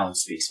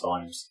 Silence speaks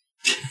volumes.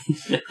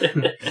 So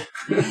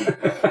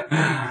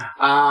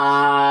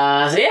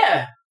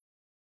yeah.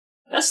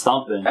 That's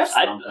Thumpin'. That's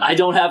Thumpin'. I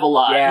don't have a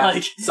lot. Yeah.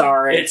 Like,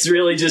 Sorry. it's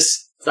really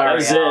just... Sorry, that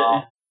was y'all.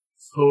 it.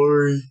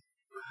 Sorry.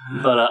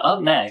 But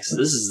up next,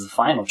 this is the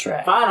final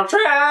track. Final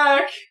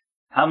track!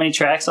 How many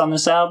tracks on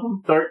this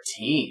album?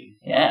 13.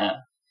 Yeah.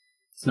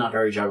 It's not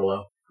very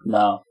juggalo.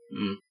 No.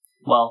 Mm.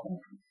 Well,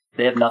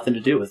 they have nothing to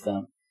do with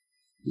them.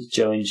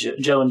 Joe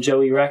and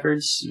Joey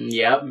Records?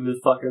 Yep. Who the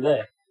fuck are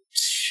they?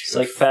 It's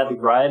like Fat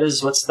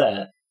Riders. What's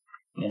that?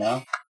 You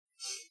know?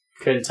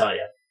 Couldn't tell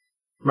you.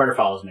 Murder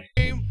follows me.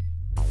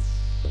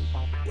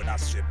 When I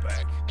sit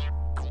back,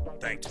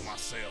 think to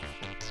myself,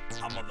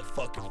 I'm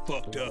motherfucking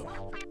fucked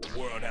up. The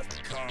world has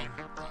become.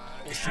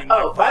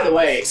 Oh, by the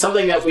way,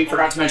 something that we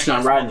forgot to mention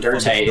on Rod and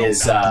Dirte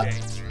is that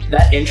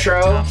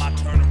intro.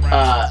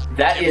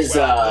 That is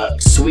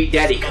Sweet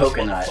Daddy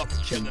Coconut.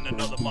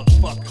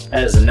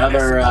 That is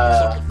another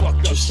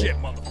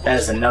that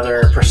is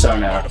another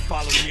persona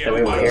that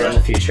we will hear in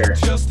the future.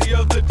 Just the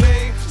other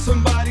day,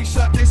 somebody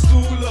shot their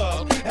school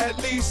up. At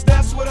least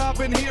that's what I've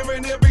been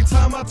hearing every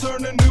time I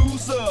turn the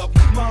news up.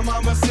 My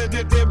mama said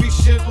that there'd be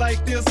shit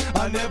like this.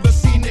 I never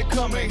seen it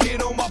coming.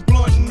 Hit on my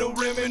blunt, no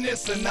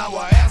reminiscing. Now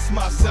I ask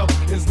myself,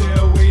 is there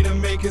a way to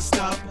make it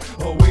stop?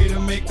 A way to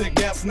make the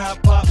gas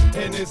not pop?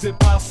 And is it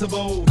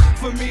possible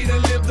for me to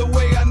live the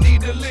way I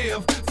need to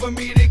live? For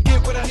me to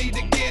get what I need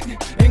to get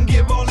and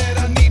give all that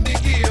I need to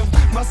give?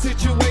 My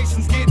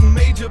situation's getting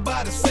major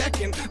by the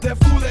second. That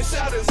fool that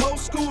shot his whole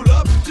school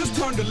up just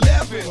turned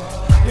 11.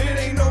 It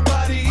ain't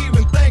nobody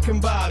even thinking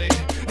about it.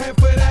 And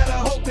for that I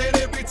hope that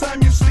every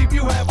time you sleep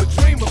you have a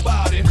dream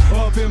about it.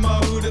 Up in my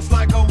hood it's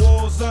like a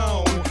war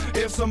zone.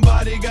 If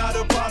somebody got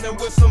a problem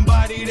with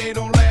somebody they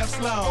don't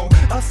last long.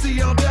 I see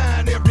y'all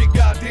dying every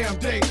goddamn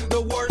day.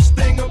 The worst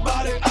thing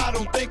about it, I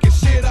don't think it's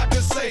shit I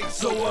can say.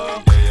 So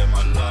Day of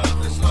my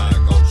life is like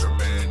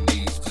Ultraman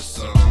needs the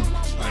sun.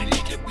 I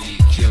need to be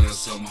killing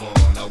someone.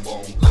 I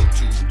won't go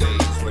 2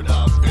 days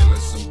without filling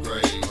some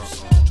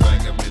graves.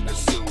 Drag them in the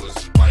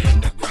sewers, my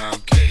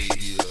underground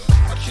cave.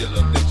 I kill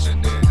a bitch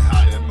and then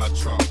hide in my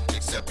trunk.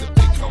 Except if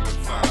they come and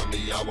find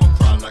me, I won't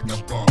cry like a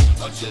punk.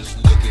 I'll just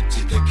look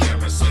into the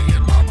camera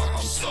saying, Mama,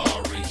 I'm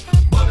sorry.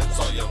 But it's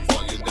all your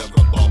fault, you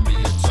never bought me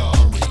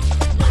Atari.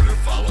 Murder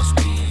follows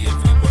me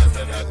everywhere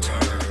that I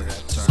turn.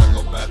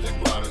 Psychopathic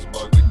riders,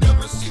 boy, we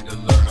never seem to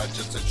learn. I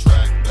just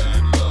attract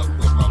bad luck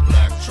with my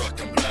black truck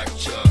and black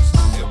chucks.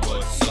 And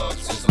what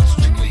sucks is I'm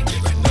strictly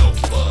giving no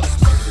fucks.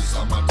 Murders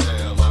on my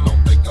tail, I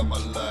don't think I'ma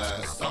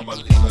last. I'ma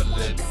leave a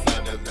lid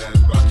fatter than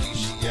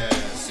Rakishi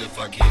ass. If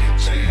I get a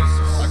chance,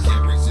 I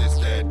can't resist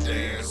that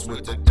dance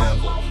with the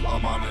devil.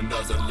 I'm on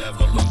another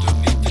level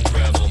underneath the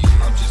gravel.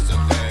 I'm just a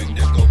thing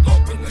that go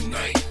bump in the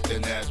night.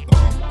 Then that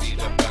bump beat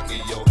the back of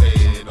your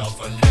head off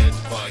a lead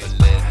pipe.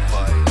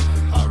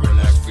 I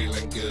relax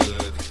feeling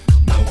good,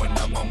 knowing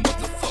I'm a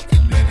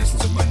motherfucking menace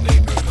to my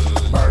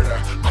neighborhood. Murder,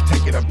 I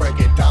take it and break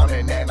it down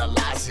and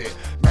analyze it.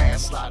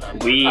 Manslaughter.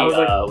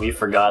 We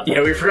forgot.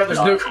 Yeah, we forgot there's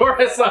no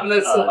chorus on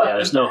this one. Yeah,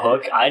 there's no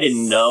hook. I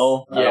didn't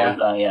know. Yeah.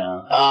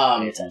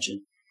 Pay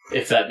attention.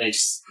 If that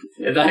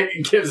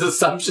gives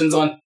assumptions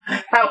on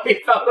how we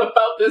felt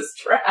about this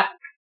track.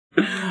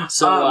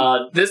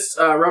 So this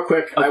real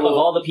quick, of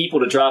all the people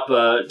to drop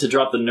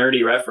the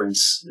nerdy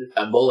reference,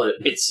 a bullet.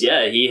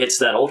 he hits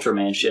that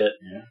Ultraman shit.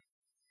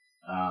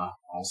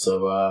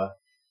 Also,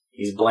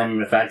 he's blaming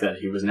the fact that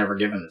he was never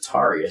given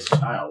Atari as a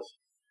child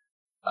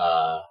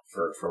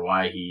for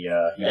why he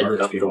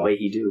ended up people the way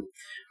he do.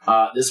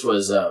 This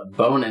was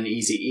Bone and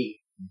Eazy-E,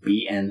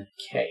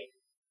 BNK.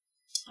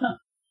 Huh.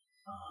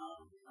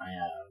 I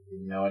have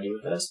no idea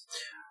what that is.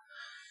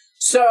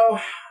 So,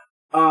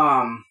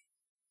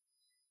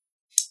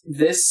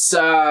 this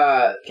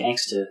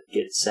Gangsta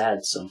get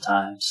sad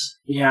sometimes.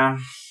 yeah.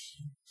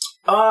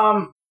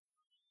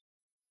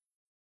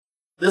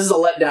 This is a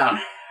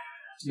letdown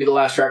to be the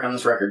last track on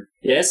this record.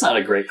 Yeah, it's not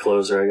a great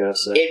closer, I gotta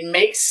say. It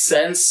makes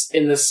sense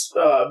in this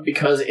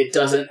because it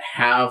doesn't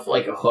have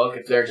like a hook.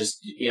 If they're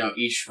just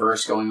each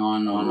verse going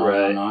on,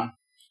 Right. on.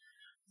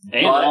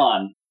 And But-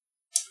 on.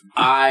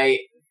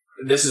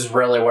 This is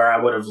really where I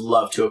would have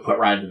loved to have put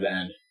Ride to the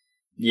End.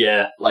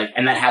 Yeah.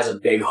 And that has a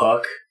big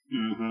hook.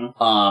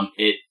 Mm-hmm.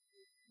 It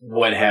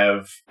would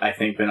have, I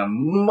think, been a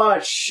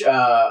much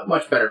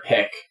better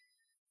pick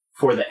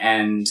for the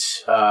end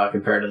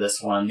compared to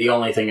this one. The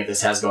only thing that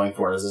this has going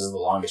for it is this is the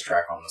longest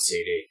track on the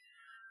CD.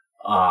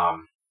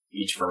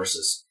 Each verse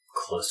is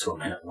close to a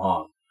minute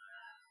long.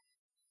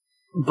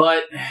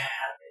 But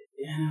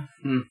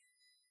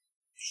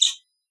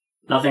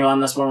nothing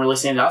on this one really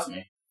stands out to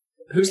me.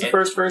 Who's the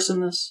first verse in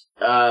this?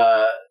 Is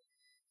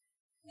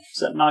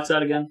that Knocks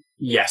Out again?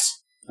 Yes.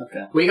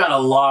 Okay. We got a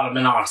lot of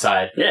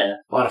monoxide. Yeah.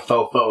 A lot of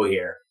faux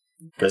here.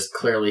 Because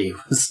clearly he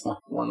was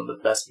one of the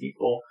best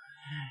people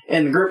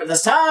in the group at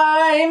this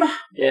time.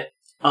 Yeah.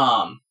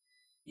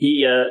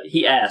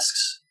 He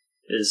asks,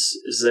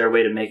 is there a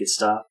way to make it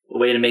stop? A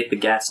way to make the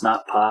gats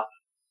not pop?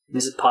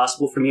 Is it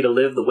possible for me to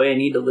live the way I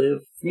need to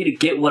live? For me to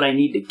get what I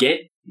need to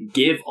get?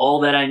 Give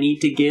all that I need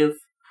to give?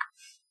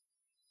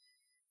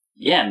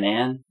 Yeah,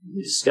 man.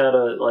 You just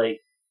gotta,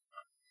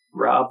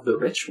 rob the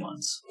rich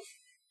ones.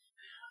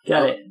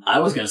 Got it. I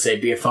was going to say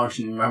be a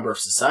functioning member of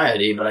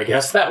society, but I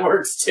guess that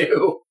works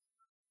too.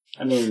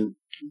 I mean,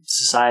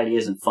 society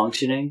isn't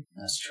functioning.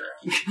 That's true.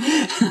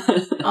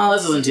 Oh,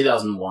 this was in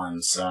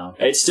 2001, so...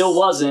 It still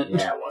wasn't.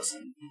 Yeah, it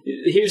wasn't.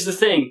 Here's the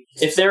thing.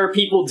 If there are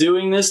people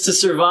doing this to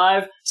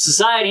survive,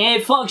 society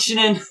ain't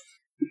functioning.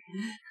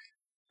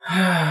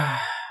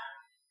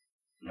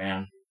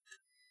 Man.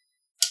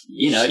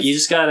 You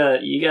just gotta...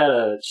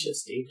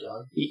 Shit's deep,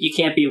 dog. You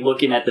can't be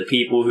looking at the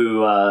people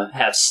who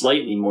have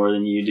slightly more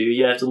than you do.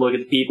 You have to look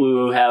at the people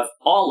who have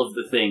all of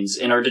the things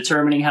and are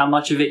determining how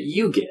much of it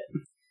you get.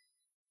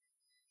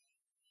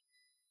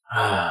 You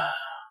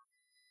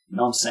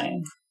know what I'm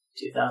saying?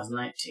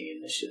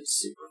 2019, this shit's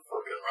super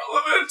fucking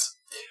relevant.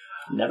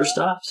 Never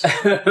stops.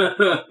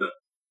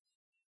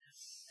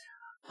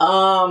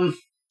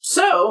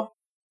 So...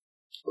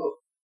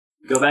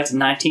 Go back to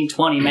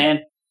 1920,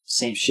 man.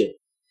 Same shit.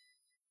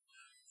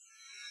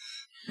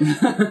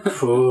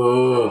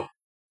 So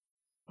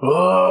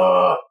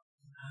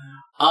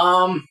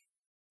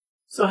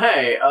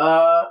hey,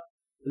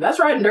 that's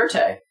Riding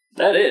Dirty.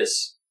 That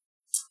is.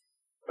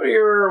 What are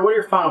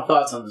your final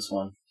thoughts on this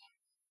one?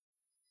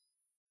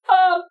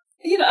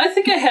 I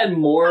think I had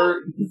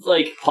more,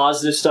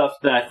 positive stuff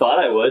than I thought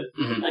I would.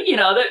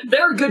 Mm-hmm.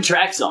 There are good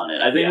tracks on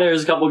it. I think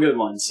there's a couple good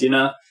ones,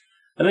 I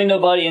think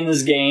Nobody in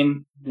This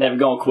Game, Never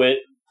Gonna Quit,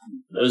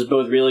 those are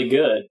both really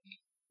good.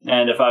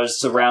 And if I was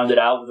to round it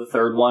out with a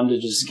third one to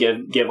just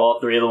give all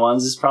three of the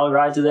ones, it's probably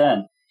Ride to the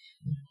End.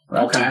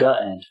 Ride to the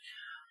End.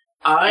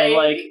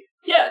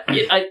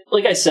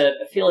 Like I said,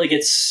 I feel like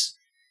it's...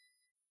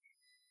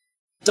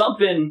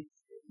 Dumpin'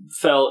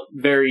 felt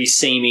very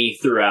samey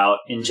throughout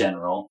in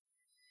general.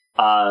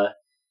 I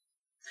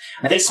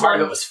think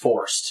part of it was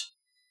forced.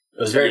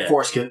 It was very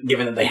forced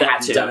given that they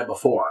hadn't done it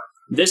before.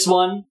 This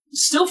one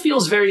still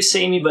feels very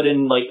samey, but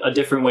in a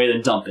different way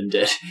than Dumpin'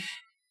 did.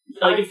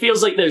 It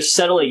feels like they're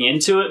settling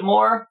into it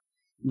more,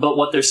 but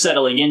what they're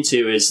settling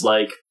into is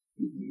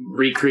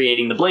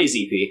recreating the Blaze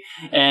EP.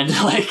 And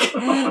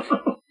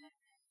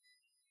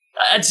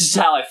that's just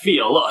how I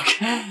feel. Look,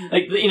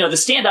 the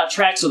standout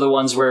tracks are the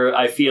ones where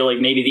I feel like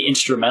maybe the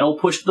instrumental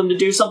pushed them to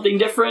do something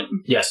different.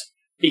 Yes.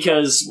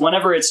 Because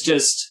whenever it's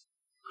just...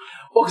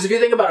 Well, because if you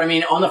think about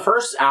it, on the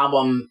first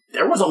album,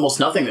 there was almost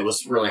nothing that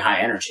was really high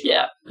energy.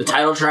 Yeah. The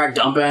title track,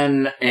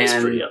 Dumpin', and it's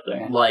pretty up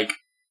there.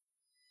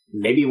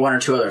 Maybe one or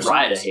two other songs.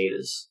 Ride of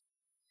Haters.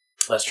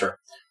 That's true.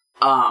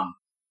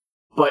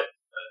 But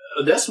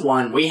this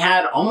one, we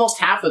had almost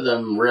half of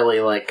them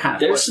really kind of...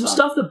 There's some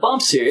stuff that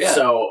bumps here, yeah.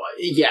 So,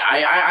 yeah,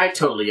 I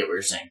totally get what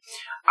you're saying.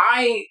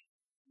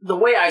 The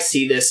way I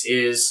see this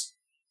is,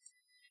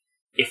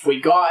 if we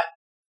got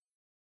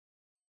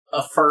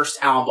a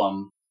first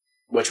album,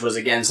 which was,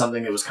 again,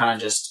 something that was kind of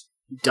just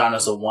done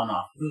as a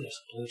one-off. Ooh, there's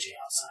a blue jay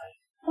outside.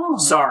 Oh,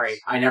 sorry,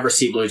 I never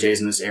see blue jays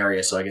in this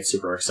area, so I get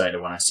super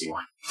excited when I see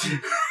one.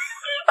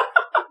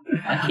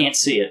 I can't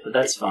see it, but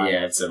that's fine.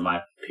 Yeah, it's in my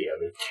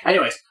POV.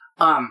 Anyways,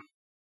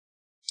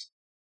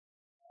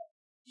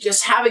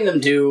 just having them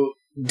do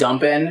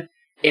Dumpin',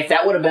 if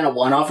that would have been a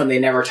one-off and they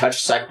never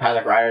touched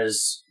Psychopathic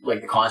Riders,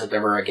 the concept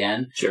ever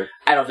again, sure,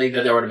 I don't think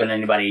that there would have been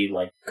anybody,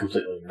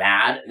 completely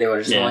mad. They would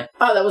have just been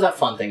oh, that was that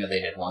fun thing that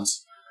they did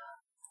once.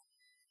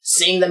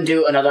 Seeing them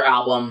do another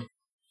album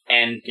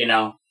and,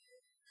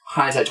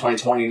 hindsight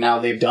 2020, now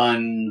they've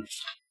done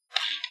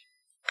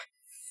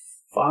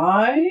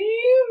 5?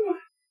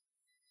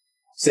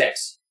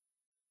 6.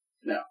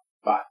 No,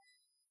 5.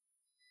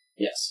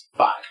 Yes,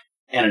 5.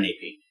 And an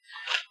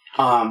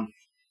EP.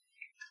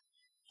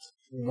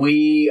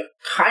 We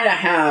kind of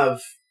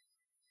have,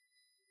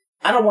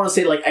 I don't want to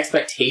say like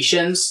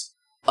expectations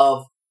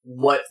of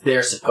what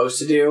they're supposed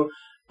to do,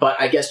 but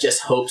I guess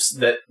just hopes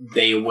that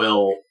they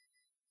will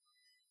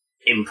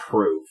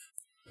improve.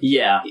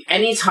 Yeah.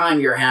 Anytime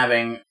you're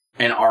having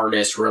an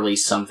artist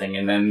release something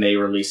and then they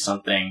release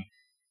something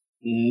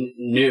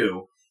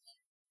new,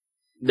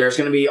 there's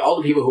going to be all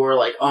the people who are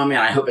like, oh man,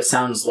 I hope it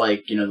sounds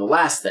like, the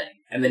last thing.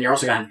 And then you're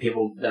also going to have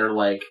people that are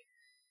like,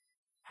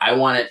 I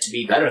want it to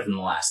be better than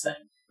the last thing.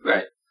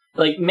 Right.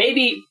 Like,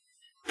 maybe,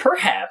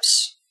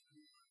 perhaps,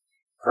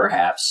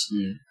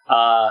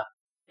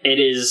 it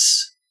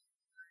is...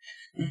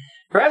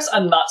 Perhaps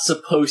I'm not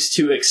supposed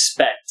to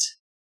expect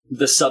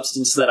the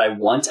substance that I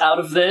want out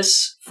of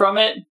this from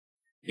it,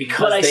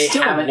 but I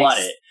still want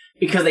it.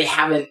 Because they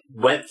haven't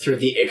went through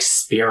the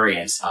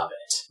experience of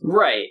it.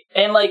 Right.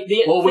 And, like,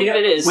 the thing of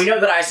it is... We know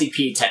that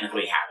ICP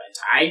technically haven't.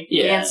 I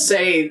can't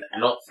say... I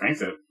don't think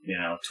that,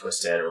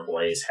 Twisted or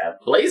Blaze have.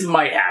 Blaze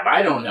might have.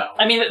 I don't know.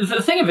 I mean,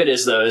 the thing of it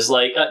is, though, is,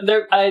 like,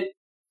 I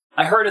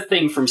heard a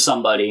thing from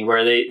somebody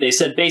where they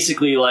said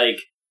basically, like,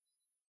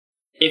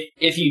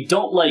 if you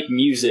don't like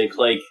music,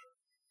 like,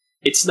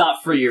 it's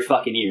not for your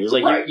fucking ears.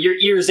 Like, right. your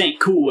ears ain't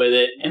cool with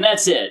it, and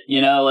that's it.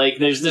 Like,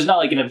 there's not,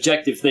 like, an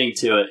objective thing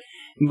to it.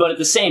 But at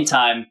the same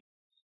time,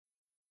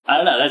 I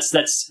don't know,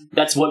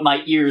 that's what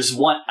my ears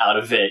want out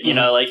of it,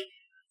 like,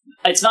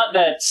 it's not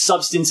that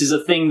substance is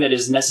a thing that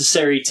is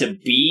necessary to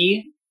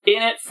be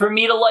in it for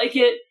me to like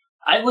it.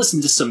 I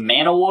listened to some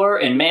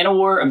Manowar, and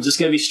Manowar, I'm just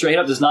gonna be straight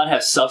up, does not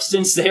have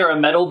substance. They are a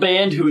metal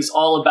band who is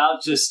all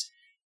about just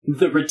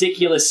the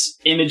ridiculous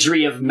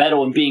imagery of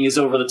metal and being as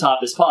over the top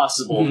as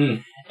possible.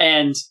 Mm-hmm.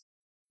 And,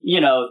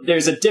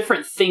 there's a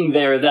different thing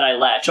there that I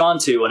latch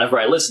onto whenever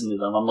I listen to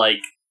them. I'm like,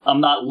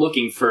 I'm not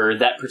looking for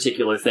that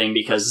particular thing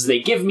because they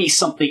give me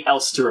something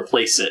else to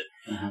replace it.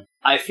 Mm-hmm.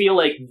 I feel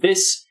like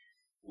this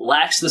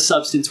lacks the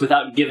substance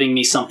without giving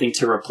me something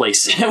to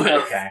replace it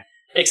with. Okay.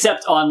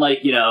 Except on, like,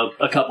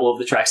 a couple of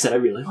the tracks that I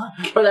really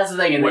like. But that's the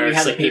thing, and where then you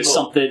have like, the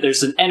people...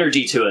 there's an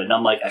energy to it, and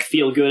I'm like, I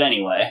feel good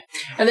anyway.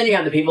 And then you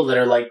have the people that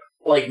are like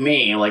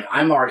me, like,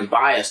 I'm already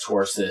biased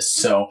towards this,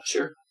 so...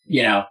 Sure.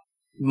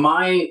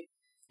 My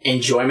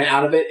enjoyment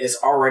out of it is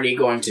already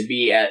going to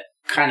be at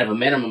kind of a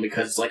minimum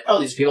because it's like, oh,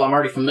 these people I'm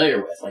already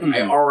familiar with. Like,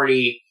 I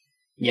already,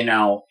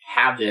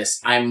 have this.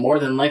 I'm more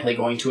than likely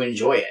going to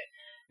enjoy it.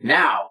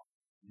 Now,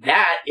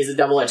 that is a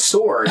double-edged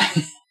sword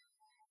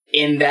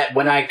in that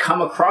when I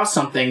come across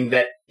something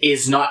that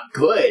is not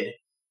good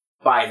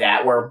by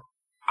that, where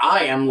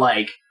I am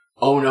like,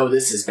 oh no,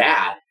 this is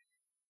bad,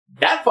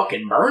 that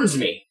fucking burns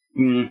me.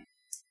 Mm.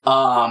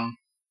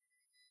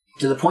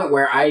 To the point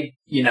where I,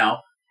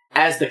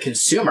 as the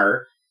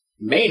consumer,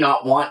 may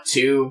not want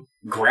to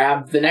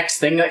grab the next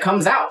thing that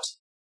comes out.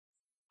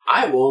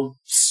 I will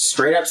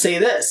straight up say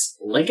this.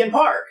 Linkin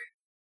Park.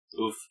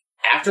 Oof.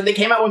 After they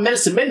came out with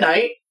Menace to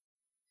Midnight,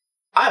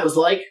 I was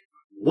like,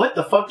 what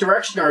the fuck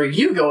direction are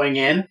you going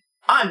in?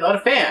 I'm not a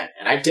fan.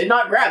 And I did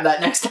not grab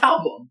that next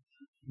album.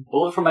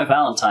 Bullet for My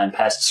Valentine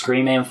passed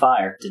Scream and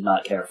Fire. Did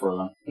not care for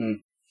them.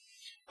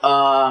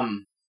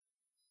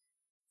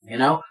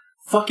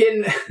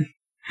 Fucking...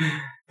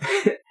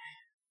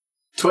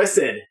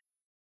 Twisted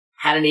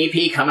had an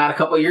EP come out a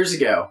couple years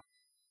ago.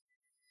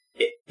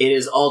 It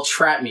is all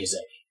trap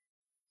music.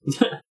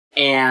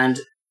 And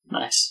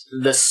nice.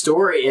 The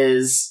story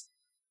is,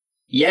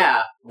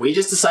 we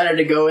just decided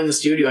to go in the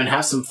studio and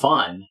have some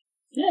fun.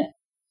 Yeah.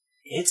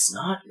 It's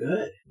not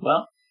good.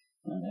 Well,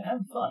 they're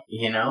having fun.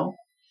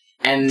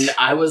 And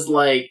I was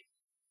like,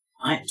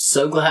 I'm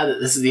so glad that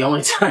this is the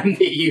only time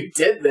that you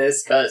did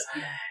this, because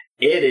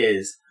it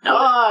is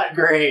not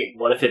great.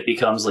 What if it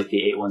becomes like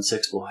the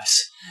 816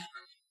 Boys?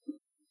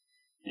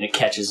 And it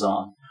catches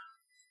on.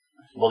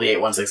 Well, the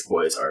 816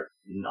 Boys are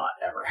not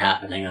ever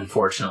happening,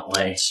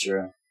 unfortunately. That's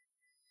true.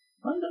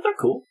 Well, they're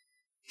cool.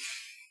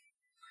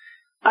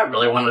 I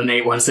really wanted an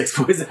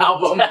 816 Boys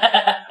album.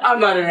 I'm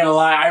not even gonna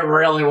lie, I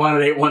really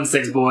wanted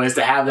 816 Boys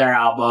to have their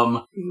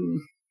album.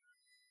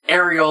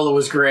 Areola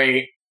was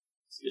great.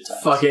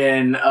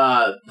 Fucking,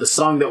 the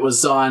song that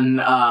was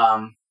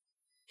on,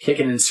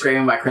 Kicking and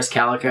Screaming by Chris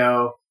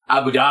Calico,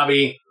 Abu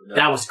Dhabi,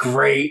 that was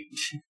great.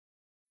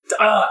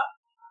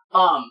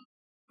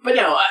 But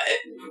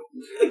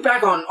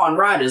back on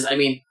Riders, I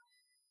mean,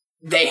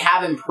 they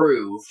have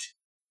improved,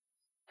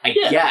 I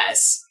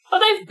guess.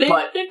 Well,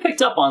 they've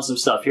picked up on some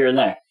stuff here and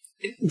there.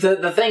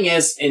 The thing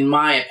is, in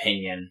my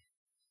opinion,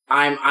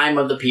 I'm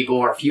of the people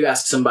where if you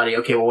ask somebody,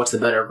 okay, well, what's the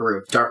better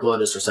group, Dark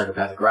Lotus or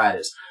Psychopathic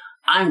Riders?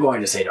 I'm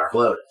going to say Dark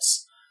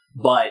Lotus.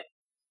 But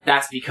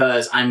that's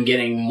because I'm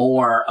getting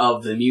more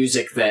of the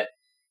music that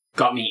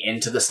got me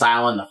into the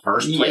style in the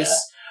first place.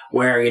 Yeah.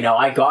 Where,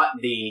 I got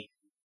the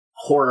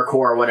horrorcore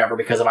or whatever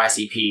because of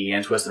ICP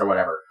and Twisted or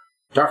whatever.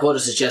 Dark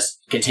Lotus is just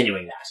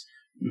continuing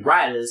that.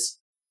 Riders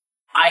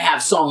I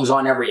have songs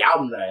on every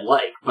album that I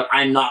like, but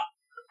I'm not.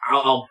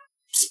 I'll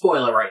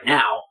spoil it right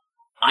now.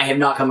 I have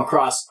not come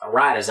across a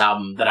Riders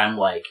album that I'm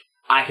like,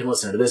 I can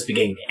listen to this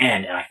beginning to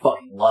end and I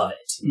fucking love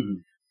it. Mm-hmm.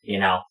 You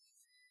know?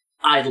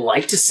 I'd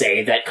like to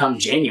say that come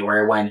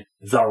January when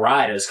The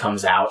Riders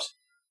comes out,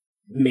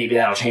 maybe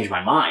that'll change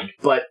my mind,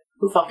 but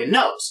who fucking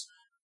knows?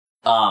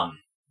 No,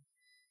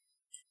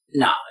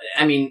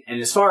 I mean, and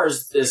as far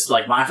as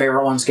like my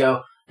favorite ones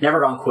go,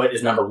 Never Gonna Quit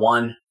is number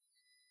 1.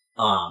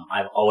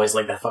 I've always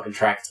liked that fucking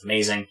track. It's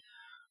amazing.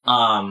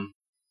 Riding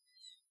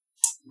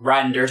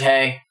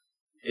Dirty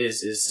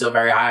is still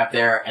very high up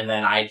there, and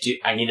then I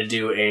need to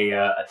do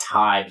a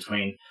tie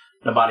between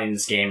Nobody in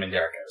This Game and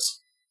Derrickos.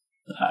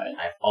 Alright.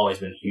 I've always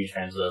been huge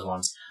fans of those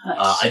ones.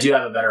 Nice. I do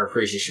have a better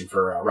appreciation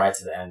for Ride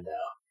to the End, though.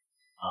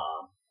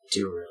 I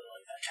do really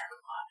like that track a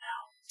lot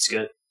now. It's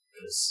good.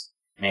 Because,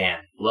 man,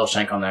 Lil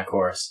Shank on that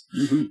chorus.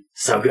 Mm-hmm.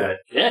 So good.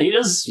 Yeah, he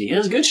does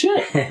good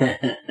shit.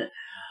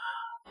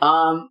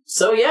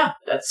 So yeah,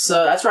 that's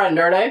Riding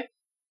Dirty.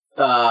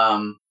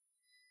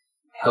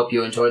 Hope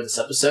you enjoyed this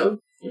episode.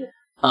 Yeah.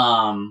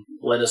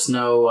 Let us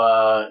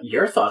know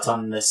your thoughts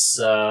on this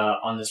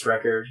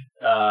record.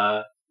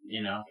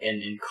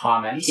 In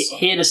comments.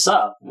 Hit us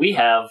up. We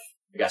have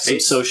got some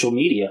social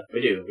media. We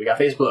do. We got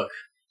Facebook.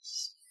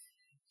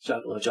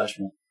 Juggalo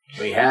Judgment.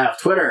 We have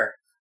Twitter.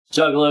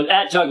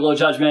 Juggalo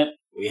Judgment.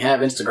 We have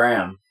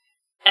Instagram.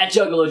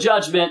 Juggalo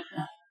Judgment.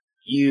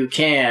 You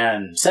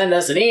can send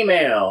us an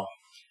email.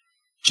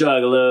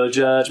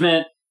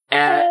 JuggaloJudgment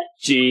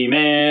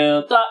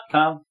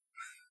 @gmail.com.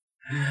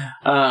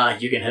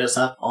 You can hit us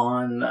up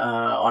on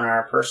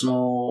our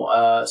personal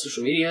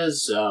social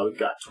medias. We've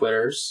got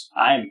Twitters.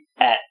 I'm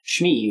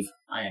 @Shmeev.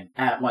 I am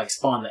 @Mike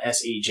Spawn, the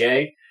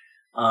SEJ.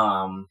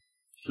 You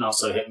can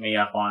also hit me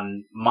up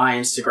on my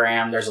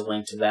Instagram. There's a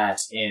link to that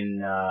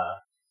in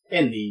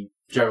the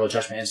Juggalo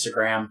Judgment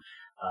Instagram.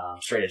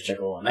 Straight as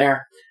Juggalo on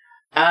there.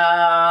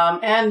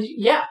 And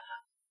yeah,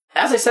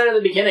 as I said at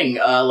the beginning,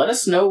 let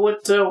us know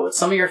what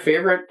some of your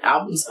favorite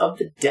albums of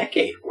the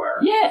decade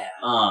were. Yeah.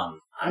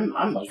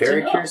 I'm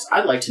very curious.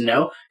 I'd like to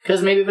know,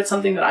 because maybe if it's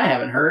something that I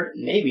haven't heard,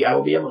 maybe I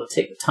will be able to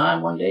take the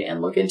time one day and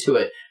look into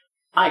it.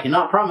 I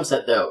cannot promise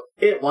that, though.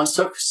 It once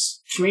took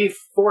me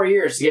 4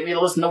 years to get me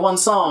to listen to one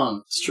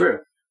song. It's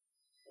true.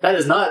 That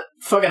is not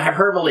fucking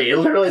hyperbole. It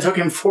literally took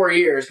him 4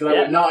 years, because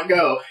I would not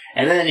go.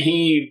 And then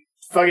he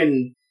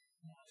fucking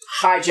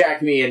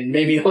hijacked me and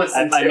made me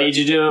listen to it. I made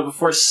you do it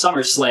before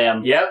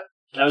SummerSlam. Yep.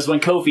 That was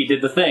when Kofi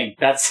did the thing.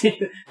 That's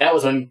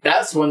when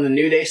the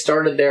New Day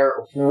started their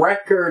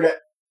record.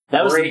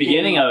 That was the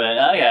beginning of it.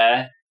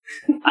 Okay.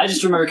 I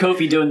just remember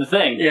Kofi doing the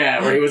thing. Yeah,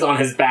 where he was on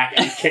his back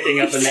and kicking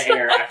up in the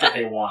air after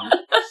they won.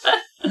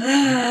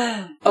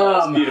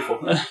 Beautiful.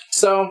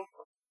 So,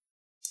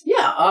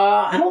 yeah,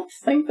 I don't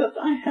think that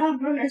I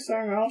have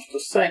anything else to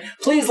say.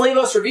 Please leave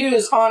us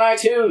reviews on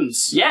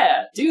iTunes.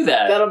 Yeah, do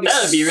that. That'd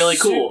be really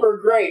cool. Super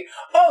great.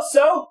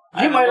 Also,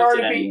 you might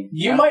already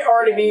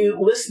be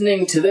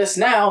listening to this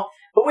now,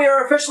 but we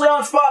are officially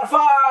on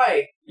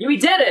Spotify. We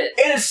did it!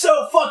 It is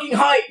so fucking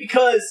hype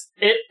because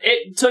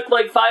it took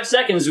like 5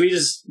 seconds. We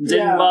just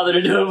didn't bother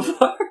to do it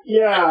before.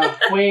 Yeah,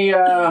 we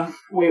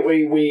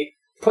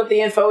put the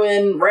info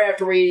in right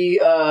after we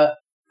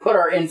put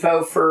our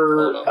info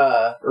for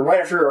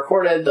right after we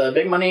recorded the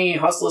Big Money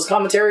Hustlers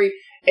commentary,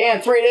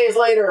 and 3 days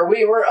later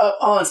we were up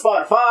on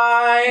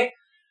Spotify.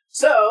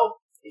 So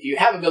if you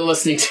haven't been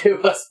listening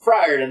to us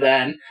prior to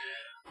then,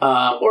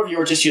 or if you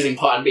were just using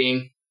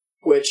Podbean,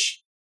 which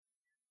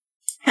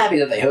happy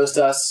that they host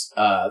us.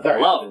 Their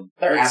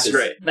app is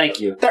great. Thank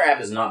you. Their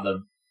app is not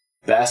the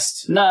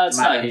best. No, it's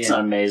not. It's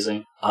not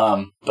amazing.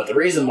 But the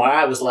reason why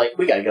I was like,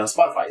 we gotta get on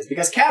Spotify is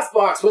because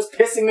Castbox was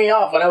pissing me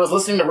off when I was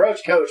listening to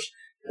Roach Coach,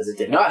 because it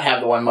did not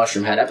have the One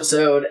Mushroom Head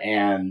episode,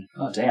 and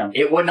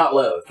it would not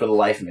load for the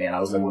life of me, and I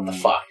was like, what the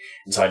fuck?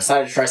 And so I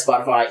decided to try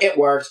Spotify. It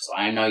worked, so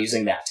I am now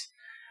using that.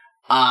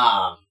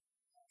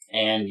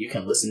 And you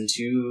can listen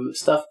to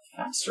stuff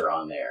faster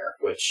on there,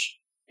 which,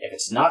 if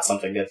it's not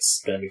something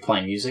that's going to be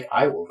playing music,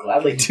 I will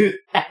gladly do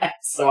that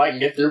so I can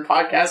get through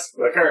podcasts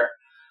quicker.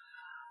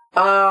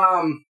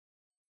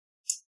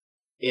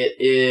 It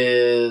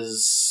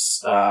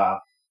is,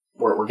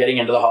 we're getting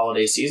into the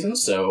holiday season,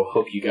 so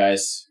hope you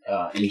guys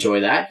enjoy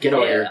that. Get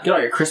all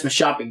your Christmas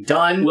shopping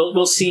done.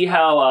 We'll see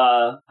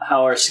how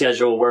our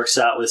schedule works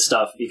out with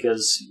stuff,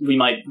 because we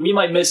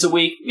might miss a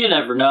week. You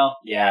never know.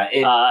 Yeah,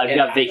 I've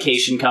got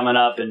vacation coming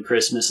up and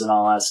Christmas and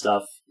all that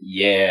stuff.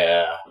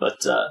 Yeah,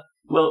 but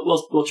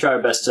we'll try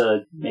our best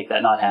to make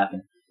that not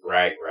happen.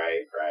 Right.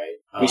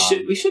 We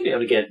should be able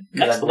to get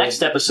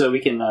next episode. We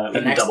can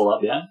double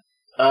up. Yeah.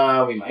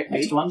 We might be.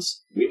 Next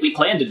ones. We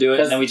planned to do it,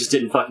 and then we just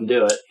didn't fucking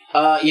do it.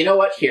 You know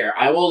what? Here,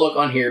 I will look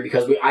on here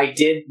because I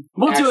did.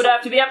 We'll do it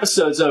after the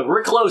episode's over.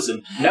 We're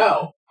closing.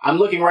 No, I'm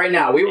looking right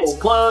now. It's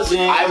closing.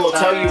 I will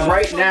tell you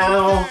right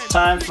now.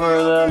 Time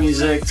for the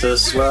music to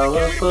swell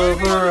up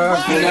over our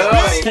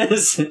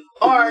heads. No.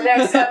 Our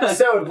next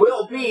episode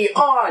will be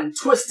on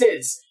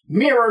Twisted's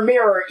Mirror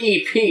Mirror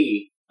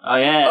EP. Oh,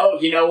 yeah. Oh,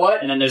 you know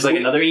what? And then there's like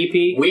another EP?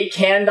 We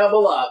can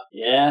double up.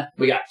 Yeah.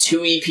 We got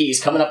 2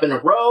 EPs coming up in a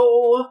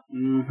row.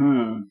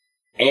 Mm-hmm.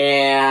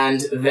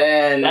 And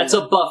then... That's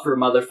a buffer,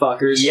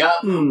 motherfuckers.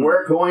 Yep.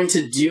 We're going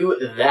to do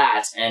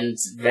that. And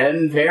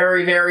then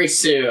very, very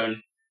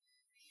soon,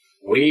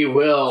 we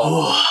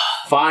will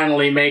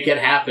finally make it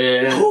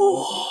happen.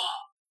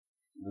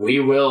 We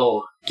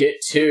will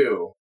get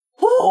to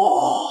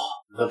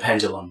the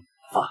pendulum.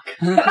 Fuck.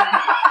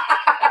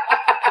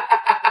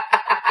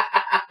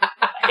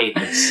 I hate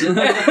this.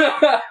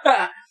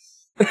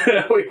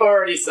 We've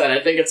already said.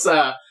 I think it's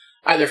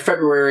either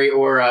February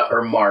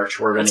or March.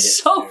 We're going to get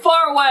so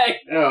far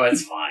away. Oh,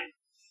 it's fine.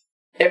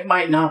 It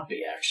might not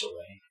be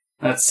actually.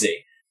 Let's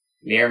see.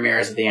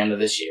 Mirrors at the end of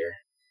this year.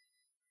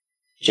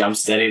 Jump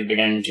Steady at the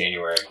beginning of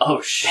January. Oh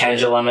shit.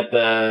 Pendulum at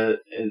the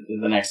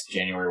next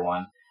January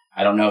one.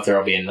 I don't know if there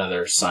will be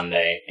another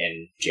Sunday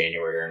in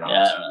January or not.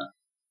 Yeah, I don't know.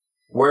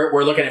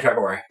 We're looking at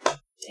February.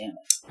 Damn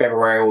it.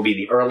 February will be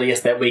the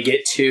earliest that we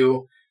get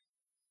to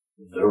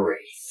the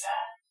Wraith.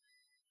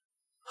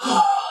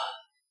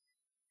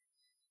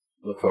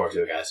 Look forward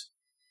to it, guys.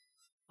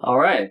 All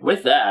right.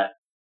 With that,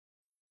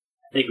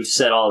 I think we've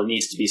said all that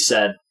needs to be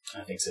said.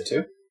 I think so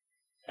too.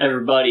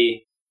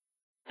 Everybody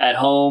at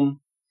home,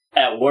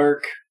 at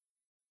work,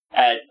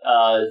 at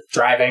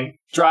driving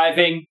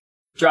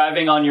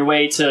on your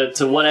way to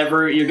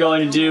whatever you're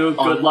going to do.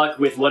 Good luck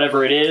with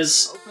whatever it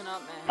is.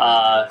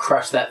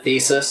 Crush that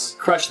thesis.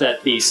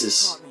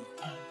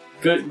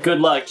 Good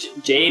luck,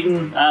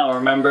 Jaden. I don't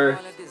remember.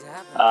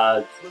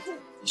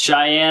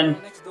 Cheyenne.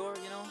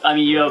 I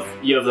mean, you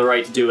have the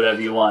right to do whatever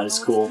you want. It's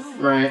cool,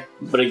 right?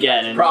 But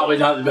again, in probably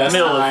not the best.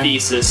 Middle time. of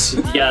thesis,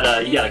 you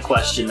gotta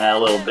question that a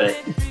little bit.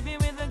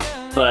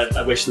 But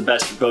I wish the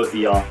best for both of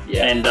y'all.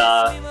 Yeah. And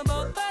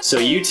so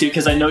you two,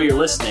 because I know you're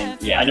listening.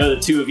 Yeah. I know the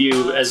two of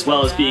you, as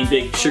well as being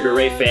big Sugar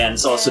Ray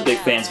fans, also big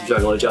fans of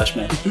Juggalo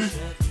Judgment.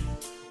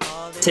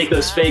 Take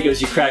those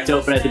Fagos you cracked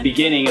open at the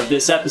beginning of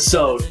this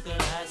episode.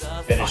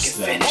 Finish.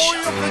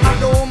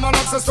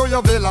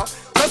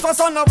 Just a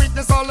son of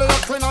witness, all of your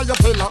clean on your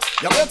pillar.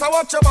 You better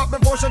watch your back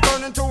before she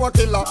turn into a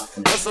killer.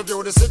 Just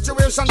review the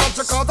situation that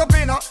you caught up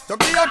in her. To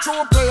be a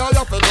true player, you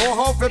have to know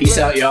how to play. Peace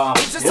out, y'all.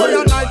 If she say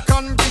a night,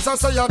 can peace or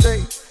say a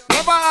day.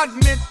 Never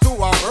admit to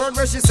a word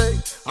where she say.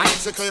 And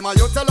if she claim her,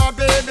 you tell her,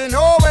 baby,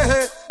 no way.